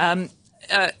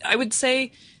 I would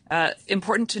say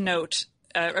important to note,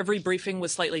 every briefing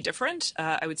was slightly different.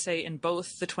 I would say in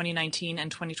both the 2019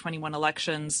 and 2021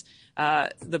 elections,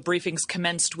 the briefings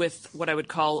commenced with what I would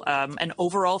call an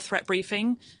overall threat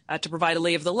briefing to provide a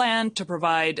lay of the land, to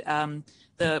provide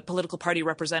the political party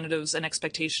representatives an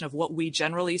expectation of what we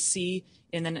generally see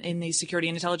in the security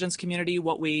and intelligence community,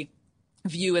 what we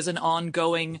view as an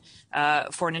ongoing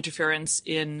foreign interference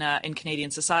in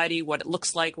Canadian society, what it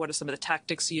looks like, what are some of the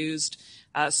tactics used.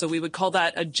 So we would call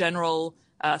that a general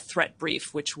threat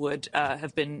brief, which would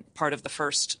have been part of the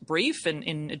first brief. And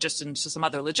in some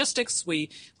other logistics,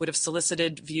 we would have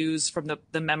solicited views from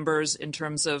the members in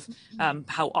terms of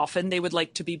how often they would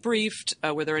like to be briefed,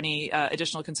 were there any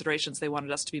additional considerations they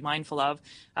wanted us to be mindful of,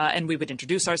 and we would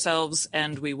introduce ourselves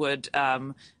and we would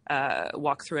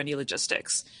walk through any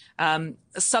logistics.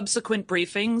 Subsequent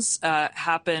briefings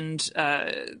happened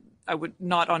I would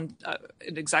not on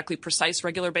an exactly precise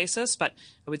regular basis, but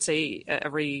I would say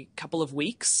every couple of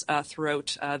weeks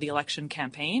throughout the election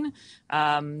campaign.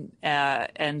 And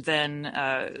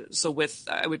then, so with,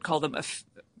 I would call them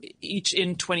each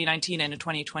in 2019 and in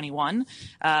 2021,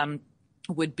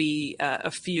 would be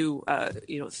a few,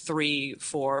 3,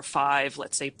 4, 5,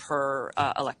 let's say, per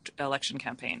election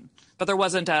campaign. But there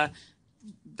wasn't I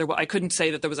couldn't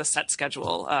say that there was a set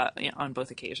schedule on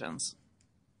both occasions.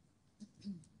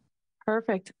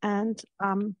 Perfect. And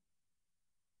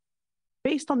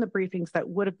based on the briefings that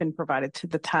would have been provided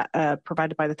to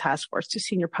provided by the task force to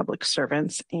senior public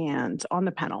servants and on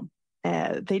the panel,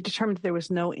 they determined there was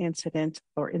no incident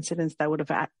or incidents that would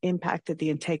have impacted the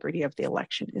integrity of the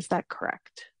election. Is that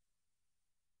correct?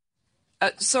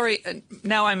 Sorry,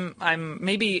 now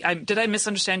did I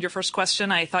misunderstand your first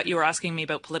question? I thought you were asking me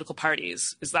about political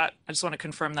parties. Is that, I just want to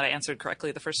confirm that I answered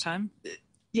correctly the first time.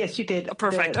 Yes, you did. Oh,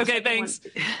 perfect. Okay, thanks.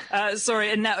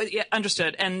 Sorry, and now, yeah,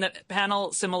 understood. And the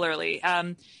panel similarly.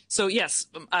 So yes,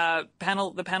 the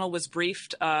panel was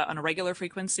briefed on a regular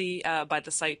frequency by the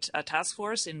site task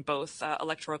force in both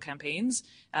electoral campaigns,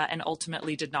 and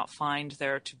ultimately did not find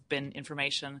there to have been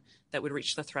information that would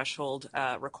reach the threshold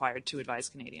required to advise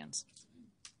Canadians.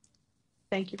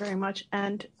 Thank you very much.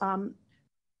 And on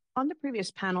the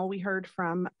previous panel, we heard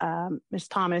from Ms.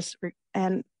 Thomas,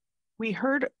 and we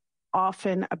heard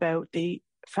often about the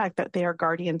fact that they are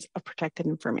guardians of protected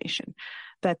information,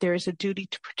 that there is a duty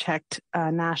to protect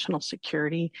national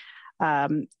security,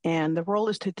 and the role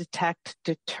is to detect,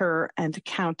 deter, and to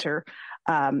counter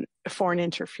foreign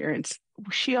interference.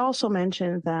 She also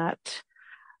mentioned that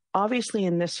obviously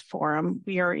in this forum,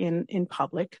 we are in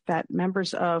public, that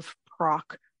members of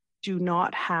PROC do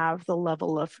not have the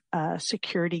level of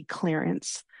security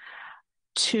clearance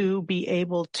to be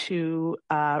able to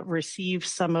receive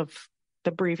some of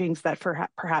the briefings that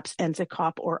perhaps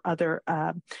NZCOP or other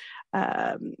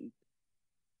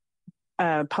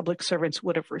public servants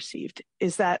would have received.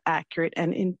 Is that accurate?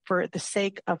 And for the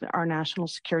sake of our national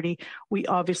security, we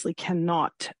obviously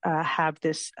cannot have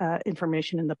this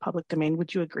information in the public domain.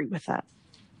 Would you agree with that?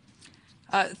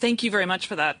 Thank you very much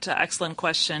for that excellent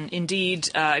question. Indeed,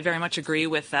 I very much agree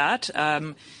with that.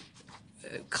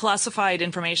 Classified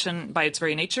information by its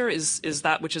very nature is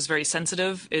that which is very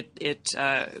sensitive. It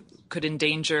could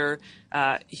endanger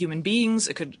human beings.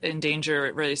 It could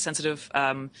endanger really sensitive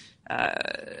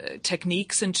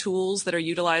techniques and tools that are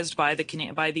utilized by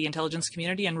the intelligence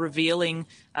community, and revealing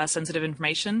sensitive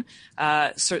information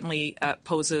certainly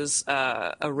poses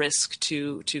a risk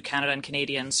to Canada and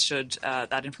Canadians should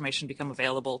that information become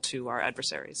available to our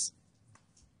adversaries.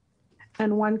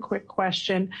 And one quick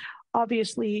question.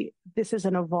 Obviously, this is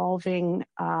an evolving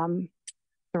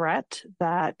threat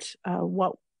that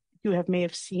what you may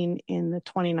have seen in the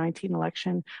 2019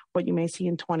 election, what you may see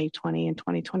in 2020 and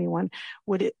 2021.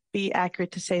 Would it be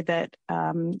accurate to say that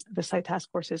the site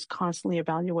task force is constantly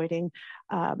evaluating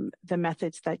the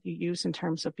methods that you use in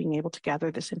terms of being able to gather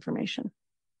this information?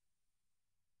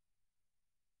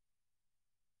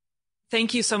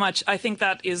 Thank you so much. I think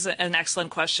that is an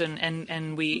excellent question,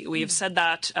 and we have said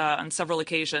that on several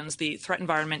occasions. The threat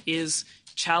environment is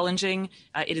challenging.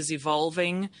 It is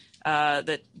evolving.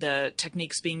 That the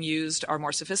techniques being used are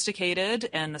more sophisticated,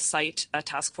 and the site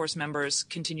task force members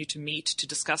continue to meet to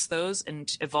discuss those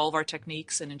and evolve our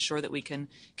techniques and ensure that we can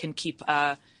keep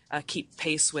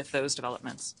pace with those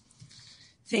developments.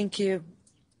 Thank you.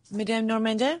 Madame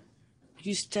Normandin,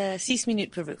 juste 6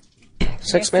 minutes pour vous.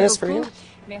 6 minutes for you.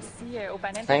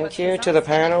 Thank you to the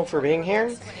panel for being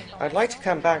here. I'd like to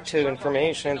come back to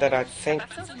information that I think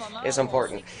is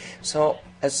important. So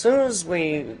as soon as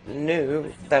we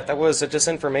knew that there was a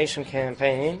disinformation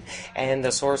campaign and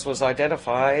the source was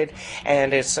identified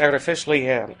and it's artificially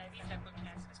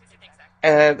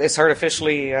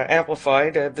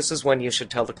amplified, this is when you should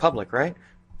tell the public, right?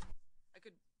 I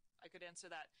could answer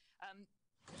that.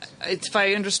 If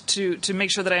I understood, to make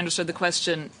sure that I understood the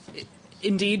question,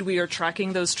 indeed, we are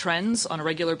tracking those trends on a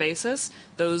regular basis.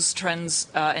 Those trends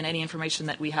and any information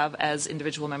that we have as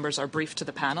individual members are briefed to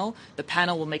the panel. The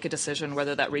panel will make a decision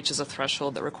whether that reaches a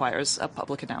threshold that requires a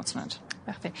public announcement.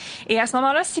 Parfait. Et à ce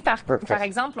moment-là, si par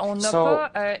exemple, on n'a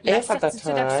pas la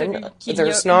certitude absolue qu'il y a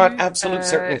there's not absolute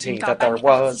certainty that there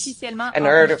was an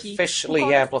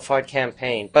artificially amplified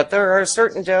campaign, but there are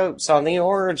certain doubts on the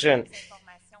origin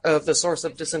of the source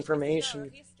of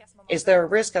disinformation. Is there a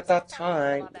risk at that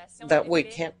time that we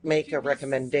can't make a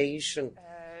recommendation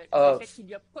to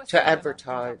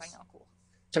advertise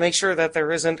to make sure that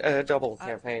there isn't a double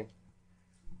campaign?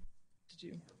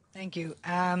 Thank you.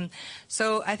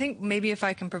 So I think maybe if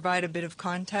I can provide a bit of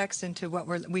context into what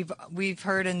we've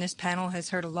heard, and this panel has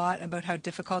heard a lot about how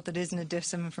difficult it is in a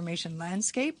disinformation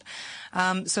landscape.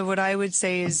 So what I would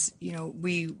say is,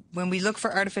 when we look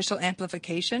for artificial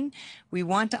amplification, we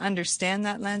want to understand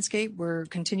that landscape. We're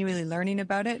continually learning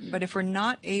about it. But if we're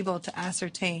not able to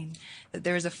ascertain that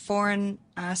there is a foreign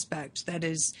aspect that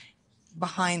is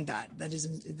behind that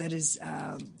is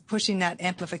pushing that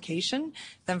amplification,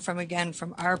 then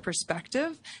from our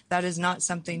perspective, that is not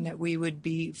something that we would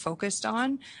be focused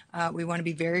on. We want to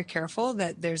be very careful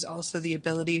that there's also the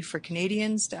ability for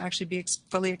Canadians to actually be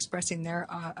fully expressing their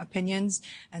opinions,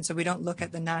 and so we don't look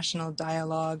at the national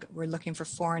dialogue. We're looking for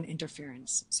foreign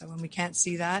interference. So when we can't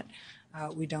see that,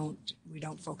 we don't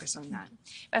focus on that.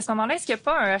 À ce moment-là, est-ce qu'il n'y a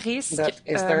pas un risque?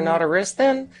 Is there not a risk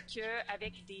then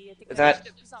that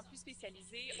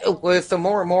with the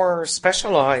more and more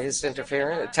specialized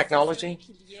technology,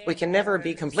 we can never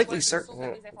be completely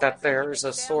certain that there's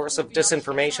a source of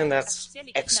disinformation that's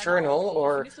external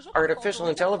or artificial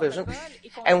intelligence,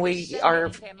 and we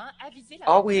are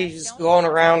always going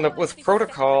around with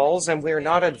protocols and we're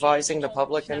not advising the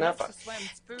public enough?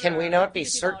 Can we not be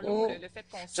certain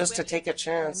just to take a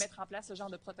chance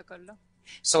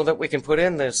so that we can put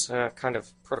in this kind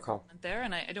of protocol?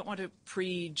 And I don't want to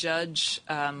prejudge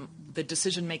the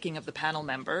decision-making of the panel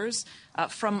members.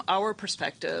 From our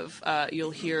perspective,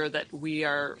 you'll hear that we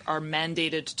are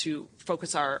mandated to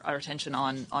focus our attention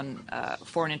on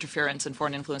foreign interference and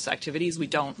foreign influence activities. We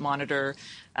don't monitor,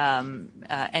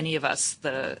 any of us,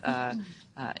 the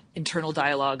internal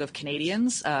dialogue of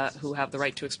Canadians who have the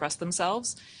right to express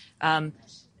themselves.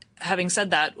 Having said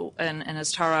that, and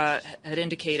as Tara had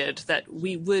indicated, that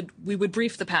we would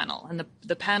brief the panel, and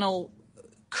the panel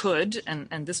could,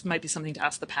 and this might be something to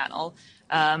ask the panel,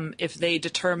 if they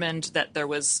determined that there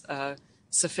was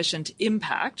sufficient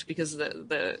impact, because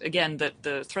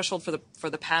the threshold for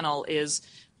the panel is,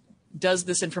 does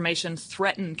this information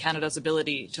threaten Canada's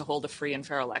ability to hold a free and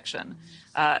fair election?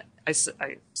 I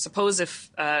suppose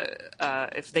if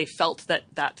they felt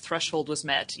that threshold was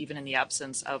met, even in the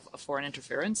absence of foreign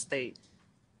interference,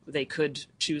 they could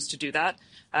choose to do that.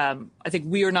 I think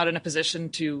we are not in a position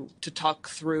to talk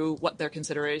through what their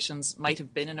considerations might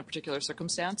have been in a particular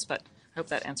circumstance, but I hope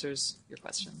that answers your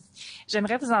question.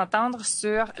 J'aimerais vous entendre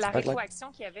sur la rétroaction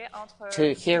qu'il y avait entre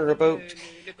to hear about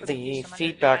the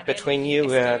feedback between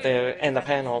you and the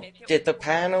panel. Did the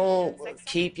panel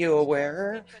keep you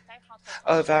aware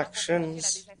of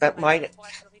actions that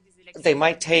they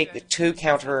might take to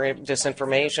counter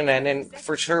disinformation and in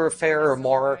for sure fair or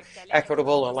more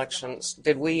equitable elections?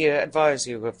 Did we advise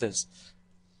you of this?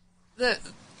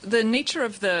 The nature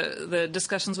of the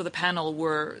discussions with the panel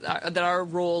were that our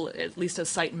role, at least as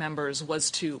site members, was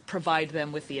to provide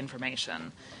them with the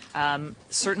information.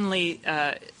 Certainly,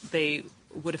 they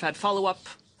would have had follow-up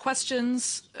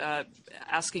questions,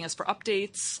 asking us for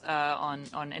updates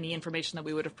on any information that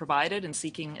we would have provided and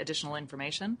seeking additional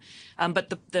information. But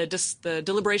the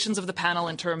deliberations of the panel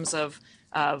in terms of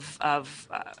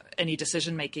any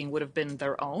decision making would have been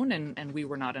their own, and we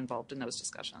were not involved in those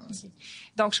discussions.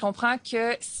 Donc, je comprends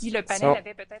que si le panel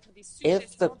avait peut-être des suggestions,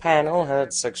 if the panel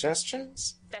had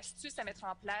suggestions,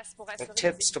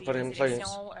 tips to put in place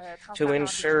to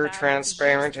ensure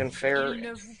transparent and fair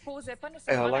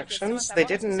elections, they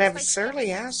didn't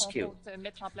necessarily ask you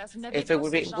if it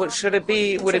would be. Would it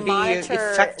be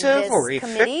effective or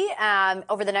effective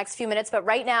over the next few minutes? But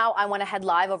right now, I want to head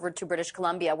live over to British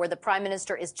Columbia, where the Prime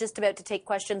Minister is just about to take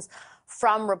questions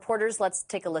from reporters. Let's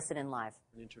take a listen in live.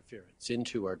 Interference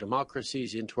into our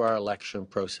democracies, into our election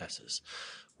processes.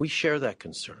 We share that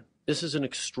concern. This is an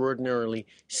extraordinarily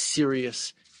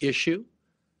serious issue.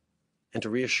 And to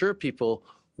reassure people,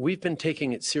 we've been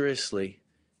taking it seriously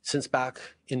since back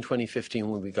in 2015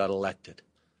 when we got elected.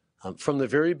 From the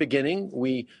very beginning,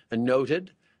 we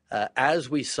noted, as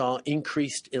we saw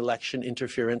increased election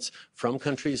interference from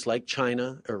countries like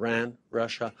China, Iran,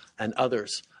 Russia, and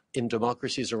others in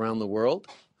democracies around the world,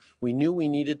 we knew we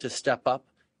needed to step up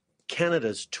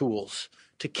Canada's tools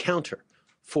to counter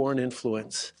foreign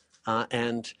influence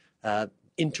and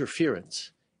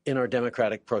interference in our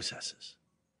democratic processes.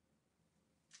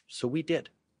 So we did.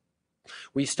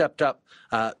 We stepped up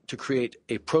to create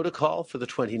a protocol for the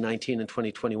 2019 and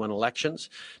 2021 elections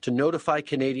to notify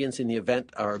Canadians in the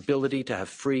event our ability to have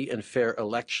free and fair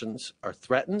elections are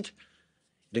threatened.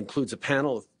 It includes a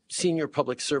panel of senior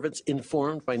public servants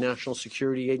informed by national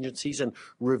security agencies and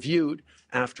reviewed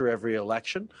after every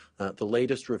election. The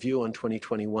latest review on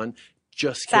 2021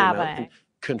 just came out and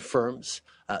confirms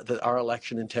that our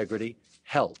election integrity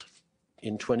held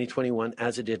in 2021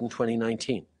 as it did in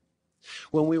 2019.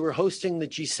 When we were hosting the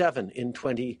G7 in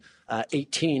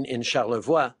 2018 in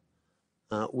Charlevoix,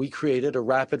 we created a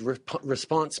rapid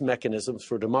response mechanism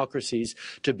for democracies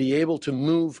to be able to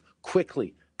move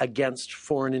quickly against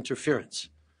foreign interference.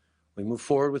 We moved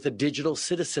forward with a digital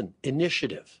citizen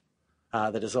initiative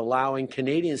that is allowing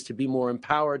Canadians to be more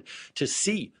empowered to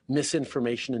see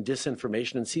misinformation and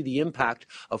disinformation and see the impact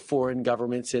of foreign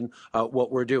governments in what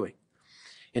we're doing.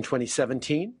 In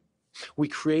 2017, we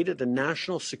created a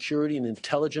National Security and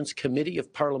Intelligence Committee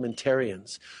of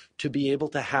Parliamentarians to be able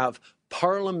to have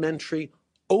parliamentary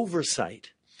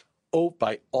oversight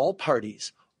by all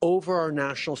parties over our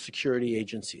national security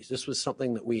agencies. This was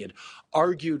something that we had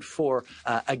argued for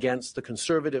against the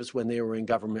Conservatives when they were in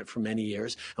government for many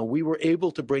years, and we were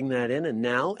able to bring that in, and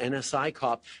now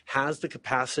NSICOP has the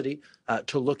capacity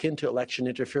to look into election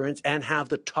interference and have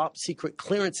the top secret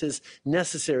clearances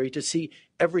necessary to see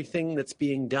everything that's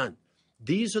being done.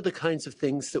 These are the kinds of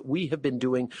things that we have been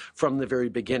doing from the very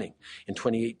beginning. In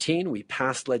 2018, we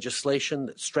passed legislation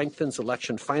that strengthens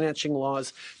election financing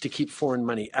laws to keep foreign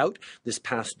money out. This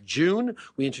past June,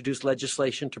 we introduced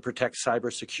legislation to protect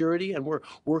cybersecurity, and we're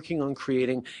working on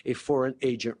creating a foreign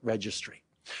agent registry.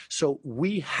 So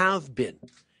we have been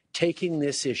taking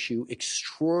this issue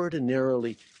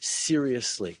extraordinarily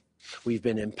seriously. We've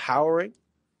been empowering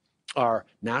our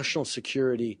national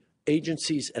security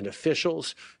agencies and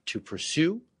officials to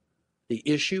pursue the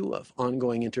issue of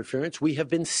ongoing interference. We have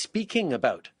been speaking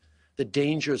about the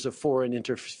dangers of foreign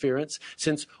interference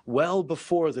since well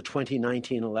before the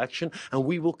 2019 election, and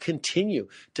we will continue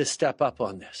to step up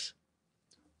on this.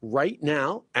 Right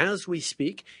now, as we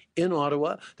speak, in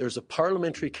Ottawa, there's a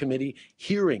parliamentary committee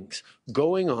hearings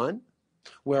going on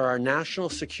where our national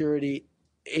security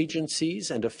agencies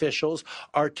and officials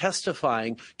are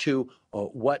testifying to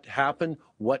what happened,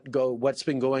 what's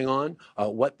been going on,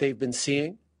 what they've been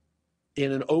seeing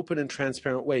in an open and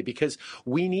transparent way, because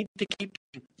we need to keep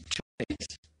doing two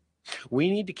things.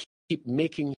 We need to keep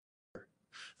making sure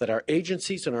that our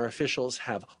agencies and our officials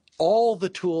have all the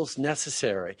tools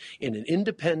necessary in an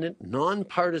independent,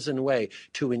 nonpartisan way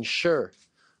to ensure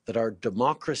that our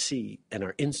democracy and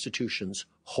our institutions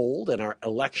hold and our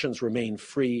elections remain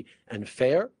free and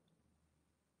fair.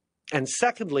 And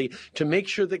secondly, to make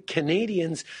sure that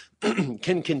Canadians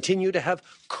can continue to have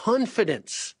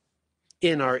confidence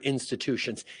in our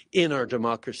institutions, in our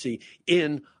democracy,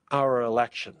 in our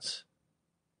elections.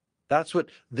 That's what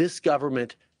this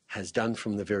government has done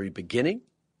from the very beginning.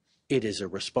 It is a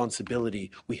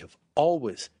responsibility we have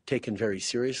always taken very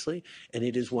seriously, and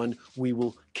it is one we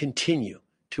will continue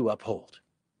to uphold.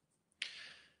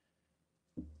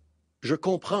 Je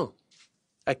comprends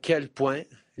à quel point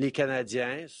les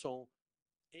Canadiens sont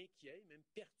inquiets, même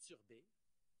perturbés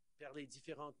par les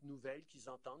différentes nouvelles qu'ils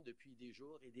entendent depuis des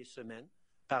jours et des semaines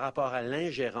par rapport à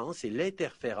l'ingérence et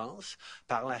l'interférence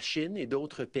par la Chine et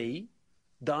d'autres pays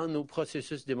dans nos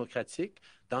processus démocratiques,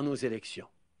 dans nos élections.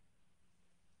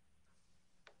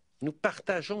 Nous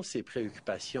partageons ces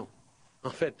préoccupations. En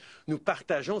fait, nous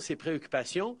partageons ces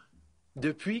préoccupations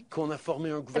depuis qu'on a formé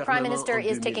un gouvernement. The Prime Minister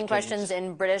is taking questions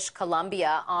in British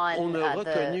Columbia on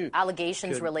the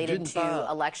allegations related to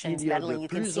elections meddling. You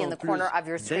can see in the corner of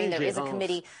your screen there is a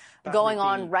committee going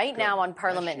on right now on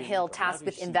Parliament Hill tasked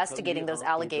with investigating those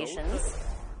allegations.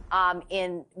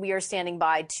 We are standing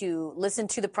by to listen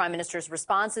to the Prime Minister's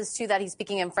responses to that. He's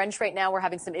speaking in French right now. We're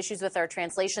having some issues with our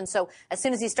translation. So as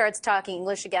soon as he starts talking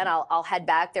English again, I'll head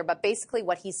back there. But basically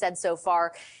what he said so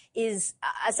far is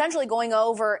essentially going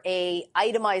over a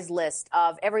itemized list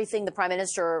of everything the Prime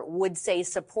Minister would say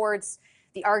supports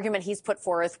the argument he's put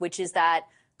forth, which is that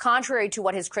contrary to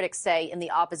what his critics say in the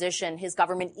opposition, his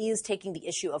government is taking the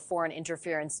issue of foreign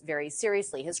interference very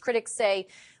seriously. His critics say,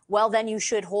 well, then you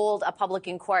should hold a public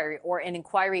inquiry or an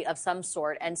inquiry of some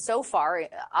sort. And so far,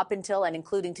 up until and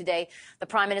including today, the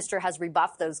Prime Minister has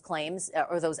rebuffed those claims,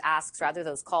 or those asks, rather,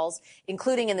 those calls,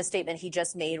 including in the statement he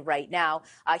just made right now.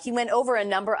 He went over a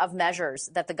number of measures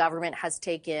that the government has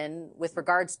taken with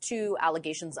regards to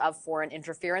allegations of foreign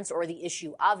interference or the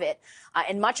issue of it.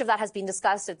 And much of that has been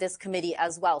discussed at this committee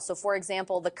as well. So, for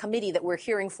example, the committee that we're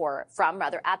hearing from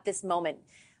at this moment,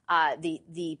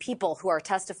 the people who are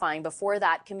testifying before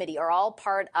that committee are all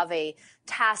part of a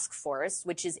task force,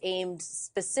 which is aimed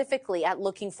specifically at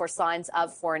looking for signs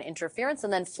of foreign interference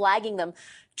and then flagging them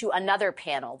to another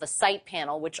panel, the SITE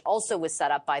panel, which also was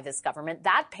set up by this government.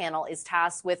 That panel is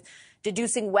tasked with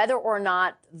deducing whether or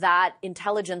not that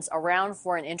intelligence around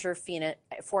foreign interference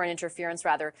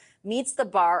meets the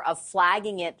bar of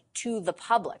flagging it to the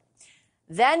public.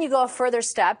 Then you go a further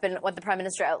step, and what the Prime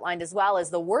Minister outlined as well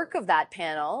is the work of that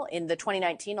panel in the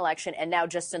 2019 election and now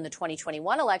just in the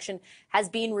 2021 election has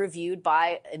been reviewed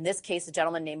by, in this case, a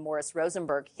gentleman named Morris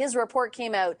Rosenberg. His report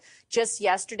came out just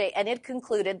yesterday, and it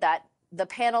concluded that the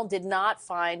panel did not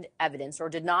find evidence or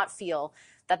did not feel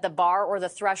that the bar or the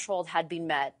threshold had been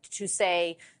met to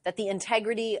say that the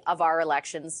integrity of our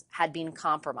elections had been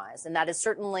compromised. And that is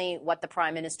certainly what the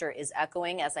Prime Minister is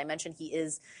echoing. As I mentioned, he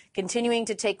is continuing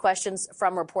to take questions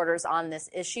from reporters on this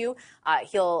issue.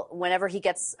 Whenever he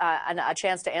gets a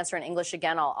chance to answer in English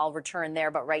again, I'll return there.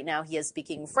 But right now he is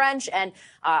speaking French, and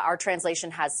our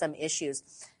translation has some issues.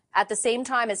 At the same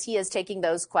time as he is taking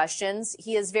those questions,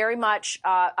 he is very much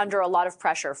under a lot of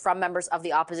pressure from members of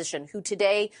the opposition who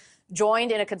today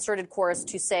joined in a concerted chorus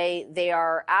to say they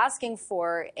are asking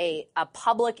for a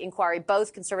public inquiry.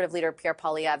 Both Conservative leader Pierre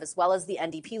Poilievre as well as the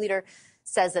NDP leader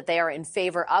says that they are in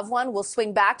favor of one. We'll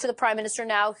swing back to the Prime Minister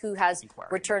now, who has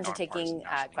returned to taking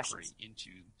questions. Into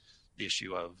the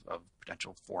issue of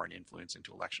potential foreign influence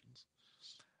into elections.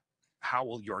 How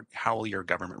will your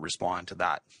government respond to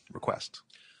that request?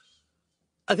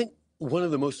 I think one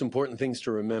of the most important things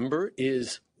to remember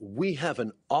is we have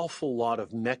an awful lot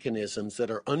of mechanisms that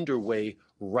are underway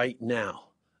right now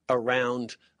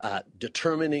around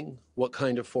determining what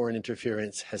kind of foreign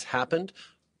interference has happened,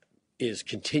 is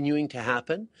continuing to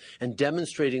happen, and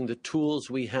demonstrating the tools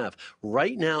we have.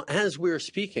 Right now, as we're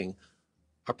speaking,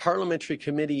 our parliamentary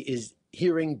committee is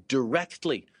hearing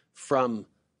directly from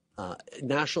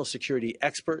national security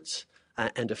experts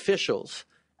and officials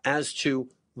as to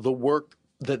the work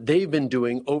that they've been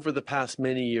doing over the past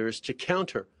many years to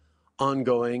counter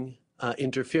ongoing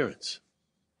interference.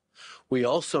 We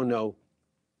also know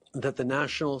that the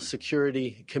National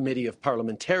Security Committee of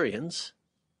Parliamentarians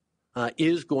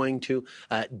is going to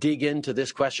dig into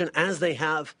this question, as they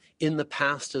have in the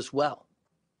past as well.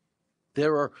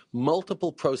 There are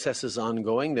multiple processes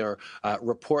ongoing. There are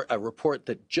a report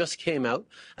that just came out,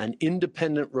 an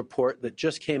independent report that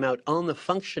just came out on the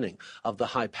functioning of the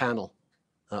High Panel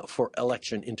for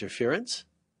election interference.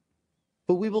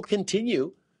 But we will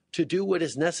continue to do what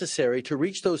is necessary to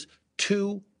reach those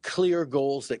two clear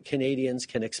goals that Canadians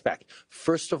can expect.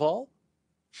 First of all,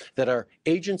 that our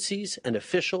agencies and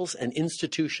officials and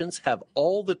institutions have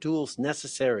all the tools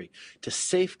necessary to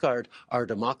safeguard our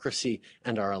democracy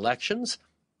and our elections.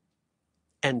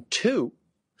 And two,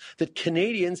 that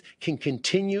Canadians can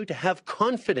continue to have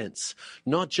confidence,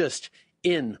 not just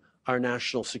in our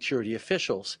national security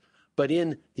officials, but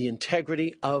in the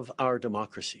integrity of our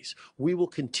democracies. We will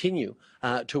continue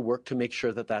to work to make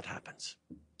sure that that happens.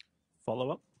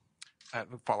 Follow-up? I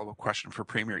have a follow-up question for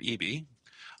Premier Eby.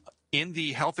 In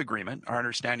the health agreement, our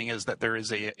understanding is that there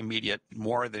is an immediate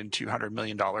more than $200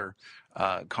 million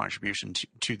contribution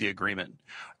to the agreement.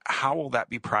 How will that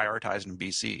be prioritized in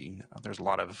BC? There's a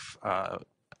lot of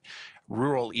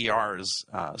rural ERs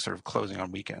sort of closing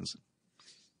on weekends.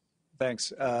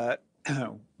 Thanks.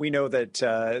 We know that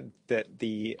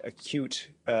the acute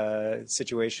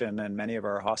situation in many of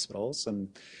our hospitals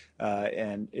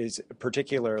and is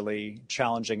particularly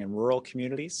challenging in rural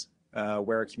communities,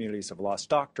 where communities have lost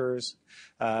doctors,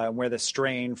 where the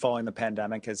strain following the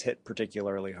pandemic has hit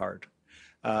particularly hard.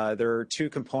 There are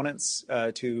two components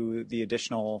to the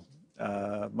additional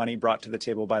money brought to the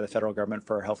table by the federal government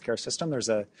for our healthcare system. There's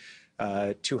a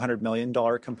 $200 million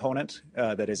component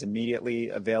that is immediately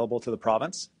available to the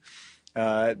province.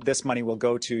 This money will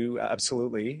go to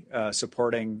absolutely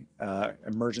supporting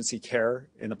emergency care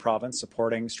in the province,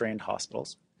 supporting strained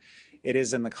hospitals. It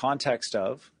is in the context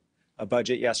of a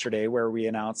budget yesterday where we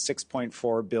announced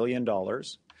 $6.4 billion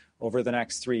over the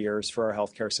next 3 years for our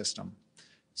healthcare system.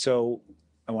 So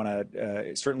I want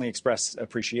to certainly express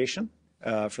appreciation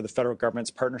for the federal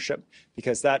government's partnership,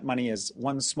 because that money is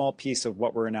one small piece of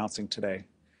what we're announcing today.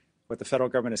 What the federal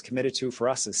government is committed to for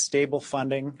us is stable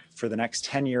funding for the next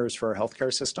 10 years for our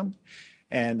healthcare system.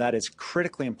 And that is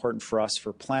critically important for us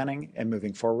for planning and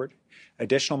moving forward.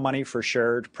 Additional money for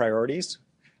shared priorities,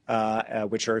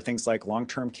 which are things like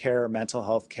long-term care, mental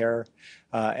health care,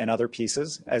 and other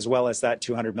pieces, as well as that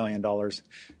 $200 million.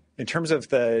 In terms of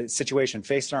the situation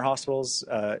faced in our hospitals,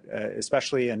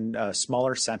 especially in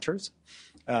smaller centers,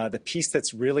 the piece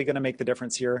that's really going to make the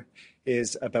difference here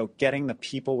is about getting the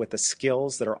people with the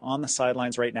skills that are on the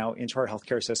sidelines right now into our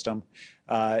healthcare system.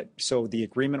 So the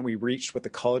agreement we reached with the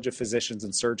College of Physicians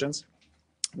and Surgeons,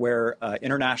 where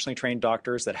internationally trained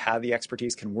doctors that have the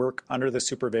expertise can work under the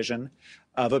supervision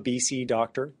of a BC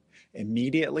doctor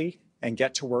immediately and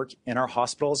get to work in our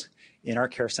hospitals, in our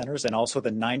care centers, and also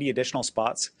the 90 additional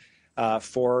spots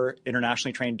for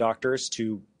internationally trained doctors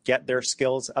to get their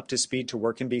skills up to speed to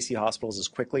work in BC hospitals as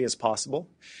quickly as possible.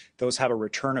 Those have a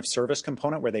return of service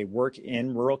component where they work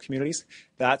in rural communities.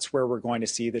 That's where we're going to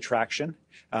see the traction,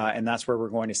 and that's where we're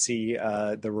going to see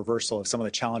the reversal of some of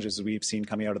the challenges we've seen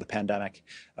coming out of the pandemic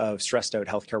of stressed out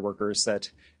healthcare workers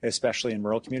that, especially in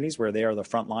rural communities where they are the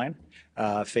front line,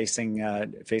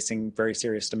 facing very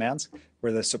serious demands,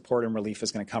 where the support and relief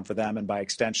is going to come for them and by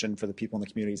extension for the people in the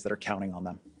communities that are counting on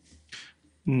them.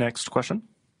 Next question.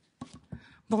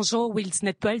 Bonjour, Will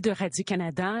Snetpoel de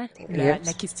Radio-Canada. La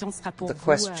question sera pour the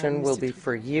question will be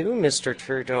for you, Mr.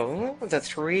 Trudeau. The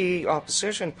three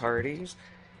opposition parties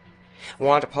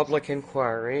want a public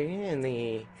inquiry in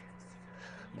the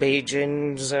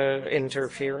Beijing's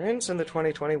interference in the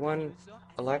 2021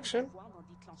 election.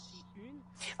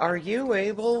 Are you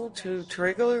able to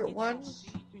trigger one?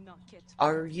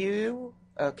 Are you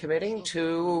committing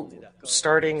to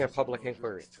starting a public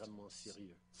inquiry?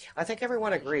 I think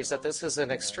everyone agrees that this is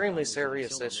an extremely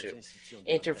serious issue.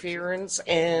 Interference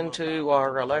into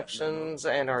our elections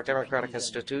and our democratic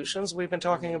institutions, we've been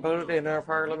talking about it in our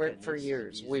parliament for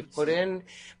years. We've put in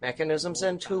mechanisms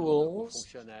and tools,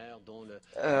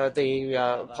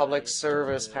 the public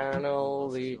service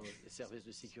panel,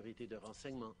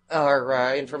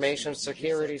 our information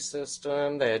security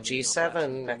system, the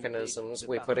G7 mechanisms.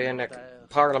 We put in a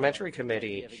parliamentary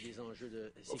committee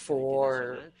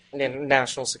for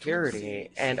national security,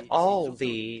 and all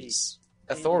these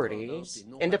authorities,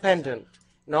 independent,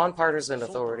 nonpartisan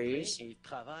authorities,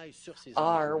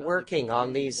 are working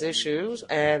on these issues,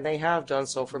 and they have done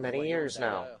so for many years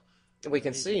now. We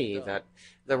can see that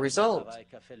the result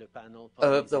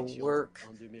of the work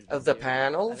of the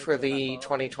panel for the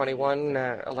 2021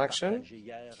 election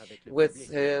with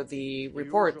the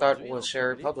report that was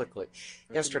shared publicly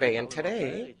yesterday and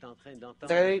today,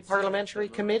 the parliamentary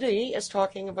committee is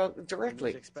talking about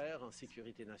directly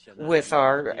with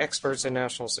our experts in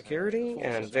national security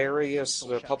and various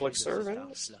public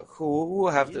servants who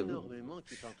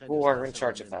are in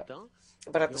charge of that.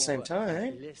 But at the same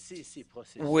time,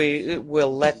 we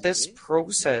will let this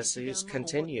process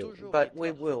continue, but we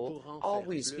will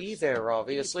always be there,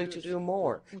 obviously, to do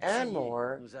more and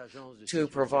more to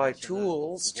provide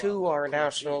tools to our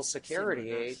national security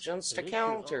agents to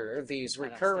counter these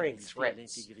recurring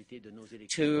threats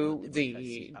to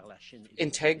the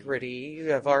integrity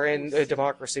of our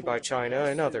democracy by China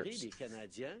and others,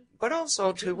 but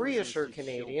also to reassure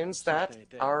Canadians that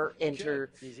our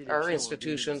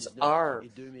institutions are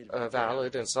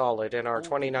valid and solid, and our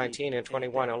 2019 and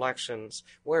 21 elections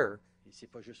were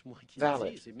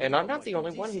valid. And I'm not the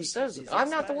only one who says it. I'm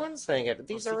not the one saying it.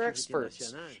 These are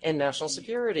experts in national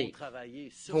security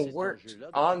who worked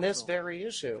on this very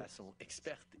issue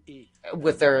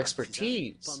with their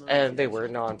expertise, and they were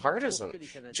nonpartisan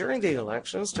during the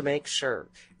elections to make sure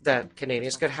that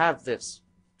Canadians could have this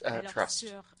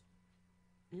trust.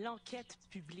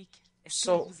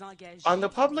 So, on the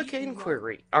public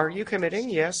inquiry, are you committing,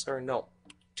 yes or no,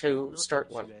 to start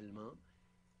one?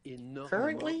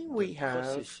 Currently, we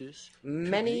have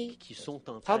many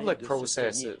public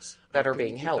processes that are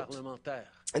being held.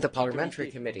 The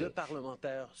Parliamentary Committee,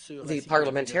 the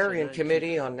Parliamentarian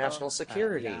Committee on National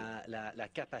Security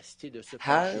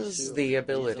has the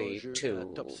ability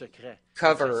to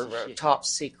cover top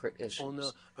secret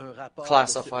issues,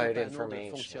 classified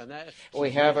information.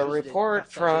 We have a report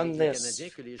from this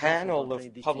panel of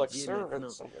public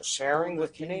servants sharing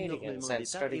with Canadians and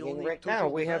studying right now.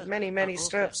 We have many, many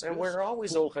steps, and we're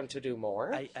always open to do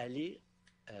more.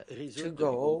 To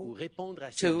go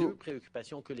to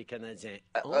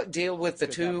deal with the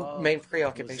two main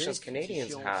preoccupations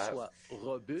Canadians have.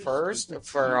 First,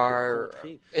 for our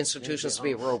institutions to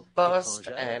be robust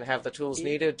and have the tools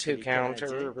needed to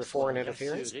counter foreign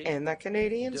interference, and that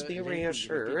Canadians be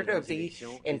reassured of the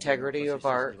integrity of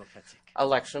our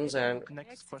elections and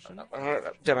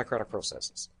democratic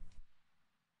processes.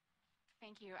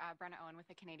 Thank you, Brenna Owen with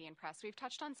the Canadian Press. We've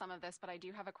touched on some of this, but I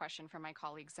do have a question from my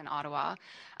colleagues in Ottawa.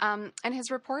 In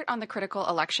his report on the critical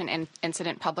election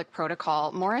incident public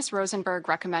protocol, Morris Rosenberg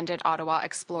recommended Ottawa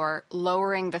explore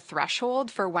lowering the threshold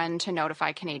for when to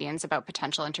notify Canadians about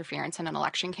potential interference in an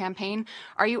election campaign.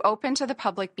 Are you open to the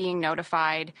public being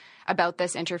notified about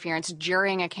this interference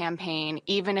during a campaign,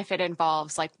 even if it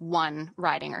involves like one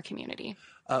riding or community?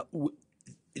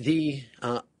 The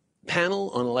panel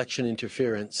on election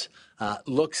interference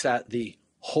looks at the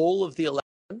whole of the election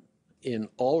in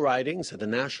all ridings at the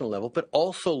national level, but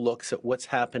also looks at what's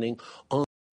happening on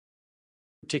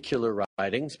particular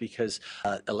ridings, because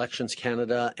Elections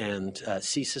Canada and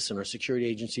CSIS and our security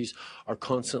agencies are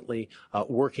constantly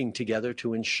working together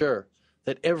to ensure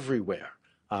that everywhere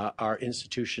our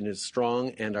institution is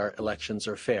strong and our elections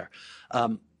are fair.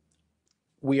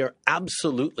 We are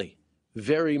absolutely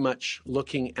very much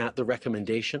looking at the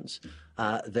recommendations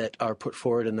that are put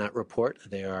forward in that report.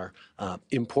 They are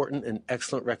important and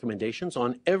excellent recommendations.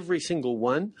 On every single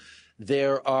one,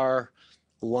 there are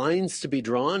lines to be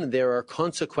drawn. There are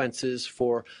consequences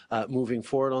for moving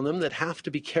forward on them that have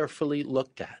to be carefully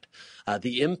looked at.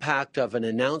 The impact of an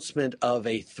announcement of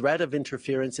a threat of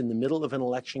interference in the middle of an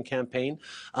election campaign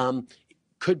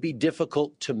could be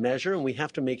difficult to measure, and we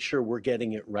have to make sure we're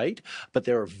getting it right. But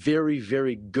there are very,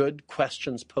 very good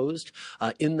questions posed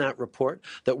in that report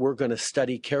that we're going to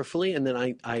study carefully. And then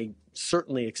I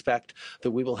certainly expect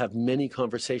that we will have many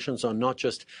conversations on, not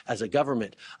just as a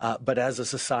government, but as a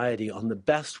society, on the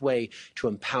best way to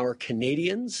empower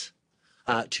Canadians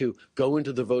to go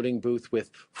into the voting booth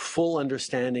with full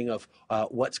understanding of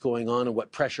what's going on and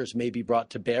what pressures may be brought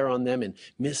to bear on them in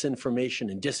misinformation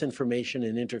and disinformation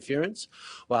and interference,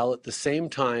 while at the same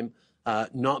time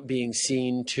not being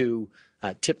seen to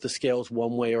tip the scales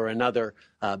one way or another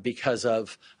because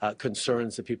of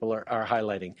concerns that people are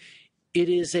highlighting. It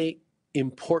is an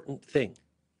important thing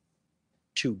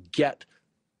to get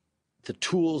the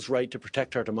tools right to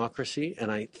protect our democracy,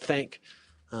 and I thank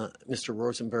Mr.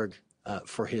 Rosenberg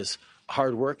for his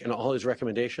hard work and all his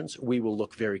recommendations. We will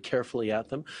look very carefully at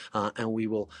them, and we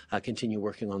will continue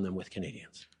working on them with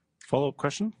Canadians. Follow-up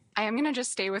question? I am going to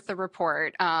just stay with the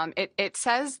report. It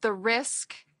says the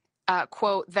risk,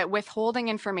 quote, that withholding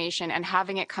information and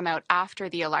having it come out after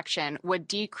the election would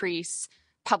decrease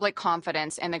public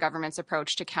confidence in the government's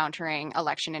approach to countering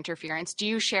election interference. Do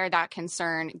you share that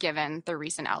concern given the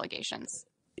recent allegations?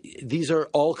 These are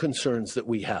all concerns that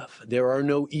we have. There are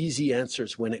no easy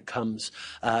answers when it comes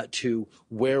to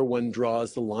where one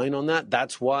draws the line on that.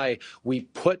 That's why we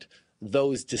put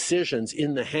those decisions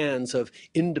in the hands of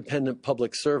independent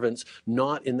public servants,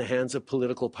 not in the hands of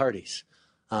political parties.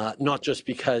 Not just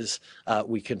because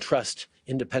we can trust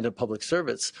independent public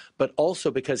servants, but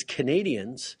also because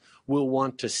Canadians will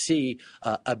want to see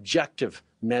objective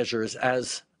measures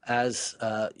as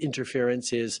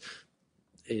interference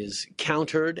is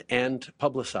countered and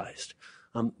publicized.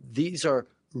 These are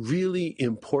really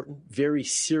important, very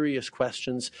serious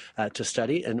questions to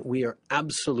study, and we are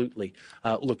absolutely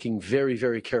looking very,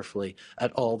 very carefully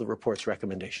at all the report's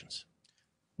recommendations.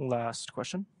 Last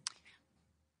question.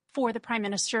 For the Prime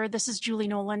Minister, this is Julie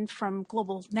Nolan from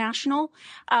Global National.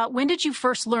 When did you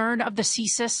first learn of the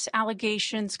CSIS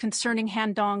allegations concerning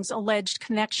Han Dong's alleged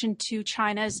connection to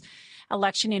China's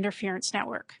election interference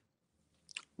network?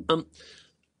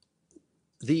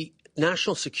 The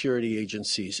national security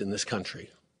agencies in this country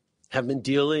have been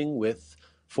dealing with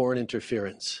foreign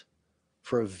interference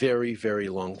for a very, very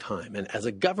long time. And as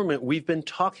a government, we've been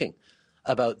talking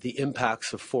about the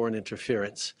impacts of foreign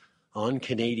interference on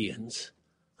Canadians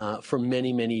for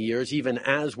many, many years, even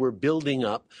as we're building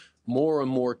up more and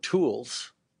more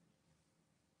tools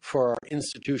for our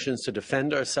institutions to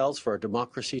defend ourselves, for our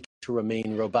democracy to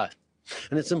remain robust.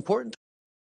 And it's important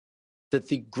that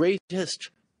the greatest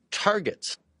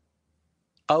targets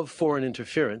of foreign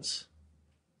interference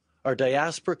are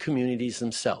diaspora communities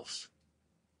themselves.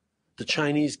 The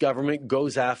Chinese government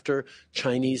goes after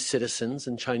Chinese citizens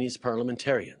and Chinese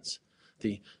parliamentarians.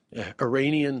 The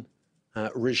Iranian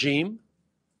regime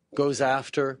goes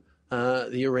after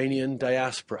the Iranian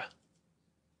diaspora.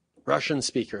 Russian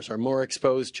speakers are more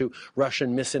exposed to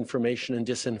Russian misinformation and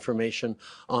disinformation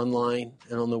online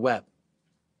and on the web.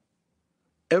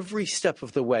 Every step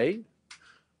of the way,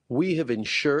 we have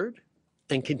ensured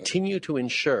and continue to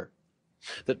ensure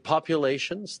that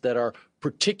populations that are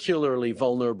particularly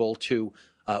vulnerable to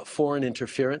foreign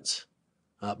interference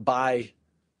by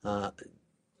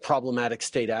problematic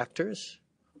state actors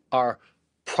are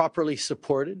properly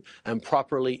supported and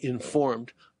properly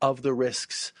informed of the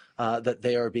risks that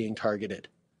they are being targeted.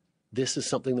 This is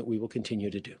something that we will continue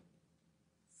to do.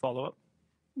 Follow-up.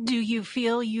 Do you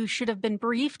feel you should have been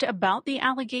briefed about the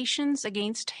allegations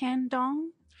against Han Dong?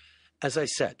 As I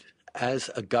said, as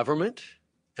a government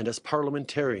and as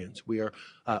parliamentarians, we are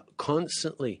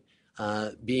constantly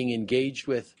being engaged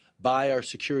with by our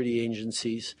security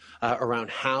agencies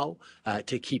around how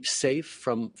to keep safe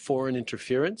from foreign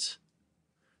interference,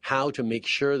 how to make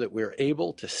sure that we're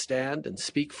able to stand and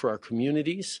speak for our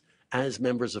communities as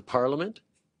members of parliament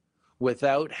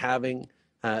without having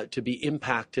to be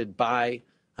impacted by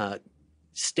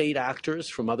state actors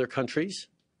from other countries,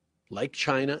 like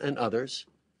China and others,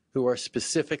 who are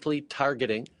specifically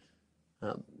targeting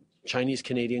Chinese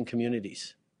Canadian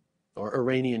communities or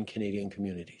Iranian Canadian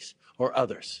communities or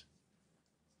others.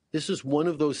 This is one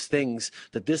of those things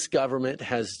that this government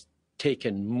has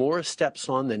taken more steps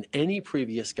on than any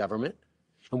previous government,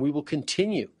 and we will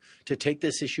continue to take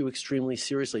this issue extremely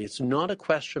seriously. It's not a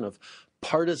question of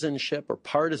partisanship or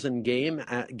partisan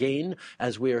gain,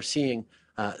 as we are seeing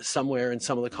somewhere in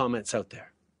some of the comments out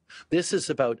there. This is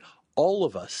about all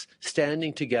of us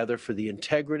standing together for the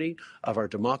integrity of our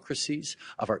democracies,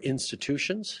 of our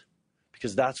institutions,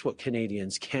 because that's what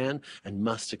Canadians can and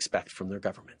must expect from their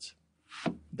governments.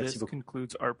 This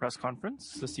concludes our press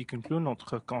conference. Ceci conclut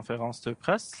notre conférence de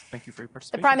presse. Thank you for your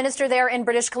participation. The Prime Minister there in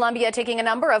British Columbia taking a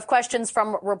number of questions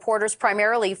from reporters,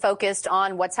 primarily focused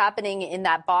on what's happening in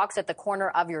that box at the corner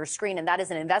of your screen, and that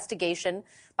is an investigation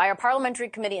by our parliamentary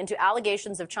committee into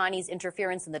allegations of Chinese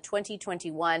interference in the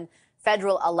 2021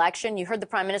 federal election. You heard the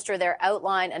Prime Minister there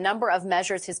outline a number of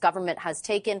measures his government has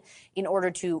taken in order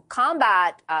to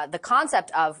combat the concept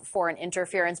of foreign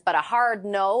interference, but a hard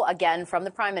no, again, from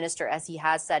the Prime Minister, as he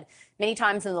has said many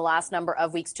times in the last number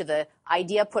of weeks, to the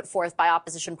idea put forth by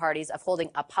opposition parties of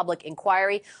holding a public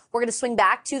inquiry. We're going to swing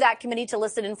back to that committee to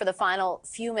listen in for the final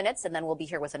few minutes, and then we'll be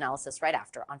here with analysis right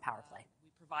after on Power Play.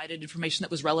 Provided information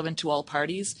that was relevant to all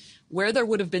parties. Where there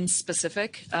would have been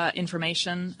specific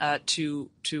information to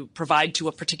provide to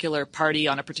a particular party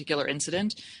on a particular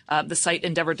incident, the site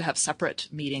endeavored to have separate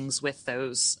meetings with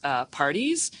those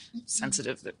parties,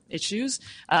 sensitive issues,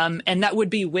 and that would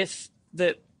be with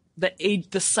the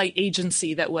site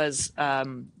agency that was,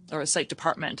 or a site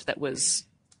department that was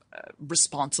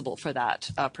responsible for that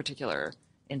particular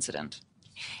incident.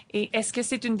 Et est-ce que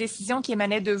c'est une décision qui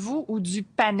émanait de vous ou du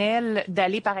panel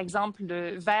d'aller, par exemple,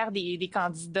 vers des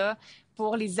candidats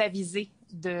pour les aviser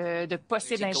de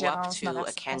possible ingérence to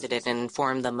a candidate and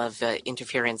inform them of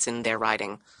interference in their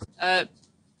riding?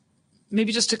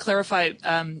 Maybe just to clarify,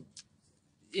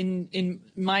 in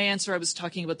my answer, I was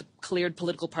talking about the cleared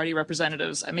political party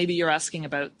representatives. Maybe you're asking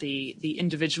about the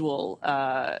individual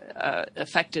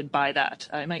affected by that.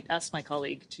 I might ask my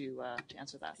colleague to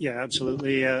answer that. Yeah,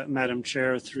 absolutely, Madam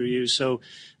Chair, through you. So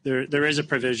there is a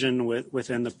provision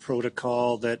within the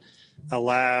protocol that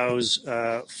allows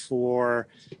for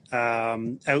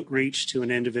outreach to an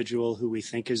individual who we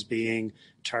think is being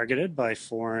targeted by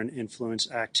foreign influence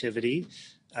activity.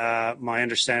 My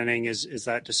understanding is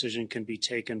that decision can be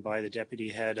taken by the deputy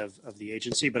head of the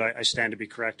agency, but I stand to be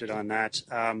corrected on that.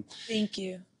 Thank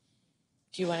you.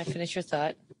 Do you want to finish your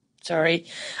thought? Sorry.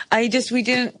 We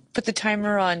didn't put the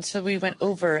timer on, so we went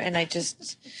over, and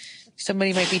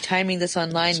somebody might be timing this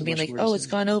online and being like, oh, it's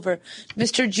gone over.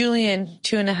 Mr. Julian,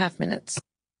 2.5 minutes.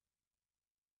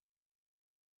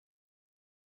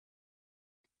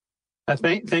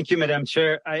 Thank you, Madam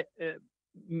Chair.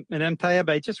 Madame Tayeb,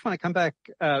 I just want to come back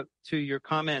to your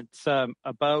comments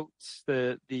about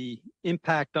the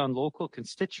impact on local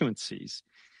constituencies.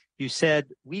 You said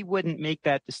we wouldn't make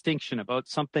that distinction about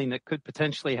something that could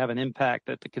potentially have an impact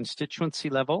at the constituency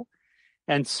level.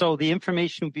 And so the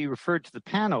information would be referred to the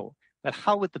panel. But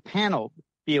how would the panel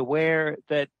be aware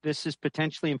that this is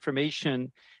potentially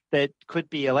information that could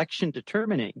be election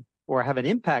determining or have an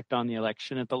impact on the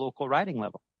election at the local riding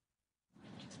level?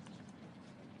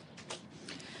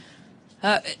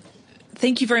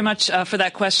 Thank you very much for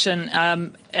that question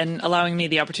and allowing me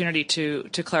the opportunity to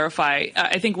clarify.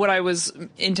 I think what I was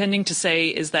intending to say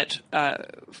is that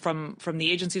from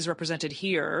the agencies represented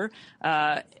here,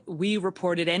 we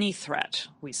reported any threat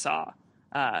we saw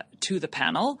to the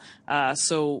panel.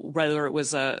 So whether it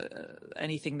was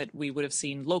anything that we would have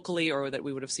seen locally or that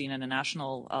we would have seen at a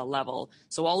national level.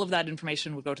 So all of that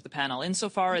information would go to the panel.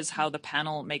 Insofar as how the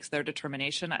panel makes their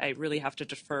determination, I really have to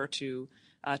defer to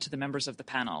the members of the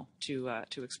panel to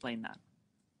explain that.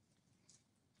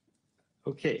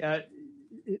 Okay.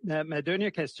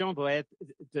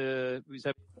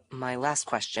 My last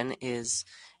question is,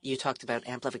 you talked about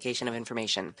amplification of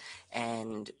information,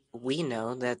 and we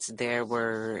know that there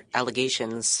were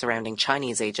allegations surrounding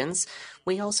Chinese agents.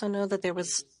 We also know that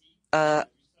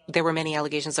there were many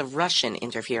allegations of Russian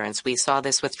interference. We saw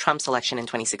this with Trump's election in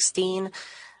 2016,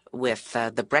 with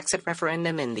the Brexit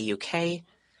referendum in the UK.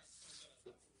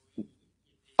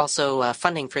 Also,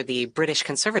 funding for the British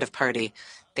Conservative Party.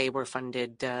 They were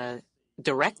funded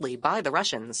directly by the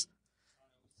Russians.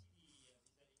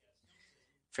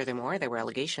 Furthermore, there were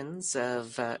allegations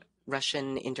of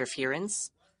Russian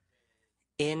interference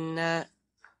in the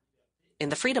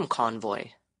Freedom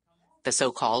Convoy, the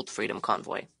so-called Freedom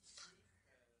Convoy.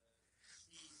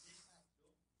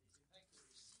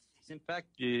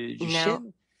 Now,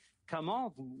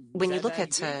 when you look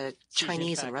at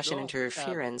Chinese and Russian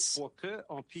interference,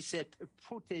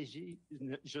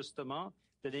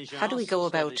 how do we go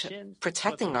about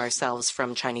protecting ourselves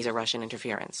from Chinese or Russian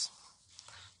interference?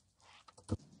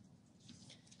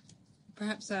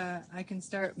 Perhaps I can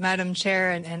start, Madam Chair,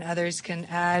 and others can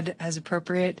add as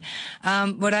appropriate.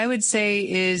 What I would say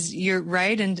is you're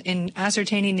right, and in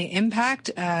ascertaining the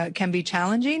impact can be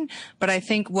challenging, but I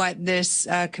think what this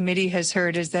committee has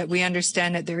heard is that we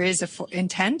understand that there is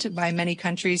intent by many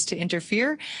countries to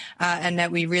interfere, and that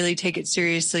we really take it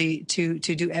seriously to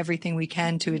do everything we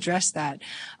can to address that.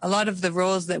 A lot of the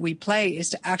roles that we play is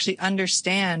to actually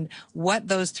understand what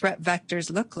those threat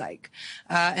vectors look like.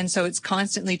 And so it's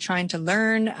constantly trying to learn.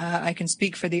 I can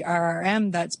speak for the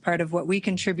RRM. That's part of what we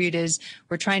contribute is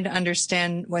we're trying to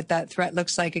understand what that threat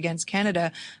looks like against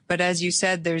Canada. But as you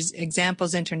said, there's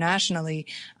examples internationally,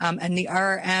 and the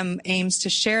RRM aims to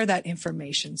share that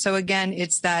information. So again,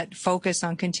 it's that focus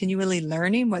on continually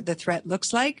learning what the threat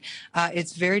looks like.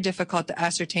 It's very difficult to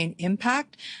ascertain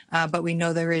impact, but we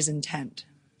know there is intent.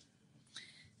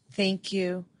 Thank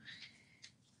you.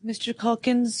 Mr.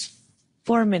 Calkins,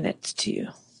 4 minutes to you.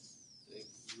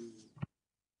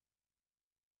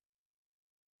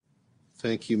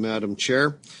 Thank you, Madam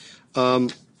Chair. In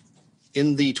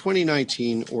the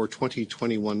 2019 or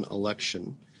 2021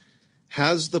 election,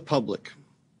 has the public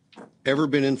ever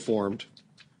been informed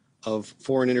of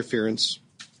foreign interference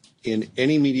in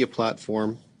any media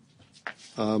platform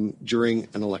during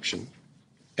an election?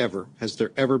 Ever? Has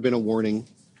there ever been a warning,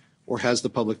 or has the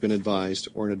public been advised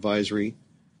or an advisory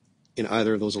in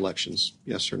either of those elections?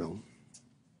 Yes or no?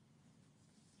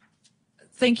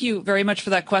 Thank you very much for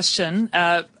that question.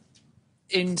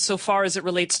 Insofar as it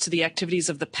relates to the activities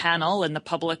of the panel and the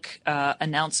public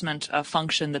announcement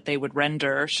function that they would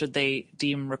render should they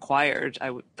deem required,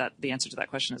 the answer to that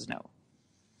question is no.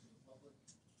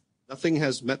 Nothing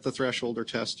has met the threshold or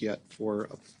test yet for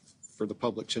the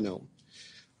public to know.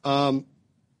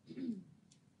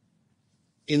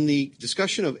 In the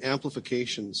discussion of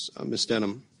amplifications, Ms.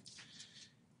 Denham,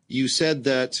 you said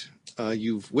that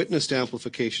you've witnessed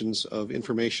amplifications of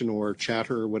information or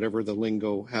chatter or whatever the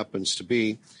lingo happens to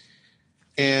be,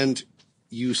 and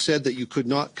you said that you could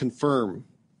not confirm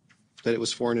that it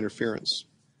was foreign interference.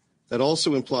 That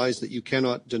also implies that you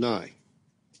cannot deny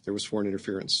there was foreign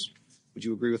interference. Would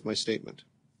you agree with my statement?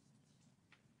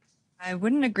 I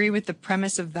wouldn't agree with the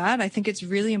premise of that. I think it's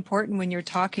really important when you're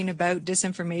talking about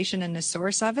disinformation and the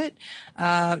source of it.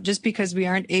 Just because we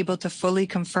aren't able to fully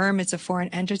confirm it's a foreign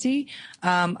entity,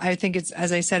 I think it's,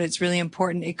 as I said, it's really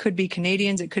important. It could be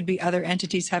Canadians, it could be other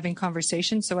entities having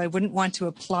conversations. So I wouldn't want to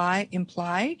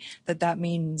imply that that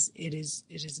means it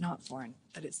is not foreign,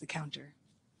 that it's the counter.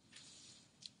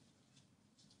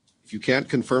 If you can't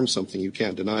confirm something, you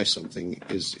can't deny something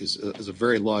is a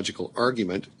very logical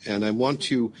argument. And I want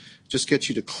to just get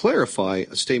you to clarify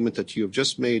a statement that you have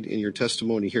just made in your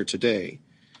testimony here today.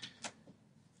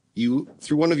 You,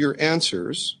 through one of your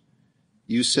answers,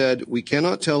 you said, we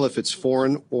cannot tell if it's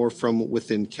foreign or from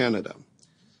within Canada.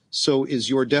 So is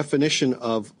your definition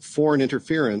of foreign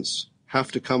interference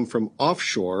have to come from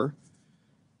offshore?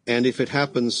 And if it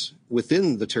happens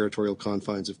within the territorial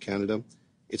confines of Canada,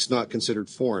 it's not considered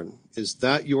foreign.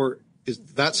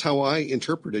 That's how I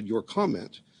interpreted your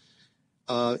comment.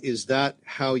 Is that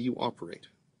how you operate?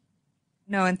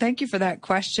 No, and thank you for that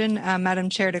question, Madam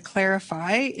Chair, to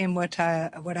clarify in what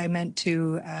I meant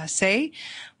to say.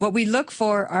 What we look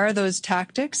for are those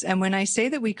tactics, and when I say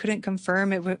that we couldn't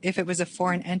confirm if it was a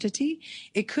foreign entity,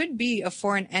 it could be a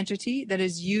foreign entity that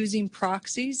is using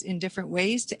proxies in different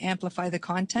ways to amplify the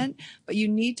content, but you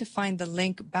need to find the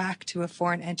link back to a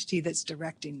foreign entity that's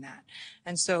directing that.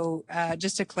 And so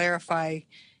just to clarify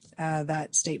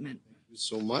that statement. Thank you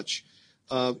so much.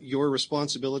 Your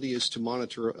responsibility is to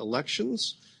monitor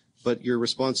elections, but your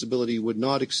responsibility would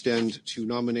not extend to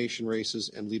nomination races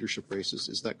and leadership races.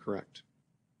 Is that correct?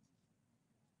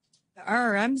 The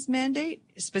RRM's mandate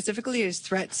specifically is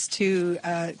threats to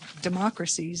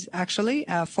democracies, actually,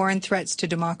 foreign threats to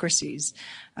democracies.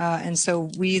 And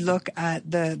so we look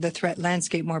at the threat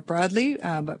landscape more broadly,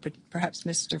 but perhaps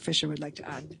Mr. Fisher would like to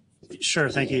add. Sure.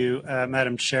 Thank you,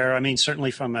 Madam Chair. I mean,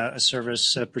 certainly from a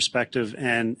service perspective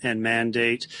and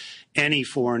mandate, any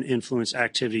foreign influence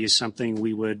activity is something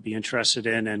we would be interested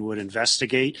in and would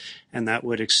investigate, and that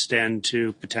would extend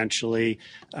to potentially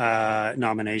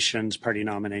nominations, party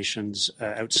nominations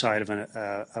outside of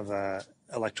an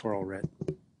electoral writ.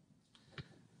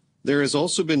 There has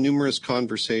also been numerous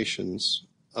conversations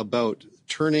about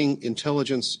turning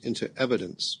intelligence into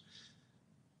evidence.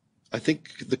 I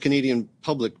think the Canadian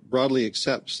public broadly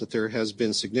accepts that there has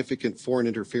been significant foreign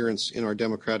interference in our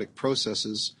democratic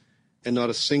processes, and not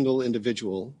a single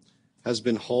individual has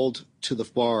been hauled to the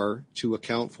bar to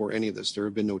account for any of this. There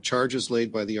have been no charges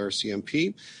laid by the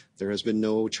RCMP. There has been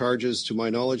no charges, to my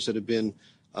knowledge, that have been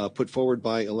put forward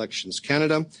by Elections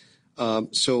Canada.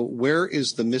 So where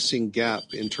is the missing gap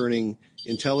in turning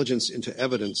intelligence into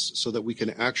evidence so that we can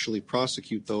actually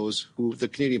prosecute those who the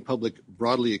Canadian public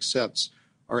broadly accepts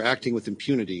are acting with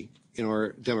impunity in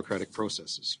our democratic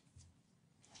processes?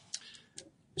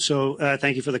 So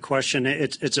thank you for the question.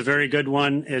 It's a very good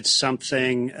one. It's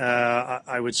something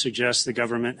I would suggest the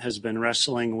government has been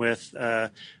wrestling with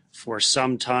for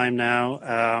some time now.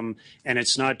 And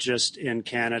it's not just in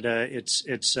Canada.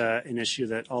 It's an issue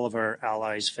that all of our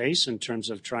allies face in terms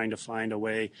of trying to find a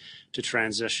way to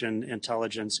transition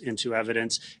intelligence into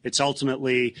evidence. It's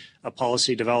ultimately a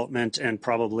policy development and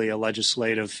probably a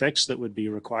legislative fix that would be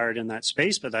required in that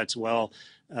space, but that's well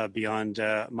beyond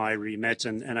my remit.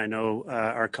 And I know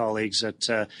our colleagues at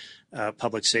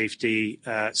Public Safety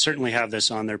certainly have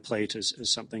this on their plate as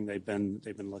something they've been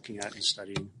looking at and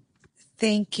studying.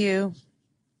 Thank you.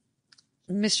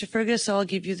 Mr. Fergus, I'll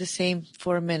give you the same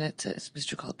 4 minutes as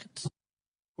Mr. Calkins.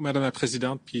 Madame la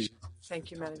Présidente. Thank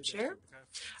you, Madam Chair.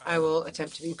 I will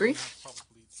attempt to be brief.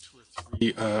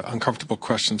 Uncomfortable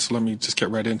questions, so let me just get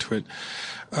right into it.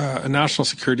 A national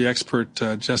security expert,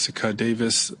 Jessica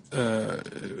Davis,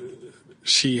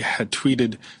 she had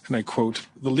tweeted, and I quote,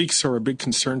 "The leaks are a big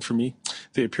concern for me.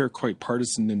 They appear quite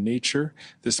partisan in nature.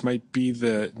 This might be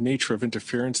the nature of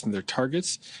interference in their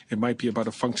targets. It might be about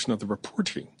a function of the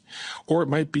reporting, or it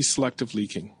might be selective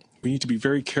leaking. We need to be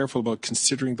very careful about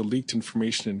considering the leaked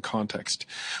information in context.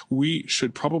 We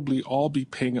should probably all be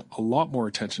paying a lot more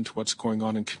attention to what's going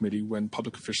on in committee when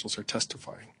public officials are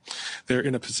testifying. They're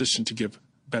in a position to give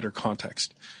better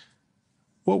context."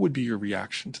 What would be your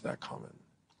reaction to that comment?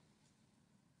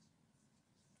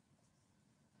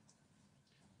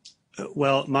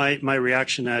 Well, my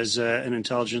reaction as an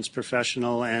intelligence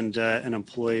professional and an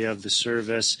employee of the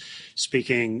service,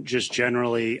 speaking just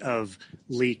generally of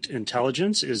leaked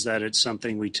intelligence, is that it's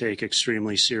something we take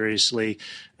extremely seriously.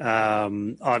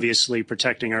 Obviously,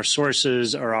 protecting our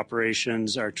sources, our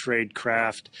operations, our trade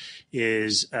craft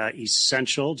is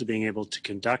essential to being able to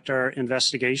conduct our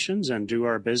investigations and do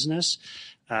our business.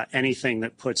 Anything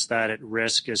that puts that at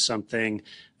risk is something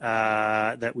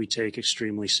that we take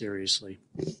extremely seriously.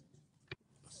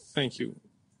 Thank you.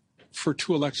 For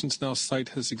 2 elections now, SITE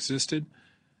has existed.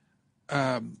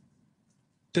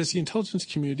 Does the intelligence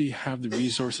community have the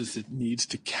resources it needs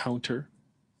to counter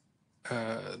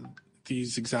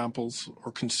these examples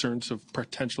or concerns of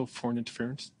potential foreign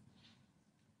interference?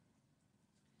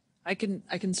 I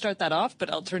can start that off, but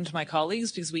I'll turn to my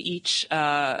colleagues because we each,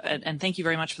 and thank you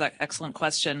very much for that excellent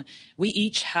question. We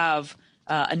each have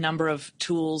a number of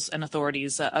tools and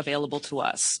authorities available to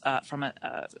us. From a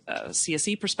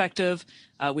CSE perspective,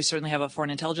 we certainly have a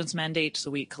foreign intelligence mandate,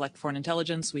 so we collect foreign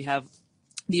intelligence. We have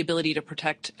the ability to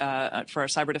protect, for our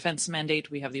cyber defense mandate,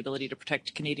 we have the ability to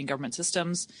protect Canadian government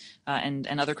systems and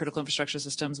other critical infrastructure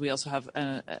systems. We also have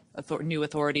new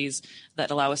authorities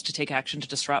that allow us to take action to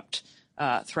disrupt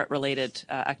threat-related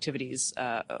activities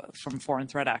from foreign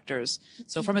threat actors.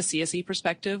 So from a CSE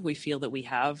perspective, we feel that we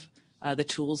have the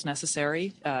tools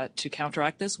necessary to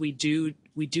counteract this. We do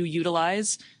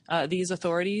utilize these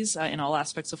authorities in all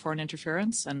aspects of foreign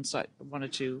interference, and so I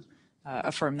wanted to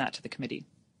affirm that to the committee.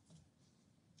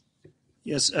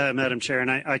 Yes, Madam Chair, and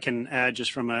I can add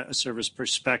just from a service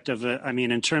perspective. I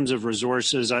mean, in terms of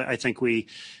resources, I think we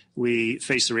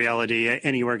face the reality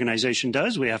any organization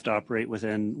does. We have to operate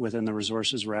within the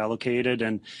resources we're allocated,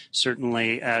 and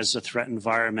certainly as the threat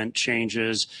environment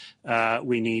changes,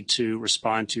 we need to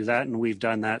respond to that, and we've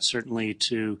done that certainly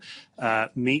to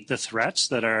meet the threats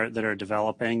that are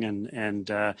developing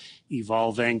and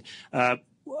evolving.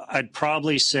 I'd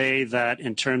probably say that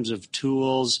in terms of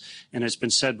tools, and it's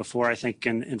been said before, I think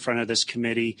in front of this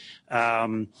committee,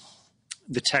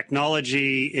 the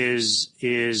technology is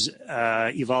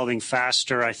evolving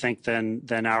faster, I think,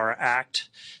 than our Act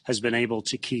has been able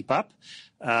to keep up.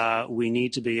 We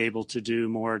need to be able to do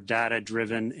more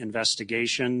data-driven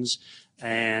investigations,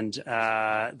 and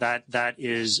that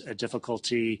is a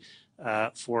difficulty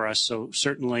for us. So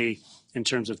certainly, in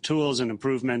terms of tools and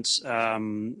improvements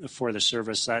for the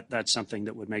service, that's something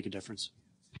that would make a difference.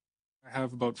 I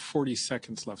have about 40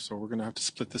 seconds left, so we're going to have to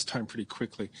split this time pretty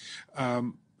quickly.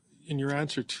 In your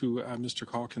answer to Mr.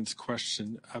 Calkins'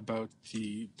 question about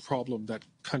the problem that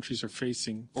countries are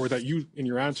facing, or that you, in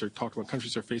your answer, talked about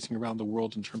countries are facing around the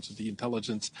world in terms of the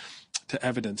intelligence to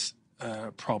evidence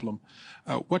problem,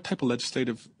 what type of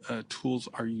legislative tools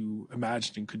are you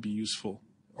imagining could be useful,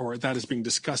 or that is being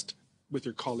discussed with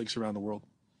your colleagues around the world?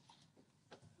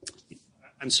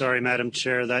 I'm sorry, Madam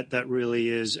Chair, that really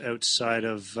is outside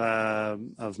of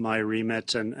my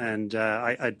remit, and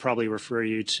I'd probably refer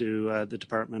you to the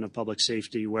Department of Public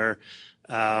Safety, where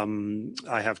I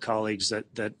have colleagues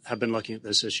that have been looking at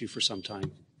this issue for some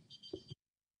time.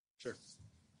 Sure.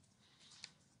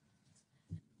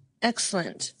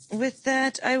 Excellent. With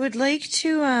that, I would like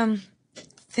to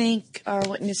thank our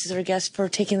witnesses, our guests, for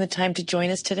taking the time to join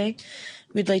us today.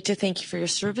 We'd like to thank you for your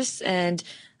service and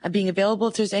being available.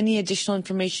 If there's any additional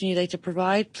information you'd like to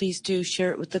provide, please do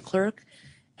share it with the clerk,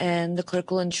 and the clerk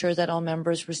will ensure that all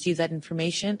members receive that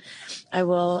information. I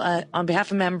will, on behalf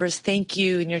of members, thank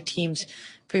you and your teams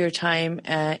for your time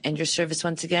and your service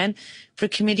once again. For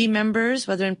committee members,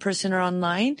 whether in person or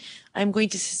online, I'm going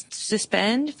to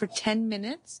suspend for 10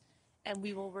 minutes. And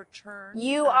we will return.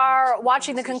 You are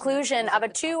watching the conclusion of a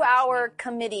 2-hour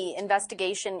committee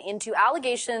investigation into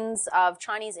allegations of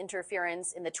Chinese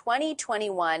interference in the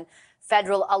 2021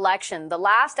 federal election. The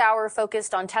last hour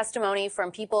focused on testimony from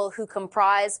people who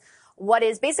comprise what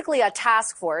is basically a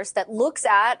task force that looks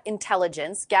at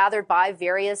intelligence gathered by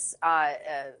various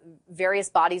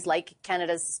bodies like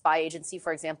Canada's spy agency,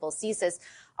 for example, CSIS,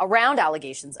 around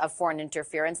allegations of foreign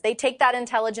interference. They take that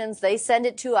intelligence, they send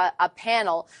it to a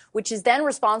panel, which is then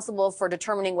responsible for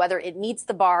determining whether it meets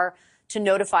the bar to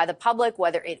notify the public,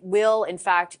 whether it will, in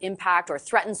fact, impact or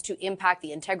threatens to impact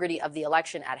the integrity of the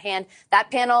election at hand.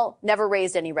 That panel never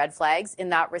raised any red flags in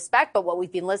that respect, but what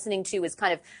we've been listening to is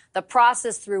kind of the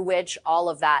process through which all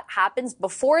of that happens.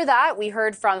 Before that, we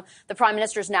heard from the Prime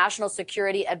Minister's National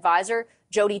Security Advisor,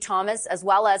 Jody Thomas, as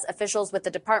well as officials with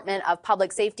the Department of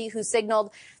Public Safety, who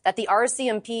signaled that the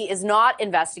RCMP is not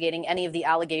investigating any of the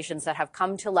allegations that have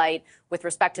come to light with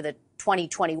respect to the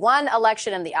 2021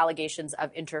 election and the allegations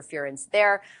of interference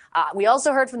there. We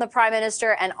also heard from the Prime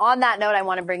Minister, and on that note, I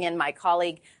want to bring in my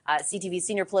colleague, CTV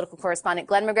senior political correspondent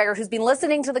Glenn McGregor, who's been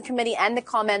listening to the committee and the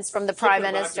comments from the Prime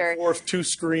Minister. Back and forth, two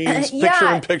screens,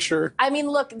 picture in picture. I mean,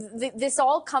 look, this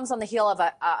all comes on the heel of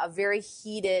a very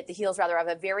heated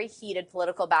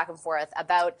political back and forth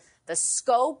about the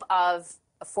scope of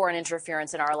foreign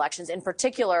interference in our elections, in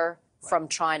particular from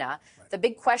China. The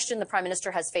big question the Prime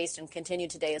Minister has faced and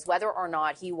continued today is whether or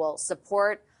not he will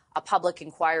support a public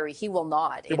inquiry. He will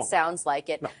not. It sounds like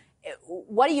it. No.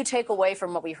 What do you take away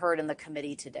from what we heard in the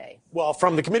committee today? Well,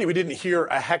 from the committee, we didn't hear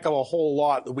a heck of a whole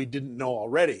lot that we didn't know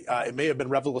already. It may have been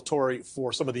revelatory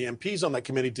for some of the MPs on that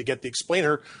committee to get the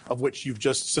explainer, of which you've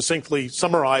just succinctly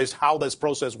summarized how this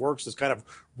process works, this kind of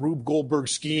Rube Goldberg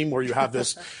scheme where you have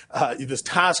this this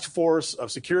task force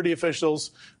of security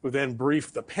officials who then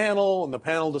brief the panel, and the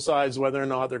panel decides whether or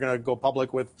not they're going to go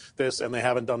public with this, and they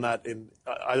haven't done that in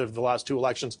either of the last two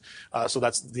elections. So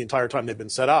that's the entire time they've been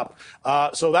set up.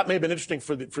 So that may have been interesting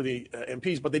for the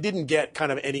MPs, but they didn't get kind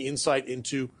of any insight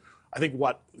into, I think,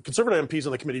 what Conservative MPs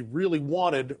on the committee really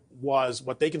wanted was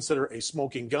what they consider a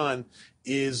smoking gun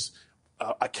is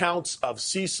accounts of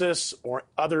CSIS or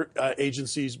other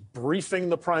agencies briefing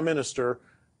the Prime Minister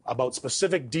about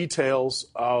specific details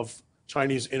of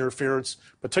Chinese interference,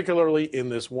 particularly in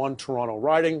this one Toronto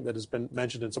riding that has been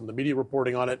mentioned in some of the media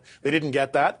reporting on it. They didn't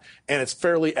get that, and it's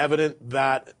fairly evident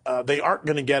that they aren't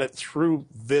going to get it through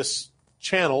this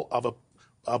channel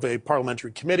of a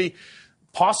parliamentary committee.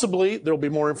 Possibly there will be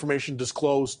more information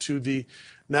disclosed to the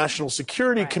National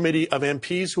Security Committee of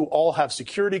MPs, who all have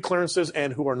security clearances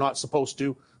and who are not supposed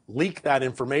to leak that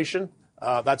information.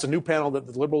 That's a new panel that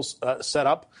the Liberals set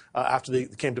up after they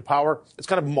came to power. It's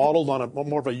kind of modeled on a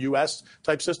more of a U.S.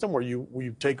 type system where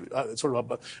you take sort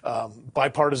of a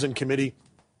bipartisan committee,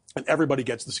 and everybody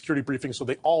gets the security briefing so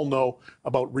they all know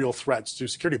about real threats to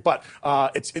security. But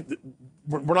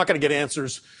we're not going to get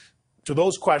answers to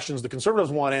those questions the Conservatives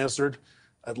want answered,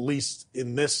 at least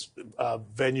in this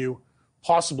venue.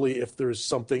 Possibly if there's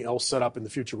something else set up in the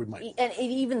future, we might. And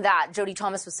even that, Jody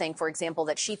Thomas was saying, for example,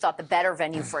 that she thought the better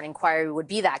venue for an inquiry would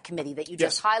be that committee that you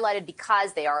just highlighted,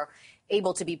 because they are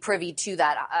able to be privy to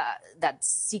that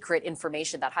secret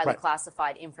information, that highly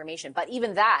classified information. But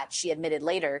even that, she admitted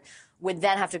later, would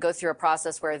then have to go through a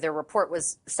process where their report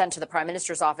was sent to the Prime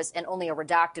Minister's office and only a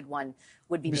redacted one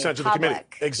would be made sent public. To the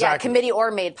committee. Exactly. Yeah, committee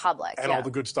or made public. And all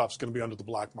the good stuff's going to be under the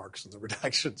black marks and the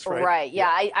redactions, right? Right, yeah.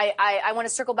 I want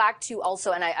to circle back to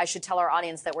also, and I should tell our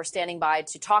audience that we're standing by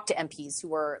to talk to MPs who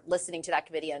were listening to that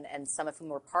committee and some of whom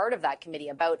were part of that committee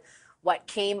about what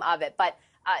came of it. But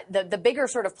the bigger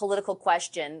sort of political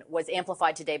question was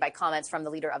amplified today by comments from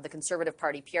the leader of the Conservative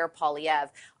Party, Pierre Poilievre,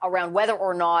 around whether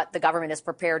or not the government is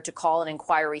prepared to call an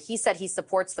inquiry. He said he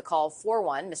supports the call for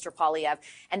one, Mr. Poilievre,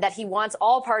 and that he wants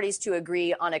all parties to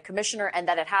agree on a commissioner and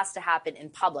that it has to happen in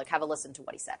public. Have a listen to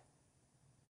what he said.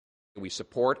 We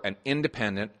support an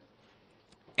independent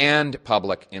and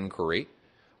public inquiry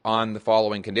on the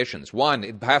following conditions. One,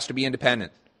 it has to be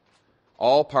independent.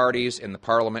 All parties in the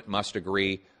Parliament must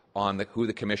agree on who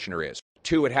the commissioner is.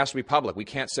 Two, it has to be public. We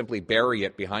can't simply bury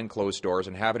it behind closed doors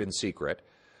and have it in secret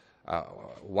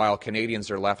while Canadians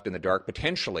are left in the dark,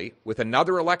 potentially with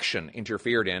another election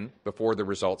interfered in before the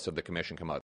results of the commission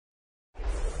come out.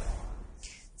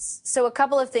 So a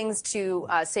couple of things to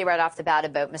say right off the bat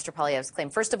about Mr. Poilievre's claim.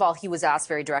 First of all, he was asked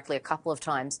very directly a couple of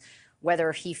times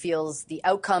whether he feels the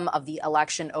outcome of the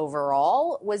election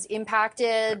overall was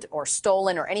impacted or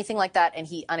stolen or anything like that, and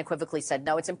he unequivocally said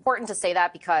no. It's important to say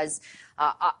that because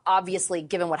obviously,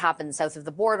 given what happened south of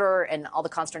the border and all the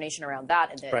consternation around that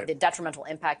and the detrimental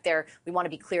impact there, we want to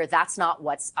be clear that's not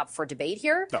what's up for debate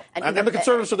here. No. And the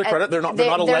Conservatives, to their credit, they're not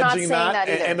alleging that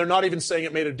and they're not even saying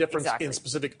it made a difference in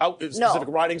specific ridings.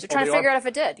 They're trying to figure out if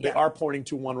it did. They are pointing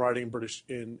to one riding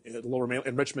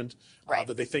in Richmond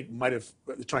that they think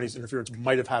the Chinese interference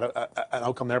might have had an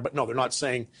outcome there. But no, they're not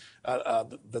saying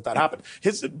that happened.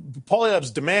 Poilievre's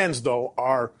demands, though,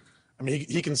 are. I mean,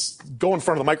 he can go in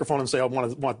front of the microphone and say, I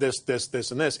want this, this, this,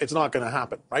 and this. It's not going to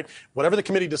happen, right? Whatever the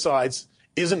committee decides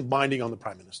isn't binding on the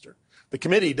Prime Minister. The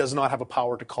committee does not have a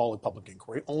power to call a public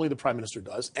inquiry. Only the Prime Minister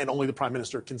does, and only the Prime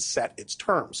Minister can set its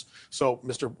terms. So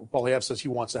Mr. Poilievre says he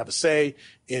wants to have a say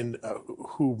in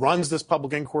who runs this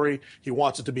public inquiry. He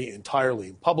wants it to be entirely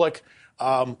in public.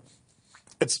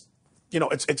 It's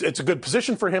a good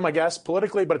position for him, I guess,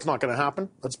 politically, but it's not going to happen.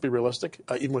 Let's be realistic,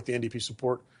 even with the NDP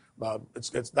support.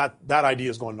 That idea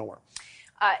is going nowhere.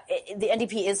 The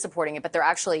NDP is supporting it, but they're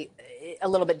actually a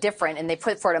little bit different, and they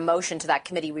put forward a motion to that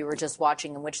committee we were just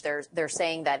watching, in which they're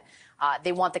saying that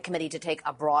they want the committee to take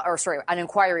an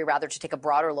inquiry rather, to take a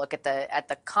broader look at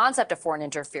the concept of foreign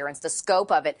interference, the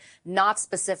scope of it, not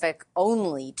specific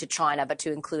only to China, but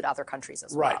to include other countries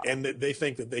as well. Right, and they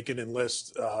think that they can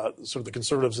enlist sort of the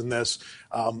Conservatives in this.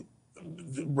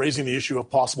 Raising the issue of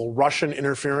possible Russian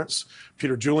interference.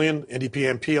 Peter Julian,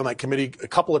 NDP MP on that committee, a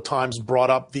couple of times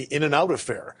brought up the In-N-Out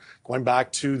affair, going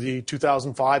back to the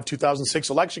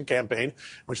 2005-2006 election campaign,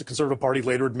 which the Conservative Party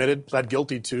later pled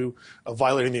guilty to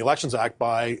violating the Elections Act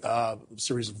by a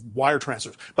series of wire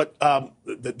transfers, but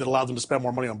that allowed them to spend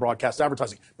more money on broadcast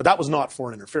advertising. But that was not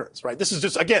foreign interference, right? This is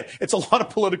just, again, it's a lot of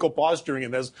political posturing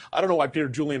in this. I don't know why Peter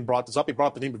Julian brought this up. He brought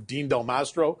up the name of Dean Del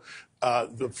Mastro,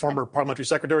 the former parliamentary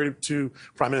secretary to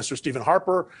Prime Minister Stephen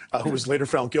Harper, who was later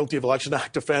found guilty of Election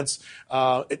Act offense.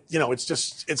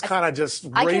 It's kind of just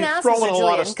I can ask throwing Mr. a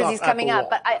lot of Julian stuff because he's coming at the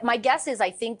up. wall. But my guess is,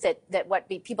 I think that what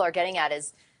people are getting at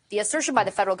is the assertion by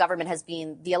the federal government has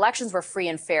been the elections were free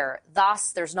and fair.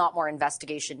 Thus, there's not more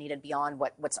investigation needed beyond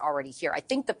what's already here. I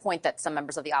think the point that some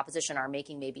members of the opposition are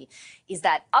making maybe is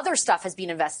that other stuff has been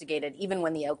investigated even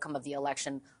when the outcome of the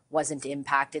election wasn't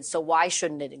impacted. So why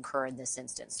shouldn't it occur in this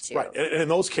instance too? Right. And in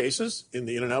those cases, in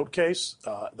the In-N-Out case,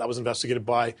 that was investigated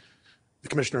by the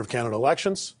Commissioner of Canada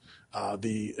Elections.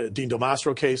 The Dean Del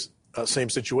Mastro case, same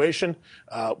situation.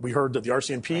 We heard that the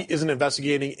RCMP isn't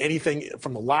investigating anything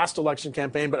from the last election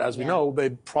campaign, but as we know,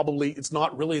 it's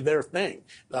not really their thing.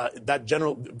 That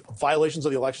general violations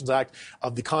of the Elections Act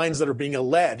of the kinds that are being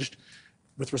alleged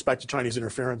with respect to Chinese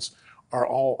interference are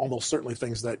all almost certainly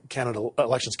things that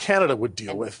Elections Canada would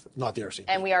deal with, not the RCMP.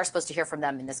 And we are supposed to hear from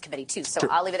them in this committee, too. So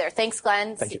I'll leave it there. Thanks,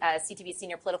 Glenn. Thank you. CTV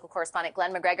senior political correspondent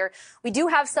Glenn McGregor. We do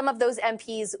have some of those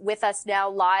MPs with us now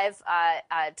live.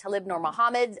 Talib Noor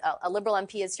Mohammed, a Liberal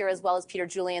MP, is here, as well as Peter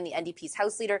Julian, the NDP's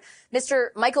House Leader.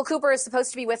 Mr. Michael Cooper is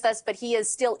supposed to be with us, but he is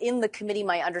still in the committee,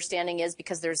 my understanding is,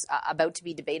 because there's about to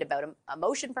be debate about a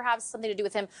motion, perhaps, something to do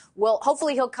with him.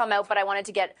 Hopefully he'll come out, but I wanted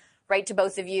to get right to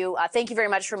both of you. Thank you very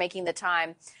much for making the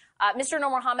time. Mr. Noor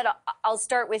Mohammed, I'll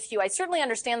start with you. I certainly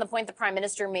understand the point the Prime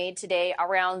Minister made today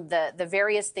around the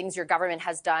various things your government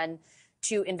has done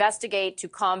to investigate, to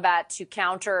combat, to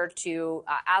counter, to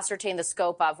ascertain the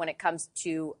scope of when it comes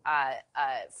to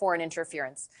foreign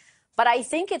interference. But I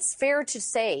think it's fair to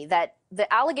say that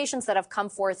the allegations that have come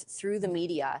forth through the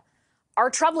media are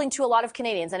troubling to a lot of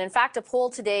Canadians. And in fact, a poll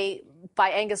today by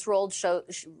Angus Reid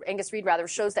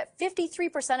shows that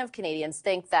 53% of Canadians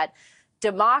think that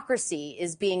democracy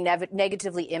is being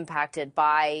negatively impacted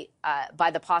by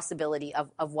the possibility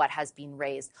of what has been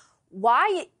raised.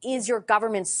 Why is your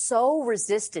government so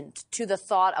resistant to the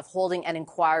thought of holding an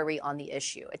inquiry on the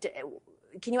issue?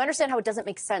 Can you understand how it doesn't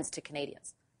make sense to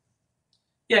Canadians?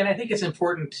 Yeah, and I think it's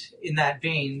important in that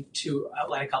vein to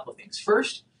outline a couple of things.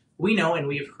 First, we know, and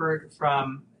we have heard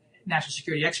from national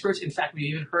security experts, in fact,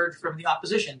 we've even heard from the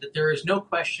opposition, that there is no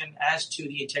question as to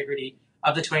the integrity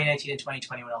of the 2019 and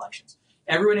 2021 elections.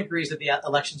 Everyone agrees that the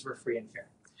elections were free and fair.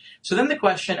 So then the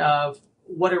question of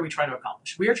what are we trying to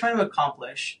accomplish? We are trying to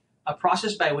accomplish a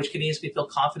process by which Canadians can feel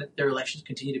confident their elections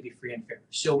continue to be free and fair.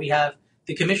 So we have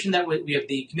the commission that we have,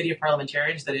 the Committee of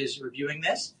Parliamentarians that is reviewing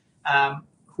this,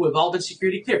 who have all been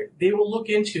security cleared. They will look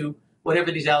into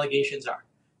whatever these allegations are.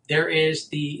 There is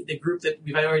the group that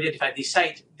we've already identified, the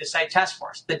site task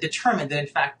force, that determined that in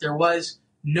fact there was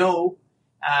no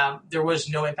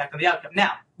impact on the outcome.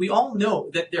 Now, we all know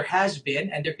that there has been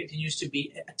and there continues to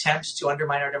be attempts to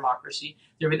undermine our democracy.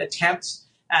 There have been attempts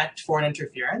at foreign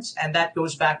interference, and that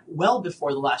goes back well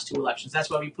before the last two elections. That's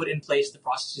why we put in place the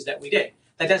processes that we did.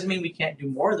 That doesn't mean we can't do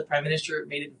more. The Prime Minister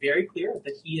made it very clear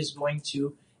that he is going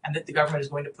to, and that the government is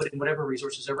going to put in whatever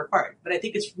resources are required. But I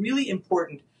think it's really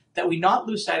important that we not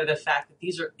lose sight of the fact that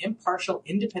these are impartial,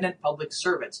 independent public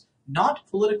servants, not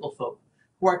political folk,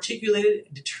 who articulated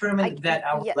and determined that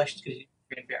our elections could be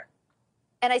free and fair.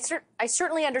 And I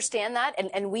certainly understand that,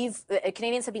 and we've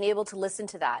Canadians have been able to listen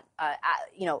to that,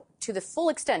 to the full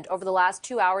extent over the last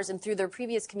 2 hours and through their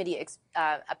previous committee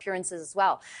appearances as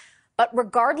well. But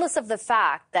regardless of the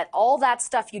fact that all that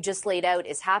stuff you just laid out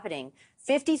is happening,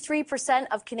 53%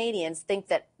 of Canadians think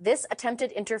that this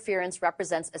attempted interference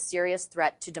represents a serious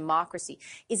threat to democracy.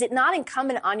 Is it not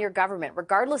incumbent on your government,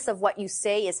 regardless of what you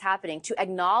say is happening, to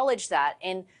acknowledge that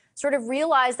and sort of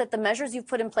realize that the measures you've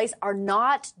put in place are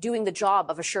not doing the job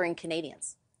of assuring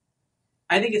Canadians?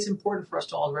 I think it's important for us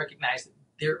to all recognize that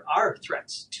there are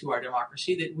threats to our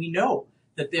democracy, that we know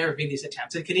that there have been these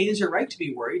attempts. And Canadians are right to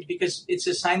be worried because it's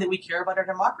a sign that we care about our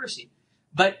democracy.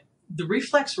 But the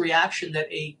reflex reaction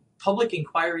that a public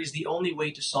inquiry is the only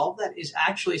way to solve that is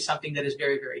actually something that is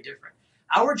very, very different.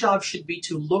 Our job should be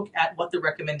to look at what the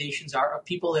recommendations are of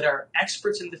people that are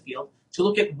experts in the field, to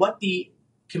look at what the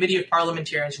Committee of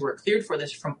Parliamentarians who are cleared for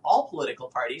this from all political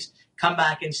parties come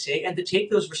back and say, and to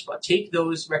take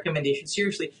those recommendations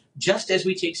seriously, just as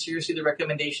we take seriously the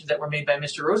recommendations that were made by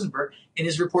Mr. Rosenberg in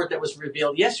his report that was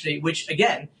revealed yesterday, which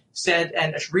again said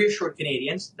and reassured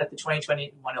Canadians that the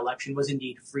 2021 election was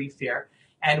indeed free, fair,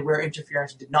 and where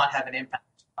interference did not have an impact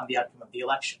on the outcome of the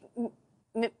election.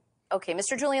 Okay,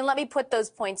 Mr. Julian, let me put those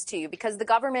points to you, because the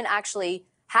government actually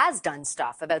has done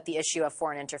stuff about the issue of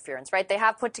foreign interference, right? They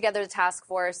have put together the task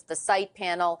force, the site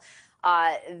panel.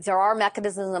 There are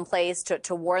mechanisms in place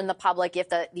to warn the public if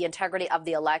the integrity of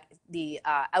the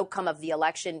outcome of the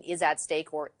election is at stake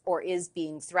or is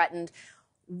being threatened.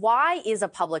 Why is a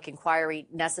public inquiry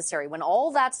necessary when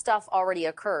all that stuff already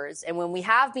occurs and when we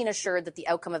have been assured that the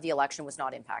outcome of the election was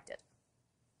not impacted?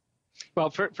 Well,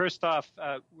 first off,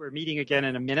 we're meeting again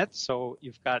in a minute, so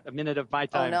you've got a minute of my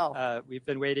time. Oh, no. We've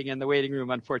been waiting in the waiting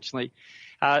room, unfortunately.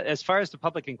 As far as the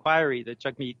public inquiry that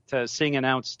Jagmeet Singh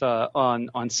announced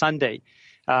on Sunday,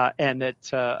 and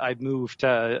that I moved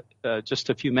just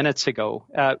a few minutes ago,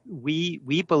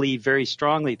 we believe very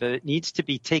strongly that it needs to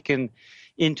be taken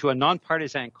into a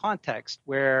nonpartisan context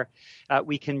where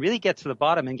we can really get to the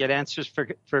bottom and get answers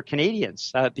for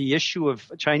Canadians. The issue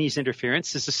of Chinese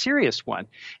interference is a serious one,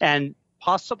 and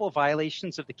possible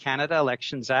violations of the Canada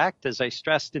Elections Act, as I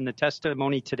stressed in the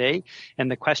testimony today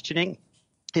and the questioning,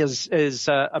 is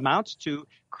amounts to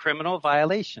criminal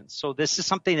violations. So this is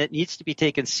something that needs to be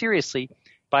taken seriously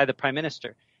by the Prime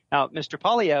Minister. Now, Mr.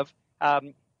 Poilievre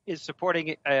is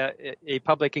supporting a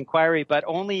public inquiry, but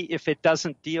only if it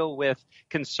doesn't deal with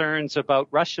concerns about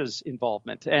Russia's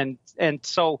involvement. And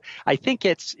so I think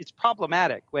it's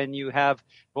problematic when you have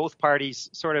both parties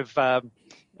sort of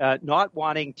not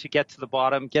wanting to get to the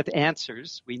bottom, get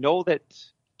answers. We know that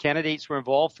candidates were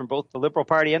involved from both the Liberal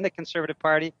Party and the Conservative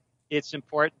Party. It's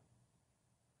important.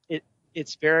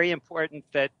 It's very important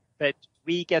that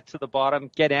we get to the bottom,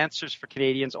 get answers for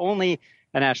Canadians. Only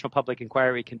a national public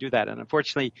inquiry can do that. And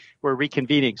unfortunately, we're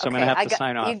reconvening, so I'm going to have to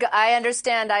sign off. I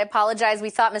understand. I apologize. We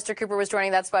thought Mr. Cooper was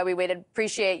joining. That's why we waited.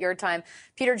 Appreciate your time.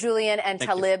 Peter Julian and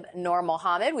Talib Noor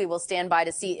Mohammed. We will stand by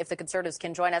to see if the Conservatives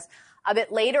can join us a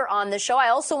bit later on the show. I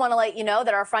also want to let you know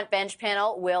that our front bench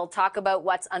panel will talk about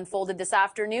what's unfolded this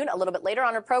afternoon a little bit later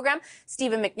on our program.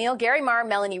 Stephen McNeil, Gary Marr,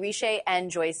 Melanie Richer, and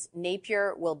Joyce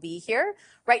Napier will be here.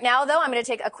 Right now, though, I'm going to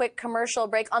take a quick commercial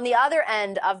break. On the other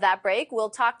end of that break, we'll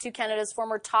talk to Canada's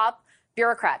former top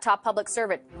bureaucrat, top public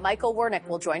servant, Michael Wernick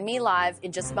will join me live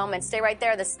in just a moment. Stay right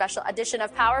there. This special edition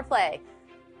of Power Play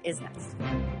is next.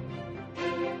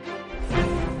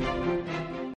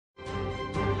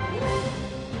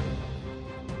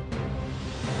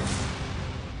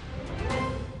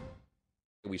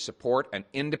 We support an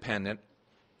independent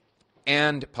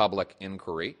and public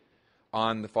inquiry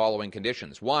on the following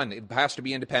conditions. One, it has to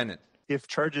be independent. If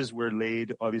charges were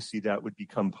laid, obviously that would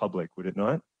become public, would it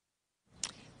not?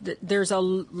 There's a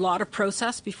lot of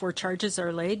process before charges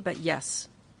are laid, but yes.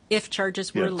 If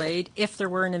charges were laid, if there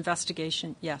were an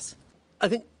investigation, yes. I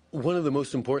think One of the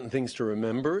most important things to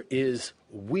remember is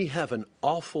we have an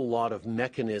awful lot of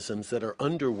mechanisms that are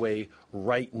underway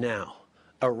right now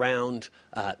around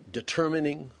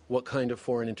determining what kind of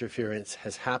foreign interference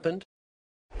has happened.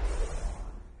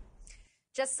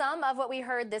 Just some of what we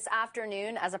heard this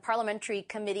afternoon as a parliamentary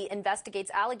committee investigates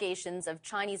allegations of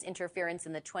Chinese interference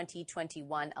in the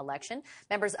 2021 election.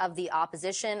 Members of the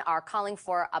opposition are calling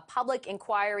for a public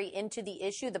inquiry into the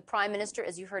issue. The Prime Minister,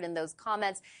 as you heard in those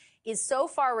comments, is so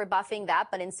far rebuffing that,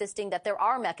 but insisting that there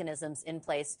are mechanisms in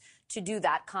place to do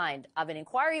that kind of an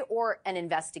inquiry or an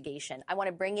investigation. I want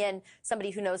to bring in somebody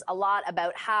who knows a lot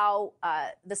about how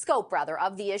the scope, rather,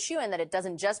 of the issue and that it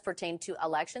doesn't just pertain to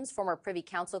elections. Former Privy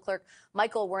Council Clerk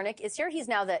Michael Wernick is here. He's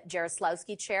now the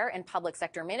Jaroslawski Chair in Public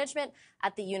Sector Management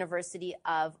at the University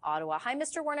of Ottawa. Hi,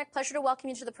 Mr. Wernick. Pleasure to welcome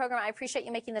you to the program. I appreciate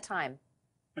you making the time.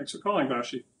 Thanks for calling,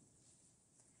 Vashi.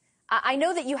 I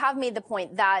know that you have made the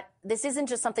point that this isn't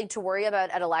just something to worry about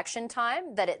at election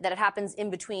time, that it happens in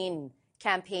between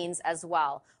campaigns as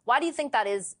well. Why do you think that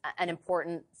is an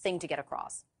important thing to get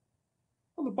across?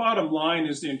 Well, the bottom line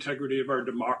is the integrity of our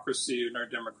democracy and our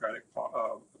democratic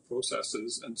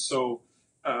processes. And so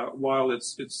while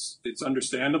it's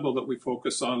understandable that we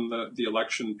focus on the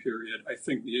election period, I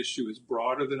think the issue is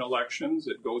broader than elections.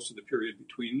 It goes to the period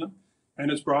between them. And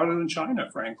it's broader than China,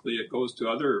 frankly. It goes to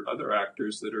other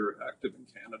actors that are active in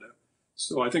Canada.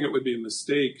 So I think it would be a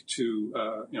mistake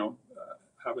to,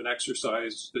 have an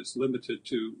exercise that's limited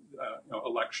to,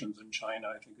 elections in China.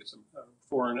 I think it's a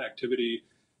foreign activity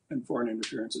and foreign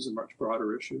interference is a much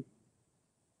broader issue.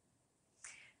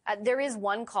 There is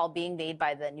one call being made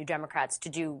by the New Democrats to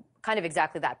do kind of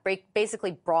exactly that,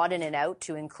 basically broaden it out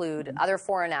to include other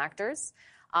foreign actors.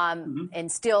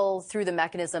 And still, through the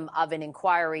mechanism of an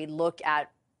inquiry, look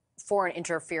at foreign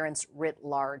interference writ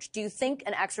large. Do you think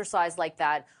an exercise like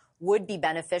that would be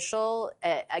beneficial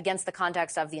against the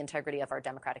context of the integrity of our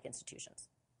democratic institutions?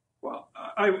 Well,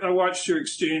 I watched your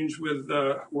exchange with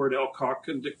Ward Elcock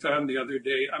and Dick Fan the other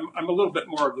day. I'm a little bit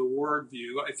more of the Ward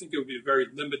view. I think it would be a very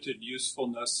limited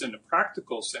usefulness in a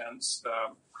practical sense.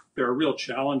 There are real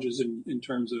challenges in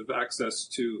terms of access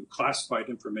to classified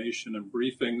information and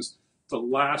briefings. The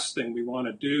last thing we want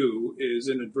to do is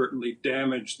inadvertently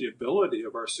damage the ability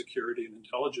of our security and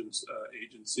intelligence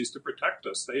agencies to protect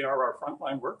us. They are our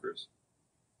frontline workers.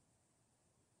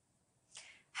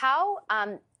 How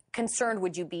concerned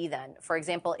would you be then, for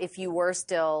example, if you were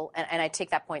still, and I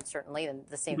take that point certainly, and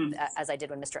the same as I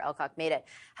did when Mr. Elcock made it,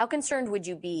 how concerned would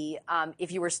you be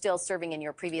if you were still serving in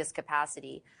your previous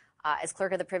capacity as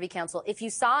clerk of the Privy Council, if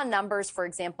you saw numbers, for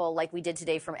example, like we did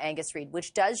today from Angus Reid,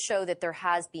 which does show that there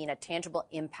has been a tangible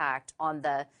impact on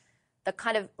the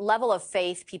kind of level of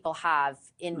faith people have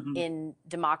in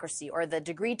democracy, or the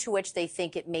degree to which they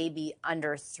think it may be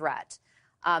under threat?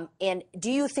 And do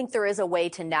you think there is a way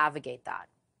to navigate that?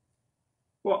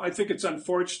 Well, I think it's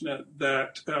unfortunate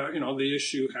that, the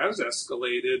issue has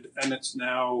escalated, and it's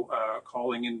now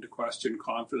calling into question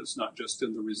confidence, not just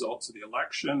in the results of the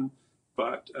election,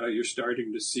 but you're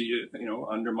starting to see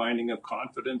undermining of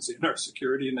confidence in our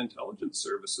security and intelligence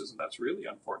services, and that's really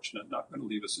unfortunate. Not going to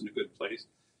leave us in a good place.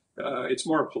 It's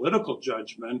more a political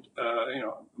judgment.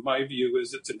 My view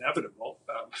is it's inevitable.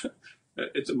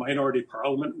 It's a minority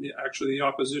parliament. Actually, the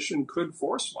opposition could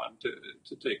force one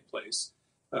to take place.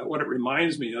 What it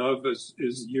reminds me of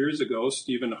is years ago,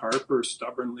 Stephen Harper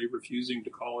stubbornly refusing to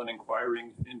call an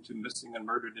inquiry into missing and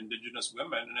murdered Indigenous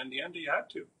women, and in the end, he had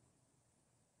to.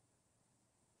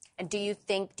 And do you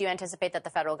anticipate that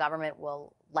the federal government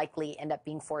will likely end up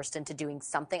being forced into doing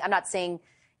something? I'm not saying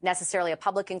necessarily a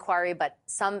public inquiry, but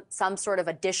some sort of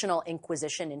additional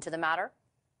inquisition into the matter?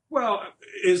 Well,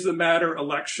 is the matter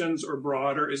elections or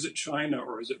broader? Is it China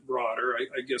or is it broader?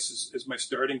 I guess is my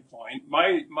starting point.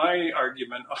 My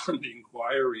argument on the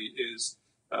inquiry is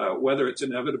whether it's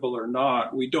inevitable or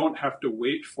not, we don't have to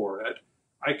wait for it.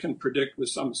 I can predict with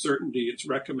some certainty its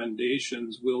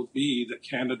recommendations will be that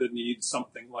Canada needs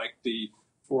something like the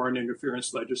foreign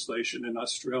interference legislation in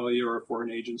Australia or a foreign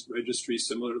agents registry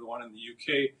similar to the one in the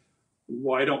UK.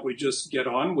 Why don't we just get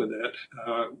on with it?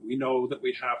 We know that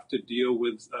we have to deal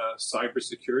with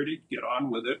cybersecurity, get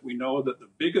on with it. We know that the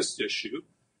biggest issue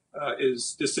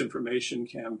is disinformation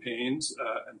campaigns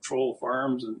and troll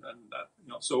farms, and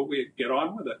so we get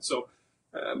on with it. So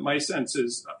my sense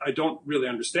is I don't really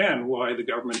understand why the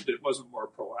government wasn't more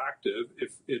proactive.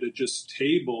 If it had just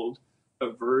tabled a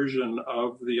version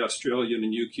of the Australian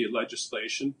and UK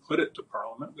legislation, put it to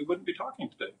Parliament, we wouldn't be talking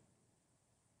today.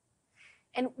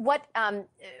 And what,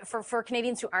 for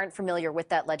Canadians who aren't familiar with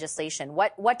that legislation,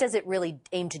 what does it really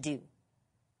aim to do?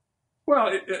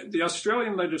 Well, the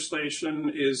Australian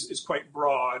legislation is quite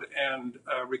broad and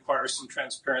requires some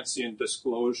transparency and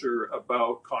disclosure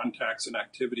about contacts and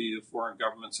activity of foreign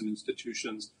governments and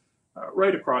institutions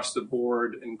right across the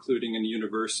board, including in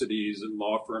universities and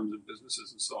law firms and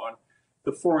businesses and so on.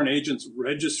 The Foreign Agents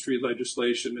Registry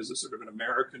legislation is a sort of an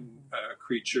American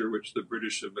creature, which the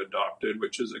British have adopted,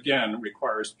 which is, again,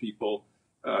 requires people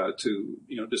to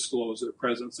disclose their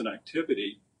presence and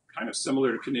activity, kind of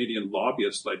similar to Canadian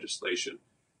lobbyist legislation.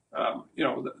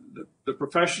 The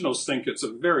professionals think it's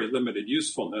of very limited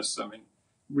usefulness. I mean,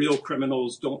 real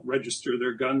criminals don't register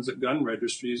their guns at gun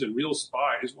registries, and real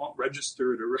spies won't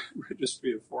register at a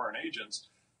registry of foreign agents.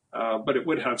 But it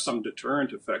would have some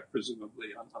deterrent effect, presumably,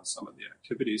 on some of the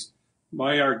activities.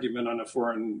 My argument on a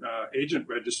foreign agent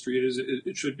registry is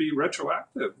it should be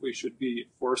retroactive. We should be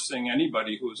forcing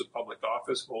anybody who is a public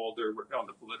office holder on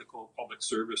the political, public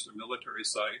service, or military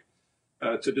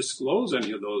side to disclose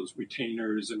any of those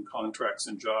retainers and contracts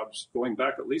and jobs going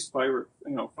back at least 5,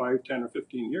 10, or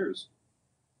 15 years.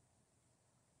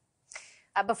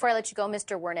 Before I let you go,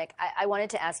 Mr. Wernick, I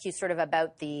wanted to ask you sort of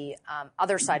about the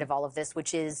other side of all of this,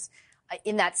 which is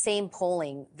in that same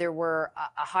polling, there were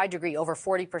a high degree, over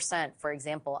 40%, for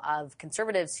example, of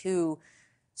Conservatives who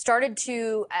started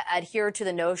to adhere to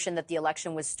the notion that the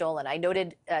election was stolen. I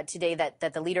noted today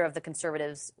that the leader of the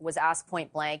Conservatives was asked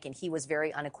point blank, and he was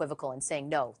very unequivocal in saying,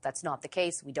 no, that's not the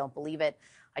case. We don't believe it.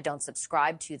 I don't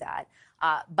subscribe to that.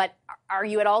 But are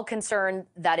you at all concerned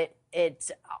that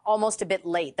it's almost a bit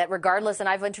late, that regardless, and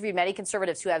I've interviewed many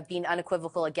Conservatives who have been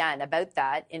unequivocal again about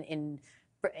that in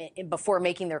before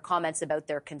making their comments about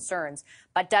their concerns,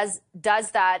 but does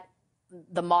that,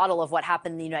 the model of what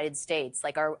happened in the United States,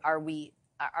 like are we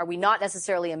not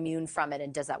necessarily immune from it,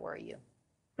 and does that worry you?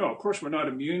 No, of course we're not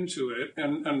immune to it,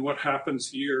 and what happens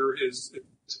here is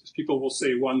people will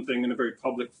say one thing in a very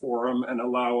public forum and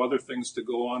allow other things to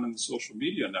go on in the social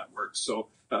media networks. So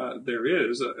there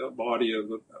is a body of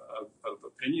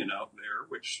opinion out there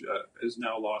which has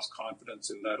now lost confidence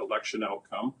in that election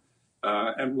outcome.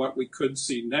 And what we could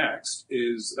see next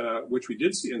is, which we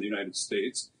did see in the United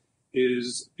States,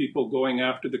 is people going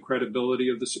after the credibility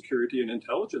of the security and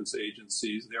intelligence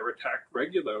agencies. They're attacked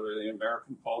regularly in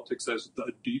American politics as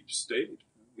the deep state.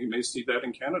 We may see that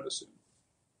in Canada soon.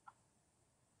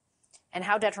 And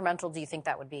how detrimental do you think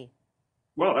that would be?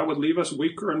 Well, that would leave us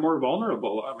weaker and more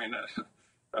vulnerable. I mean,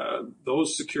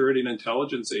 those security and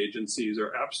intelligence agencies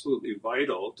are absolutely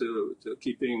vital to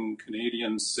keeping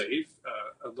Canadians safe,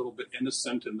 a little bit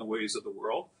innocent in the ways of the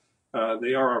world.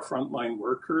 They are our frontline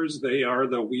workers. They are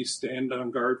the "We Stand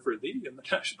on Guard for Thee" in the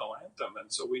national anthem,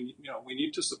 and so we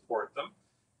need to support them.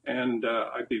 And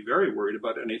I'd be very worried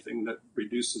about anything that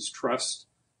reduces trust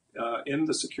in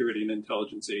the security and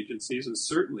intelligence agencies, and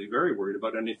certainly very worried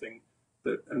about anything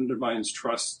that undermines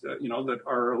trust, that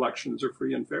our elections are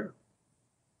free and fair.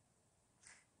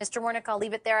 Mr. Wernick, I'll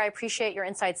leave it there. I appreciate your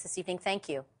insights this evening. Thank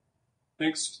you.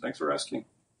 Thanks for asking.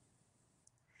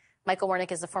 Michael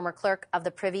Wernick is the former clerk of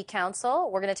the Privy Council.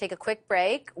 We're going to take a quick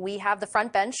break. We have the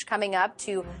front bench coming up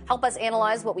to help us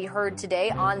analyze what we heard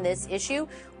today on this issue.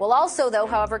 We'll also, though,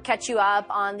 however, catch you up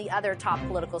on the other top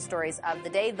political stories of the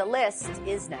day. The list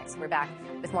is next. We're back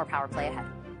with more Power Play ahead.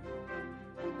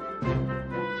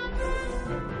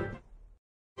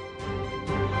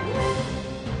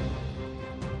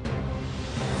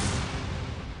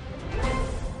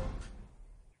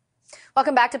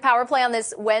 Welcome back to Power Play on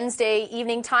this Wednesday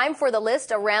evening. Time for the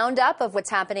list, a roundup of what's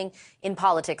happening in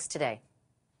politics today.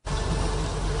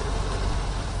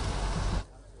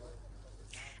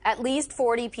 At least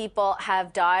 40 people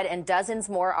have died and dozens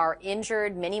more are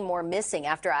injured, many more missing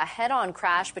after a head-on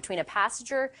crash between a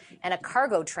passenger and a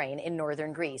cargo train in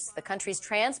northern Greece. The country's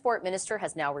transport minister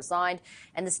has now resigned,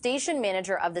 and the station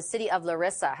manager of the city of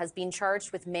Larissa has been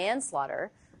charged with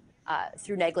manslaughter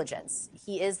through negligence.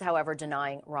 He is, however,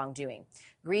 denying wrongdoing.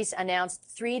 Greece announced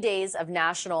 3 days of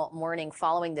national mourning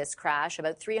following this crash.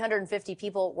 About 350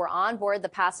 people were on board the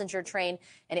passenger train,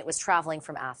 and it was traveling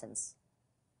from Athens.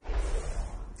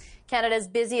 Canada's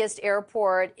busiest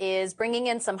airport is bringing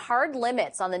in some hard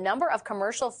limits on the number of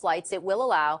commercial flights it will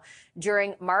allow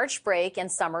during March break and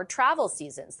summer travel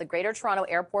seasons. The Greater Toronto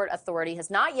Airport Authority has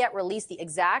not yet released the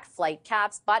exact flight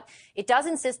caps, but it does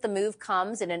insist the move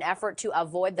comes in an effort to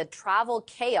avoid the travel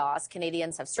chaos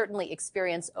Canadians have certainly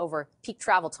experienced over peak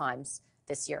travel times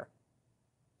this year.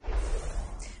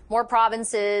 More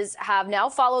provinces have now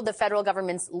followed the federal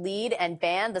government's lead and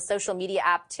banned the social media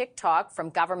app TikTok from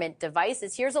government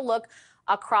devices. Here's a look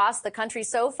across the country.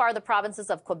 So far, the provinces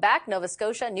of Quebec, Nova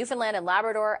Scotia, Newfoundland and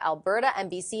Labrador, Alberta and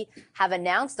BC have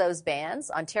announced those bans.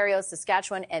 Ontario,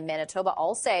 Saskatchewan and Manitoba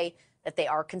all say that they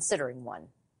are considering one.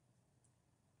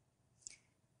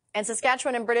 And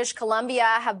Saskatchewan and British Columbia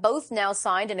have both now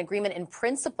signed an agreement in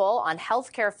principle on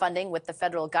healthcare funding with the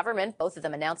federal government, both of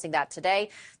them announcing that today.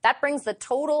 That brings the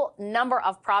total number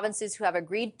of provinces who have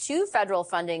agreed to federal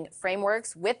funding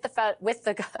frameworks with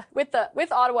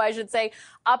Ottawa, I should say,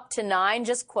 up to 9.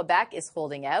 Just Quebec is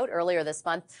holding out. Earlier this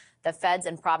month, the feds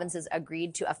and provinces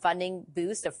agreed to a funding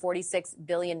boost of $46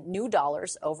 billion new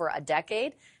dollars over a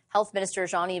decade. Health Minister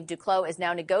Jean-Yves Duclos is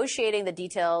now negotiating the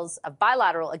details of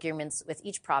bilateral agreements with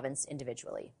each province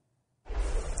individually.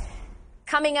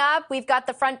 Coming up, we've got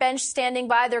the front bench standing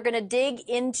by. They're going to dig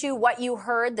into what you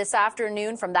heard this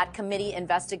afternoon from that committee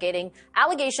investigating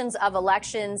allegations of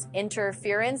elections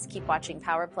interference. Keep watching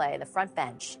Power Play. The front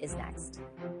bench is next.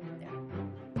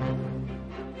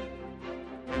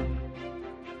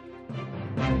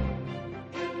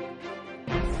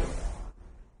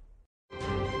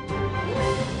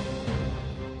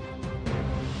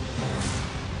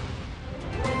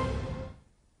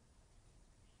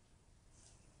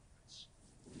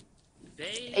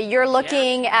 You're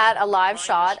looking at a live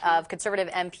shot of Conservative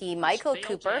MP Michael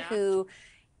Cooper, who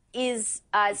is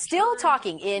still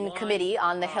talking in committee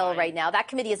on the Hill right now. That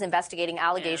committee is investigating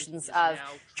allegations of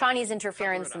Chinese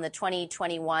interference in the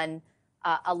 2021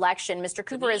 election. Mr.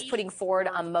 Cooper is putting forward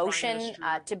a motion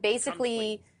to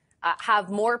basically have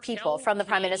more people from the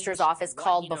Prime Minister's office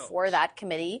called before that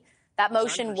committee. That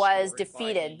motion was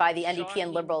defeated by the NDP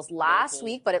and Liberals last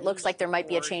week, but it looks like there might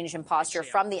be a change in posture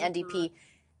from the NDP,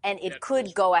 and it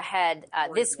could go ahead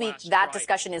this week. That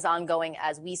discussion is ongoing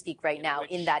as we speak right now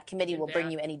in that committee. We'll bring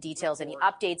you any details, any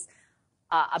updates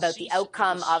about the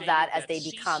outcome of that as they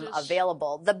become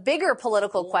available. The bigger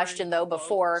political question, though,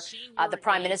 before the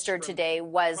Prime Minister today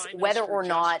was whether or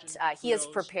not he is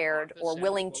prepared or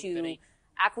willing to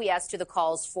acquiesce to the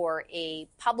calls for a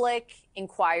public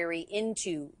inquiry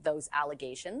into those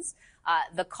allegations.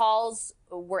 The calls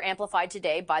were amplified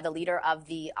today by the leader of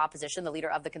the opposition, the leader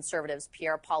of the Conservatives,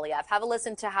 Pierre Poilievre. Have a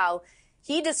listen to how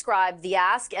he described the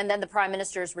ask and then the Prime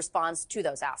Minister's response to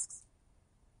those asks.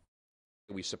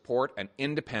 We support an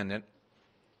independent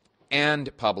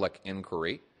and public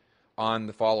inquiry on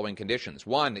the following conditions.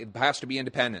 One, it has to be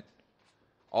independent.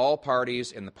 All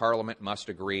parties in the Parliament must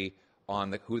agree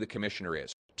on who the commissioner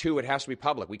is. Two, it has to be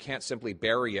public. We can't simply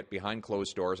bury it behind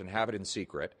closed doors and have it in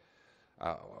secret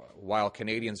while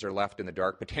Canadians are left in the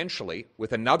dark, potentially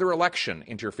with another election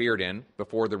interfered in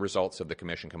before the results of the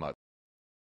commission come out.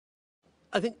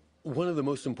 I think one of the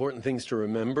most important things to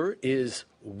remember is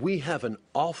we have an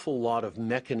awful lot of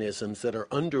mechanisms that are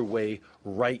underway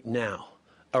right now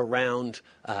around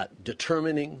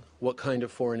determining what kind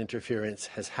of foreign interference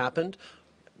has happened,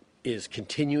 is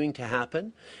continuing to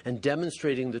happen, and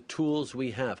demonstrating the tools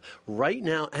we have. Right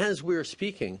now, as we're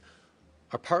speaking,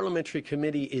 our parliamentary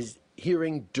committee is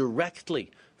hearing directly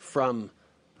from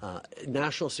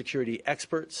national security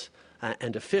experts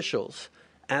and officials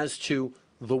as to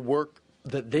the work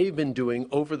that they've been doing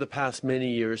over the past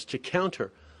many years to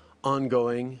counter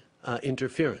ongoing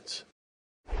interference.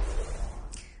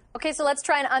 Okay, so let's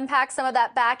try and unpack some of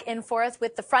that back and forth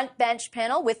with the front bench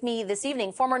panel. With me this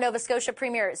evening, former Nova Scotia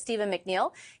Premier Stephen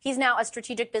McNeil. He's now a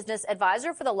strategic business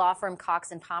advisor for the law firm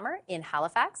Cox & Palmer in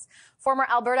Halifax. Former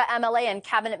Alberta MLA and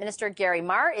Cabinet Minister Gary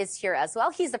Mar is here as well.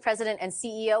 He's the president and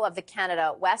CEO of the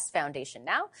Canada West Foundation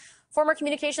now. Former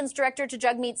Communications Director to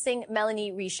Jagmeet Singh,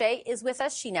 Melanie Richer, is with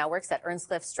us. She now works at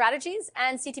Earnscliffe Strategies.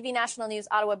 And CTV National News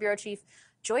Ottawa Bureau Chief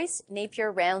Joyce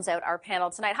Napier rounds out our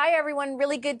panel tonight. Hi, everyone.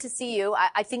 Really good to see you.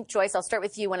 I think, Joyce, I'll start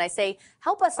with you when I say,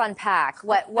 help us unpack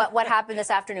what happened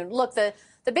this afternoon. Look, the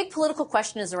big political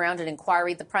question is around an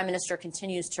inquiry. The Prime Minister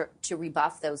continues to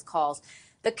rebuff those calls.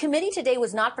 The committee today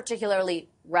was not particularly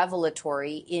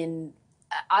revelatory in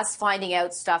us finding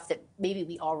out stuff that maybe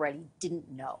we already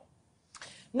didn't know.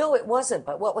 No, it wasn't.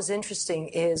 But what was interesting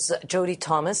is Jody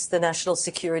Thomas, the National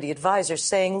Security Advisor,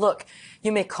 saying, look,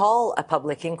 you may call a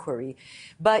public inquiry,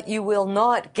 but you will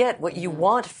not get what you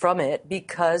want from it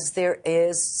because there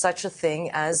is such a thing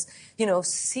as,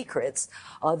 secrets.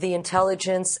 The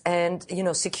intelligence and,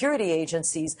 security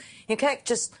agencies. You can't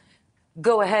just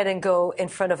go ahead and go in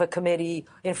front of a committee,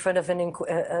 in front of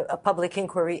a public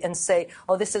inquiry and say,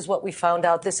 oh, this is what we found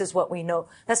out, this is what we know.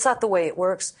 That's not the way it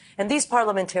works. And these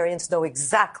parliamentarians know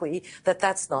exactly that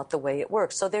that's not the way it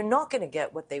works. So they're not going to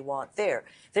get what they want there.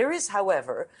 There is,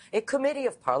 however, a committee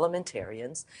of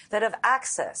parliamentarians that have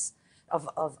access of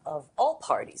all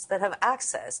parties that have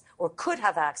access or could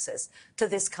have access to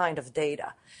this kind of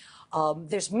data.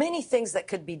 There's many things that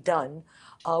could be done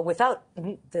without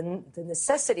the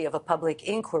necessity of a public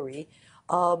inquiry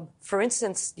For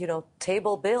instance,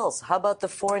 table bills. How about the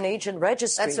foreign agent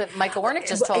registry? That's what Michael Wernick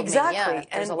just told exactly. me.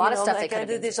 Yeah, there's a lot of stuff they could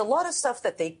do. There's a lot of stuff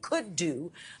that they could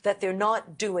do that they're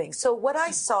not doing. So what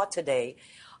I saw today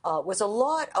was a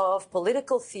lot of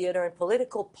political theater and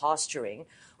political posturing,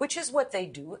 which is what they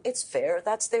do. It's fair.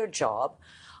 That's their job.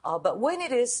 But when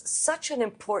it is such an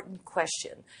important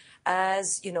question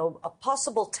as, a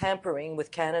possible tampering with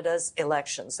Canada's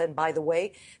elections, and by the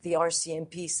way, the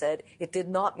RCMP said it did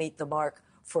not meet the mark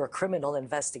for a criminal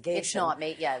investigation. It's not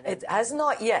made yet. It has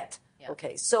not yet. Yeah.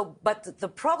 Okay. So, but the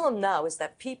problem now is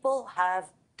that people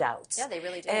have doubts. Yeah, they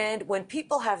really do. And when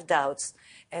people have doubts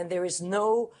and there is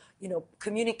no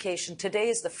communication. Today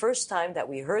is the first time that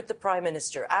we heard the Prime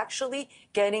Minister actually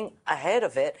getting ahead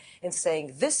of it and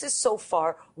saying, this is so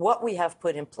far what we have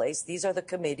put in place. These are the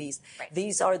committees. Right.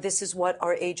 This is what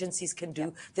our agencies can do.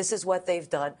 Yep. This is what they've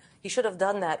done. He should have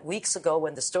done that weeks ago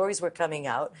when the stories were coming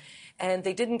out, and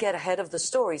they didn't get ahead of the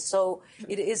stories. So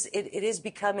it is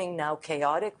becoming now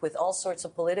chaotic with all sorts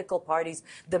of political parties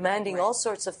demanding all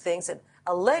sorts of things and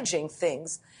alleging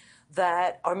things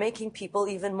that are making people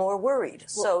even more worried.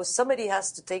 So somebody has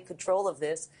to take control of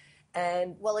this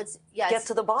and get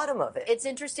to the bottom of it. It's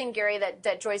interesting, Gary,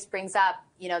 that Joyce brings up,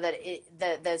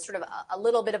 that the sort of a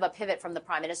little bit of a pivot from the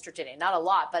Prime Minister today. Not a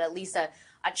lot, but at least a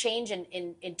change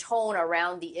in tone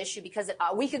around the issue. Because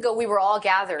a week ago we were all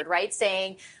gathered, right,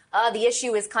 saying the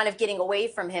issue is kind of getting away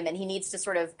from him and he needs to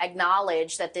sort of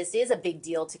acknowledge that this is a big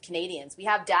deal to Canadians. We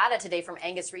have data today from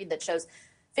Angus Reid that shows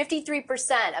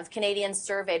 53% of Canadians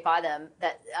surveyed by them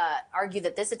that argue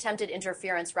that this attempted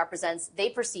interference represents, they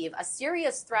perceive, a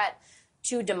serious threat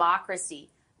to democracy.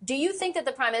 Do you think that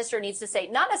the Prime Minister needs to say,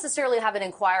 not necessarily have an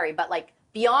inquiry, but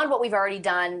beyond what we've already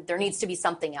done, there needs to be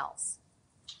something else?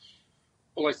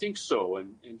 Well, I think so.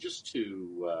 And just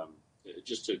to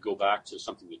go back to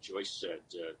something that Joyce said,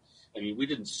 we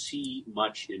didn't see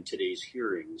much in today's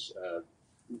hearings.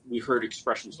 We heard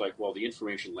expressions like, well, the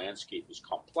information landscape is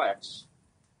complex.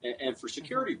 And for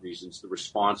security reasons, the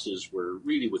responses were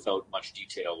really without much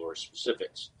detail or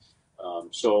specifics.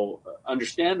 So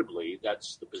understandably,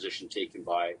 that's the position taken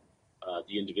by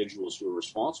the individuals who are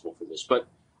responsible for this. But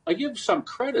I give some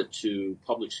credit to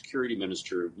Public Security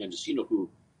Minister Mendicino, who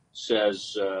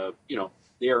says,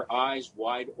 they are eyes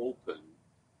wide open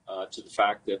to the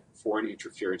fact that foreign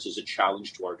interference is a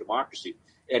challenge to our democracy.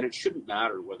 And it shouldn't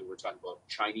matter whether we're talking about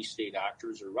Chinese state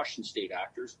actors or Russian state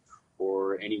actors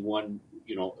or anyone,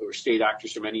 or state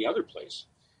actors from any other place.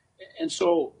 And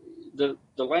so the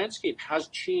landscape has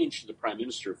changed to the Prime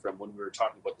Minister from when we were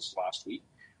talking about this last week.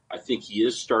 I think he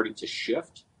is starting to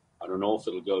shift. I don't know if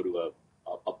it'll go to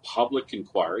a public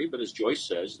inquiry, but as Joyce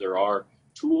says, there are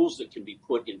tools that can be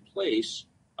put in place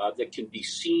that can be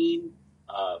seen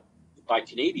by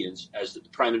Canadians as the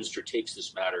Prime Minister takes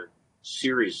this matter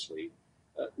seriously.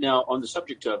 Now, on the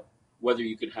subject of whether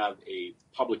you can have a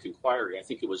public inquiry, I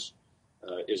think it was,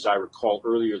 as I recall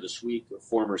earlier this week,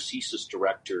 former CSIS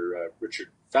director Richard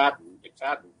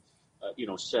McFadden,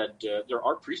 said there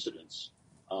are precedents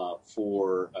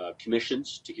for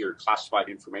commissions to hear classified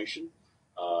information.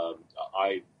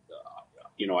 I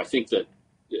think that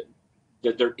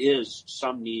there is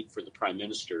some need for the Prime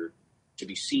Minister to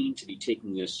be seen to be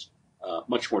taking this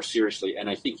much more seriously, and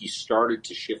I think he started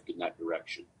to shift in that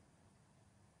direction.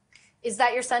 Is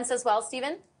that your sense as well,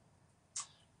 Stephen?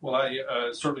 Well,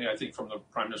 certainly I think from the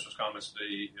Prime Minister's comments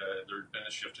today, there's been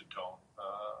a shift in tone.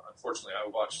 Unfortunately, I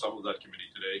watched some of that committee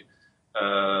today.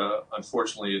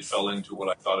 Unfortunately, it fell into what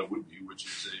I thought it would be, which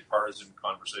is a partisan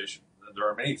conversation. There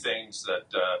are many things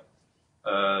that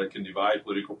can divide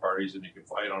political parties and you can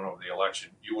fight on over the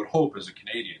election. You would hope as a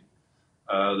Canadian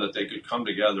that they could come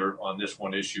together on this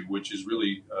one issue, which is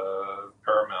really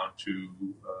paramount to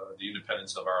the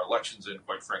independence of our elections and,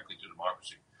 quite frankly, to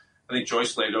democracy. I think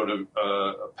Joyce laid out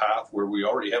a path where we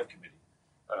already have a committee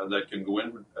that can go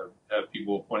in, have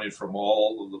people appointed from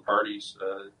all of the parties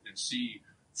and see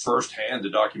firsthand the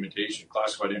documentation,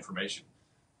 classified information.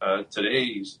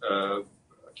 Today's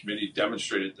committee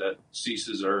demonstrated that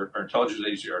CSIS, our intelligence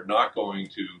agency, are not going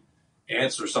to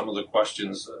answer some of the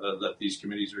questions that these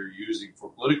committees are using for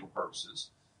political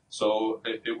purposes. So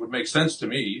it would make sense to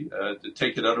me to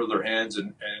take it out of their hands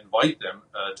and invite them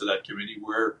to that committee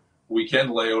where we can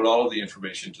lay out all of the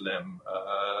information to them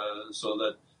so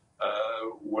that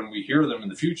when we hear them in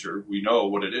the future, we know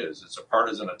what it is. It's a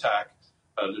partisan attack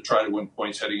to try to win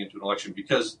points heading into an election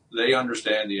because they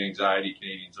understand the anxiety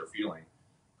Canadians are feeling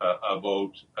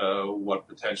about what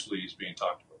potentially is being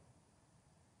talked about.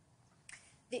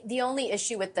 The only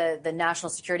issue with the National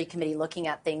Security Committee looking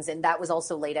at things, and that was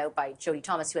also laid out by Jody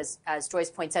Thomas, who, as Joyce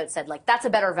points out, said, like, that's a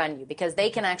better venue because they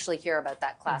can actually hear about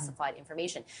that classified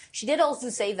information. She did also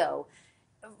say, though,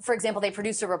 for example, they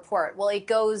produce a report. Well, it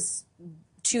goes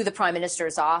to the Prime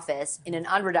Minister's office in an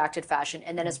unredacted fashion,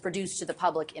 and then it's produced to the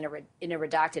public in a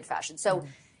redacted fashion. So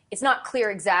it's not clear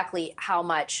exactly how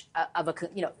much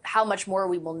how much more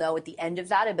we will know at the end of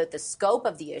that about the scope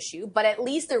of the issue, but at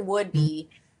least there would be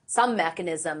some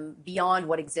mechanism beyond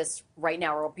what exists right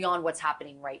now or beyond what's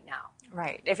happening right now.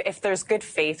 Right. If there's good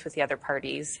faith with the other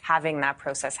parties having that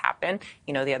process happen,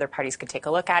 the other parties could take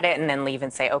a look at it and then leave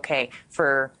and say, okay,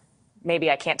 for maybe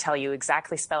I can't tell you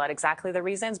exactly, spell out exactly the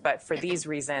reasons, but for these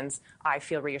reasons, I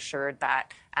feel reassured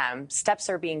that steps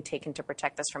are being taken to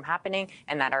protect this from happening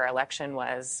and that our election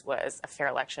was a fair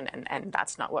election, and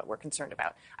that's not what we're concerned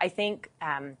about. I think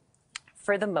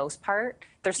for the most part,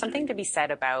 there's something to be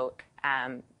said about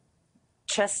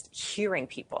just hearing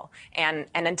people. And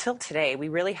until today, we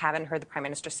really haven't heard the Prime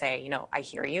Minister say, I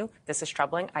hear you, this is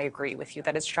troubling, I agree with you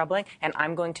that it's troubling, and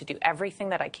I'm going to do everything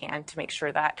that I can to make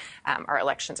sure that our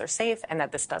elections are safe and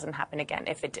that this doesn't happen again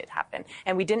if it did happen.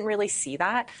 And we didn't really see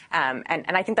that, and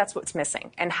I think that's what's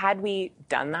missing. And had we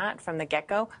done that from the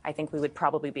get-go, I think we would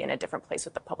probably be in a different place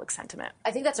with the public sentiment.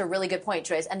 I think that's a really good point,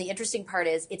 Joyce. And the interesting part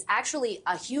is it's actually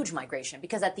a huge migration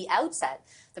because at the outset,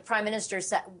 the Prime Minister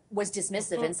was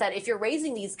dismissive and said, if you're raising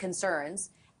these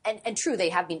concerns, and true,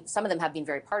 some of them have been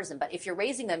very partisan, but if you're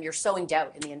raising them, you're sowing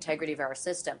doubt in the integrity of our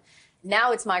system.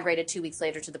 Now it's migrated 2 weeks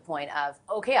later to the point of,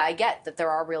 okay, I get that there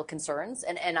are real concerns,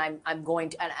 and I'm going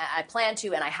to, and I plan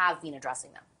to, and I have been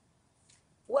addressing them.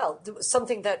 Well,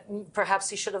 something that perhaps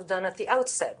he should have done at the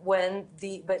outset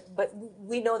but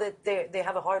we know that they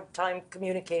have a hard time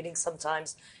communicating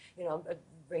sometimes,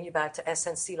 bring you back to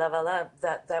SNC-Lavalin,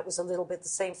 that was a little bit the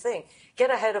same thing. Get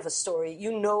ahead of a story.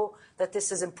 You know that this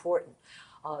is important.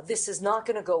 This is not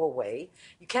going to go away.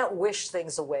 You can't wish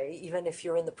things away, even if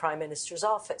you're in the Prime Minister's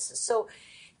office. So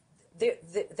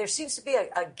there seems to be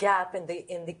a gap in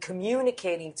the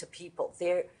communicating to people.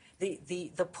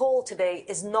 The poll today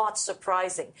is not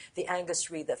surprising, the Angus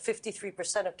Reid, that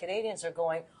 53% of Canadians are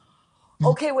going,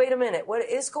 okay, wait a minute, what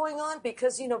is going on?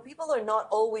 Because, people are not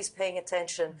always paying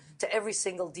attention to every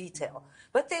single detail,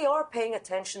 but they are paying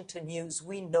attention to news.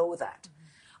 We know that.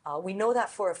 We know that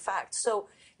for a fact. So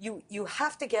you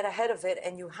have to get ahead of it,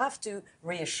 and you have to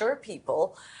reassure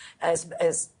people as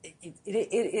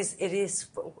it is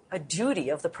a duty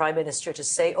of the Prime Minister to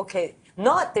say, okay,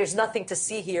 not there's nothing to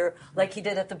see here like he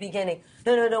did at the beginning.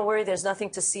 No, don't worry, there's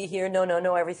nothing to see here.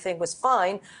 No, everything was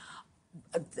fine.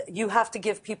 You have to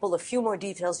give people a few more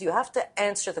details. You have to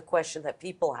answer the question that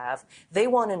people have. They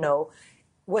want to know,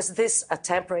 was this a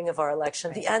tampering of our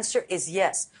election? The answer is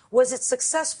yes. Was it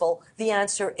successful? The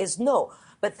answer is no.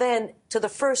 But then to the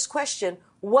first question,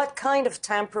 what kind of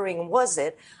tampering was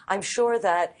it? I'm sure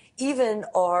that even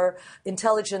our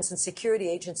intelligence and security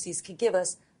agencies could give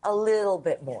us a little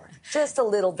bit more, just a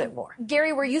little bit more.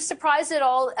 Gary, were you surprised at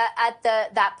all at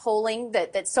that polling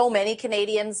that so many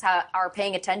Canadians are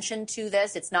paying attention to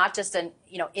this? It's not just an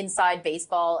inside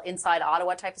baseball, inside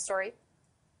Ottawa type of story.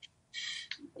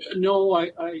 No,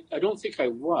 I don't think I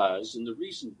was, and the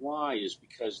reason why is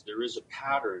because there is a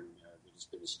pattern that has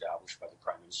been established by the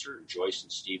Prime Minister, and Joyce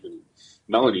and Stephen and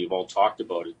Melanie have all talked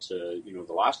about it. The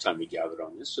last time we gathered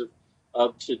on this,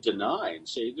 of to deny and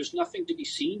say there's nothing to be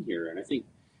seen here, and I think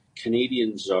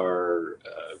Canadians are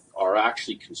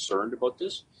actually concerned about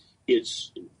this.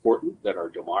 It's important that our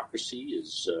democracy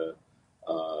is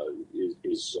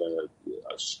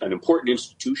an important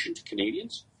institution to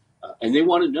Canadians, and they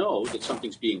want to know that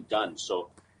something's being done. So,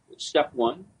 step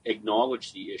one,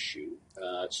 acknowledge the issue.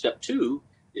 Step two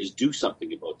is do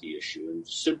something about the issue, and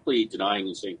simply denying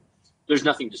and saying there's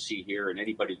nothing to see here, and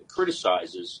anybody that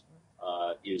criticizes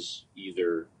is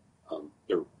either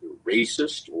they're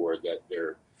racist or that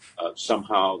they're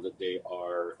somehow that they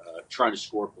are trying to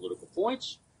score political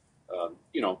points.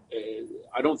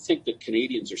 I don't think that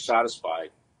Canadians are satisfied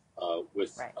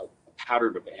with a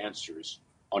pattern of answers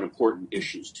on important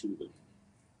issues to them.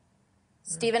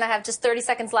 Stephen, I have just 30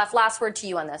 seconds left. Last word to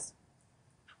you on this.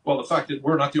 Well, the fact that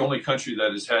we're not the only country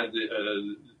that has had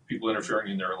people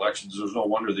interfering in their elections, there's no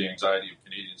wonder the anxiety of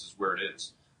Canadians is where it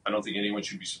is. I don't think anyone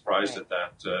should be surprised at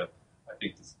that. I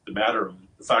think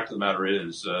the fact of the matter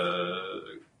is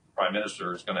the Prime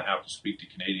Minister is going to have to speak to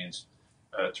Canadians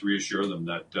to reassure them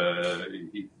that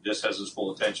this has his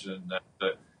full attention and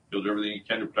that he'll do everything he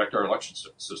can to protect our election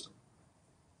system.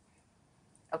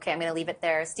 Okay, I'm going to leave it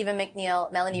there. Stephen McNeil,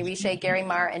 Melanie Richer, Gary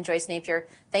Marr, and Joyce Napier.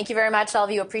 Thank you very much, all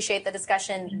of you. Appreciate the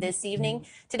discussion this evening.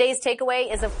 Today's takeaway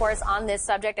is, of course, on this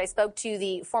subject. I spoke to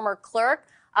the former clerk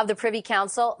of the Privy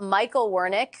Council, Michael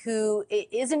Wernick, who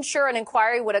isn't sure an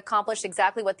inquiry would accomplish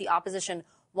exactly what the opposition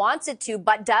wants it to,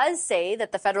 but does say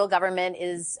that the federal government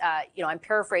is, I'm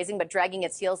paraphrasing, but dragging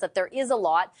its heels, that there is a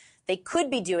lot they could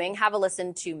be doing. Have a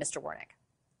listen to Mr. Wernick.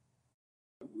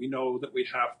 We know that we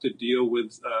have to deal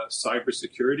with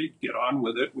cybersecurity, get on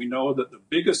with it. We know that the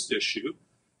biggest issue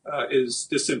is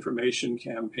disinformation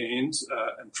campaigns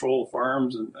and troll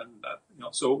farms,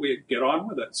 so we get on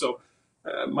with it. So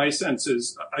my sense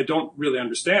is I don't really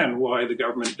understand why the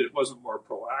government wasn't more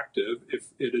proactive. If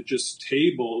it had just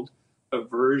tabled a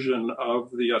version of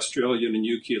the Australian and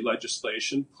UK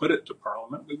legislation, put it to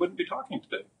Parliament, we wouldn't be talking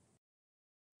today.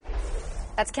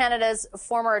 That's Canada's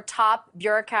former top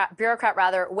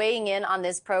bureaucrat weighing in on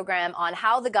this program on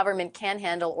how the government can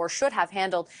handle or should have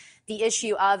handled the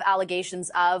issue of allegations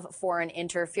of foreign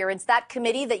interference. That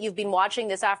committee that you've been watching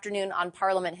this afternoon on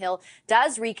Parliament Hill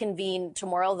does reconvene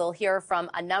tomorrow. They'll hear from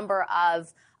a number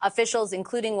of officials,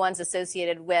 including ones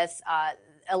associated with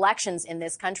elections in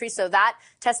this country. So that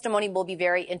testimony will be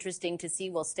very interesting to see.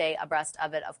 We'll stay abreast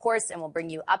of it, of course, and we'll bring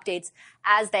you updates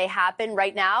as they happen.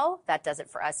 Right now, that does it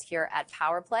for us here at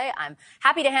Power Play. I'm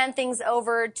happy to hand things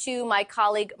over to my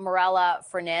colleague, Morella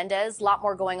Fernandez. A lot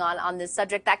more going on this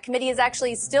subject. That committee is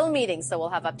actually still meeting, so we'll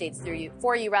have updates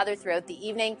for you throughout the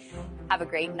evening. Have a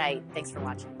great night. Thanks for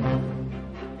watching.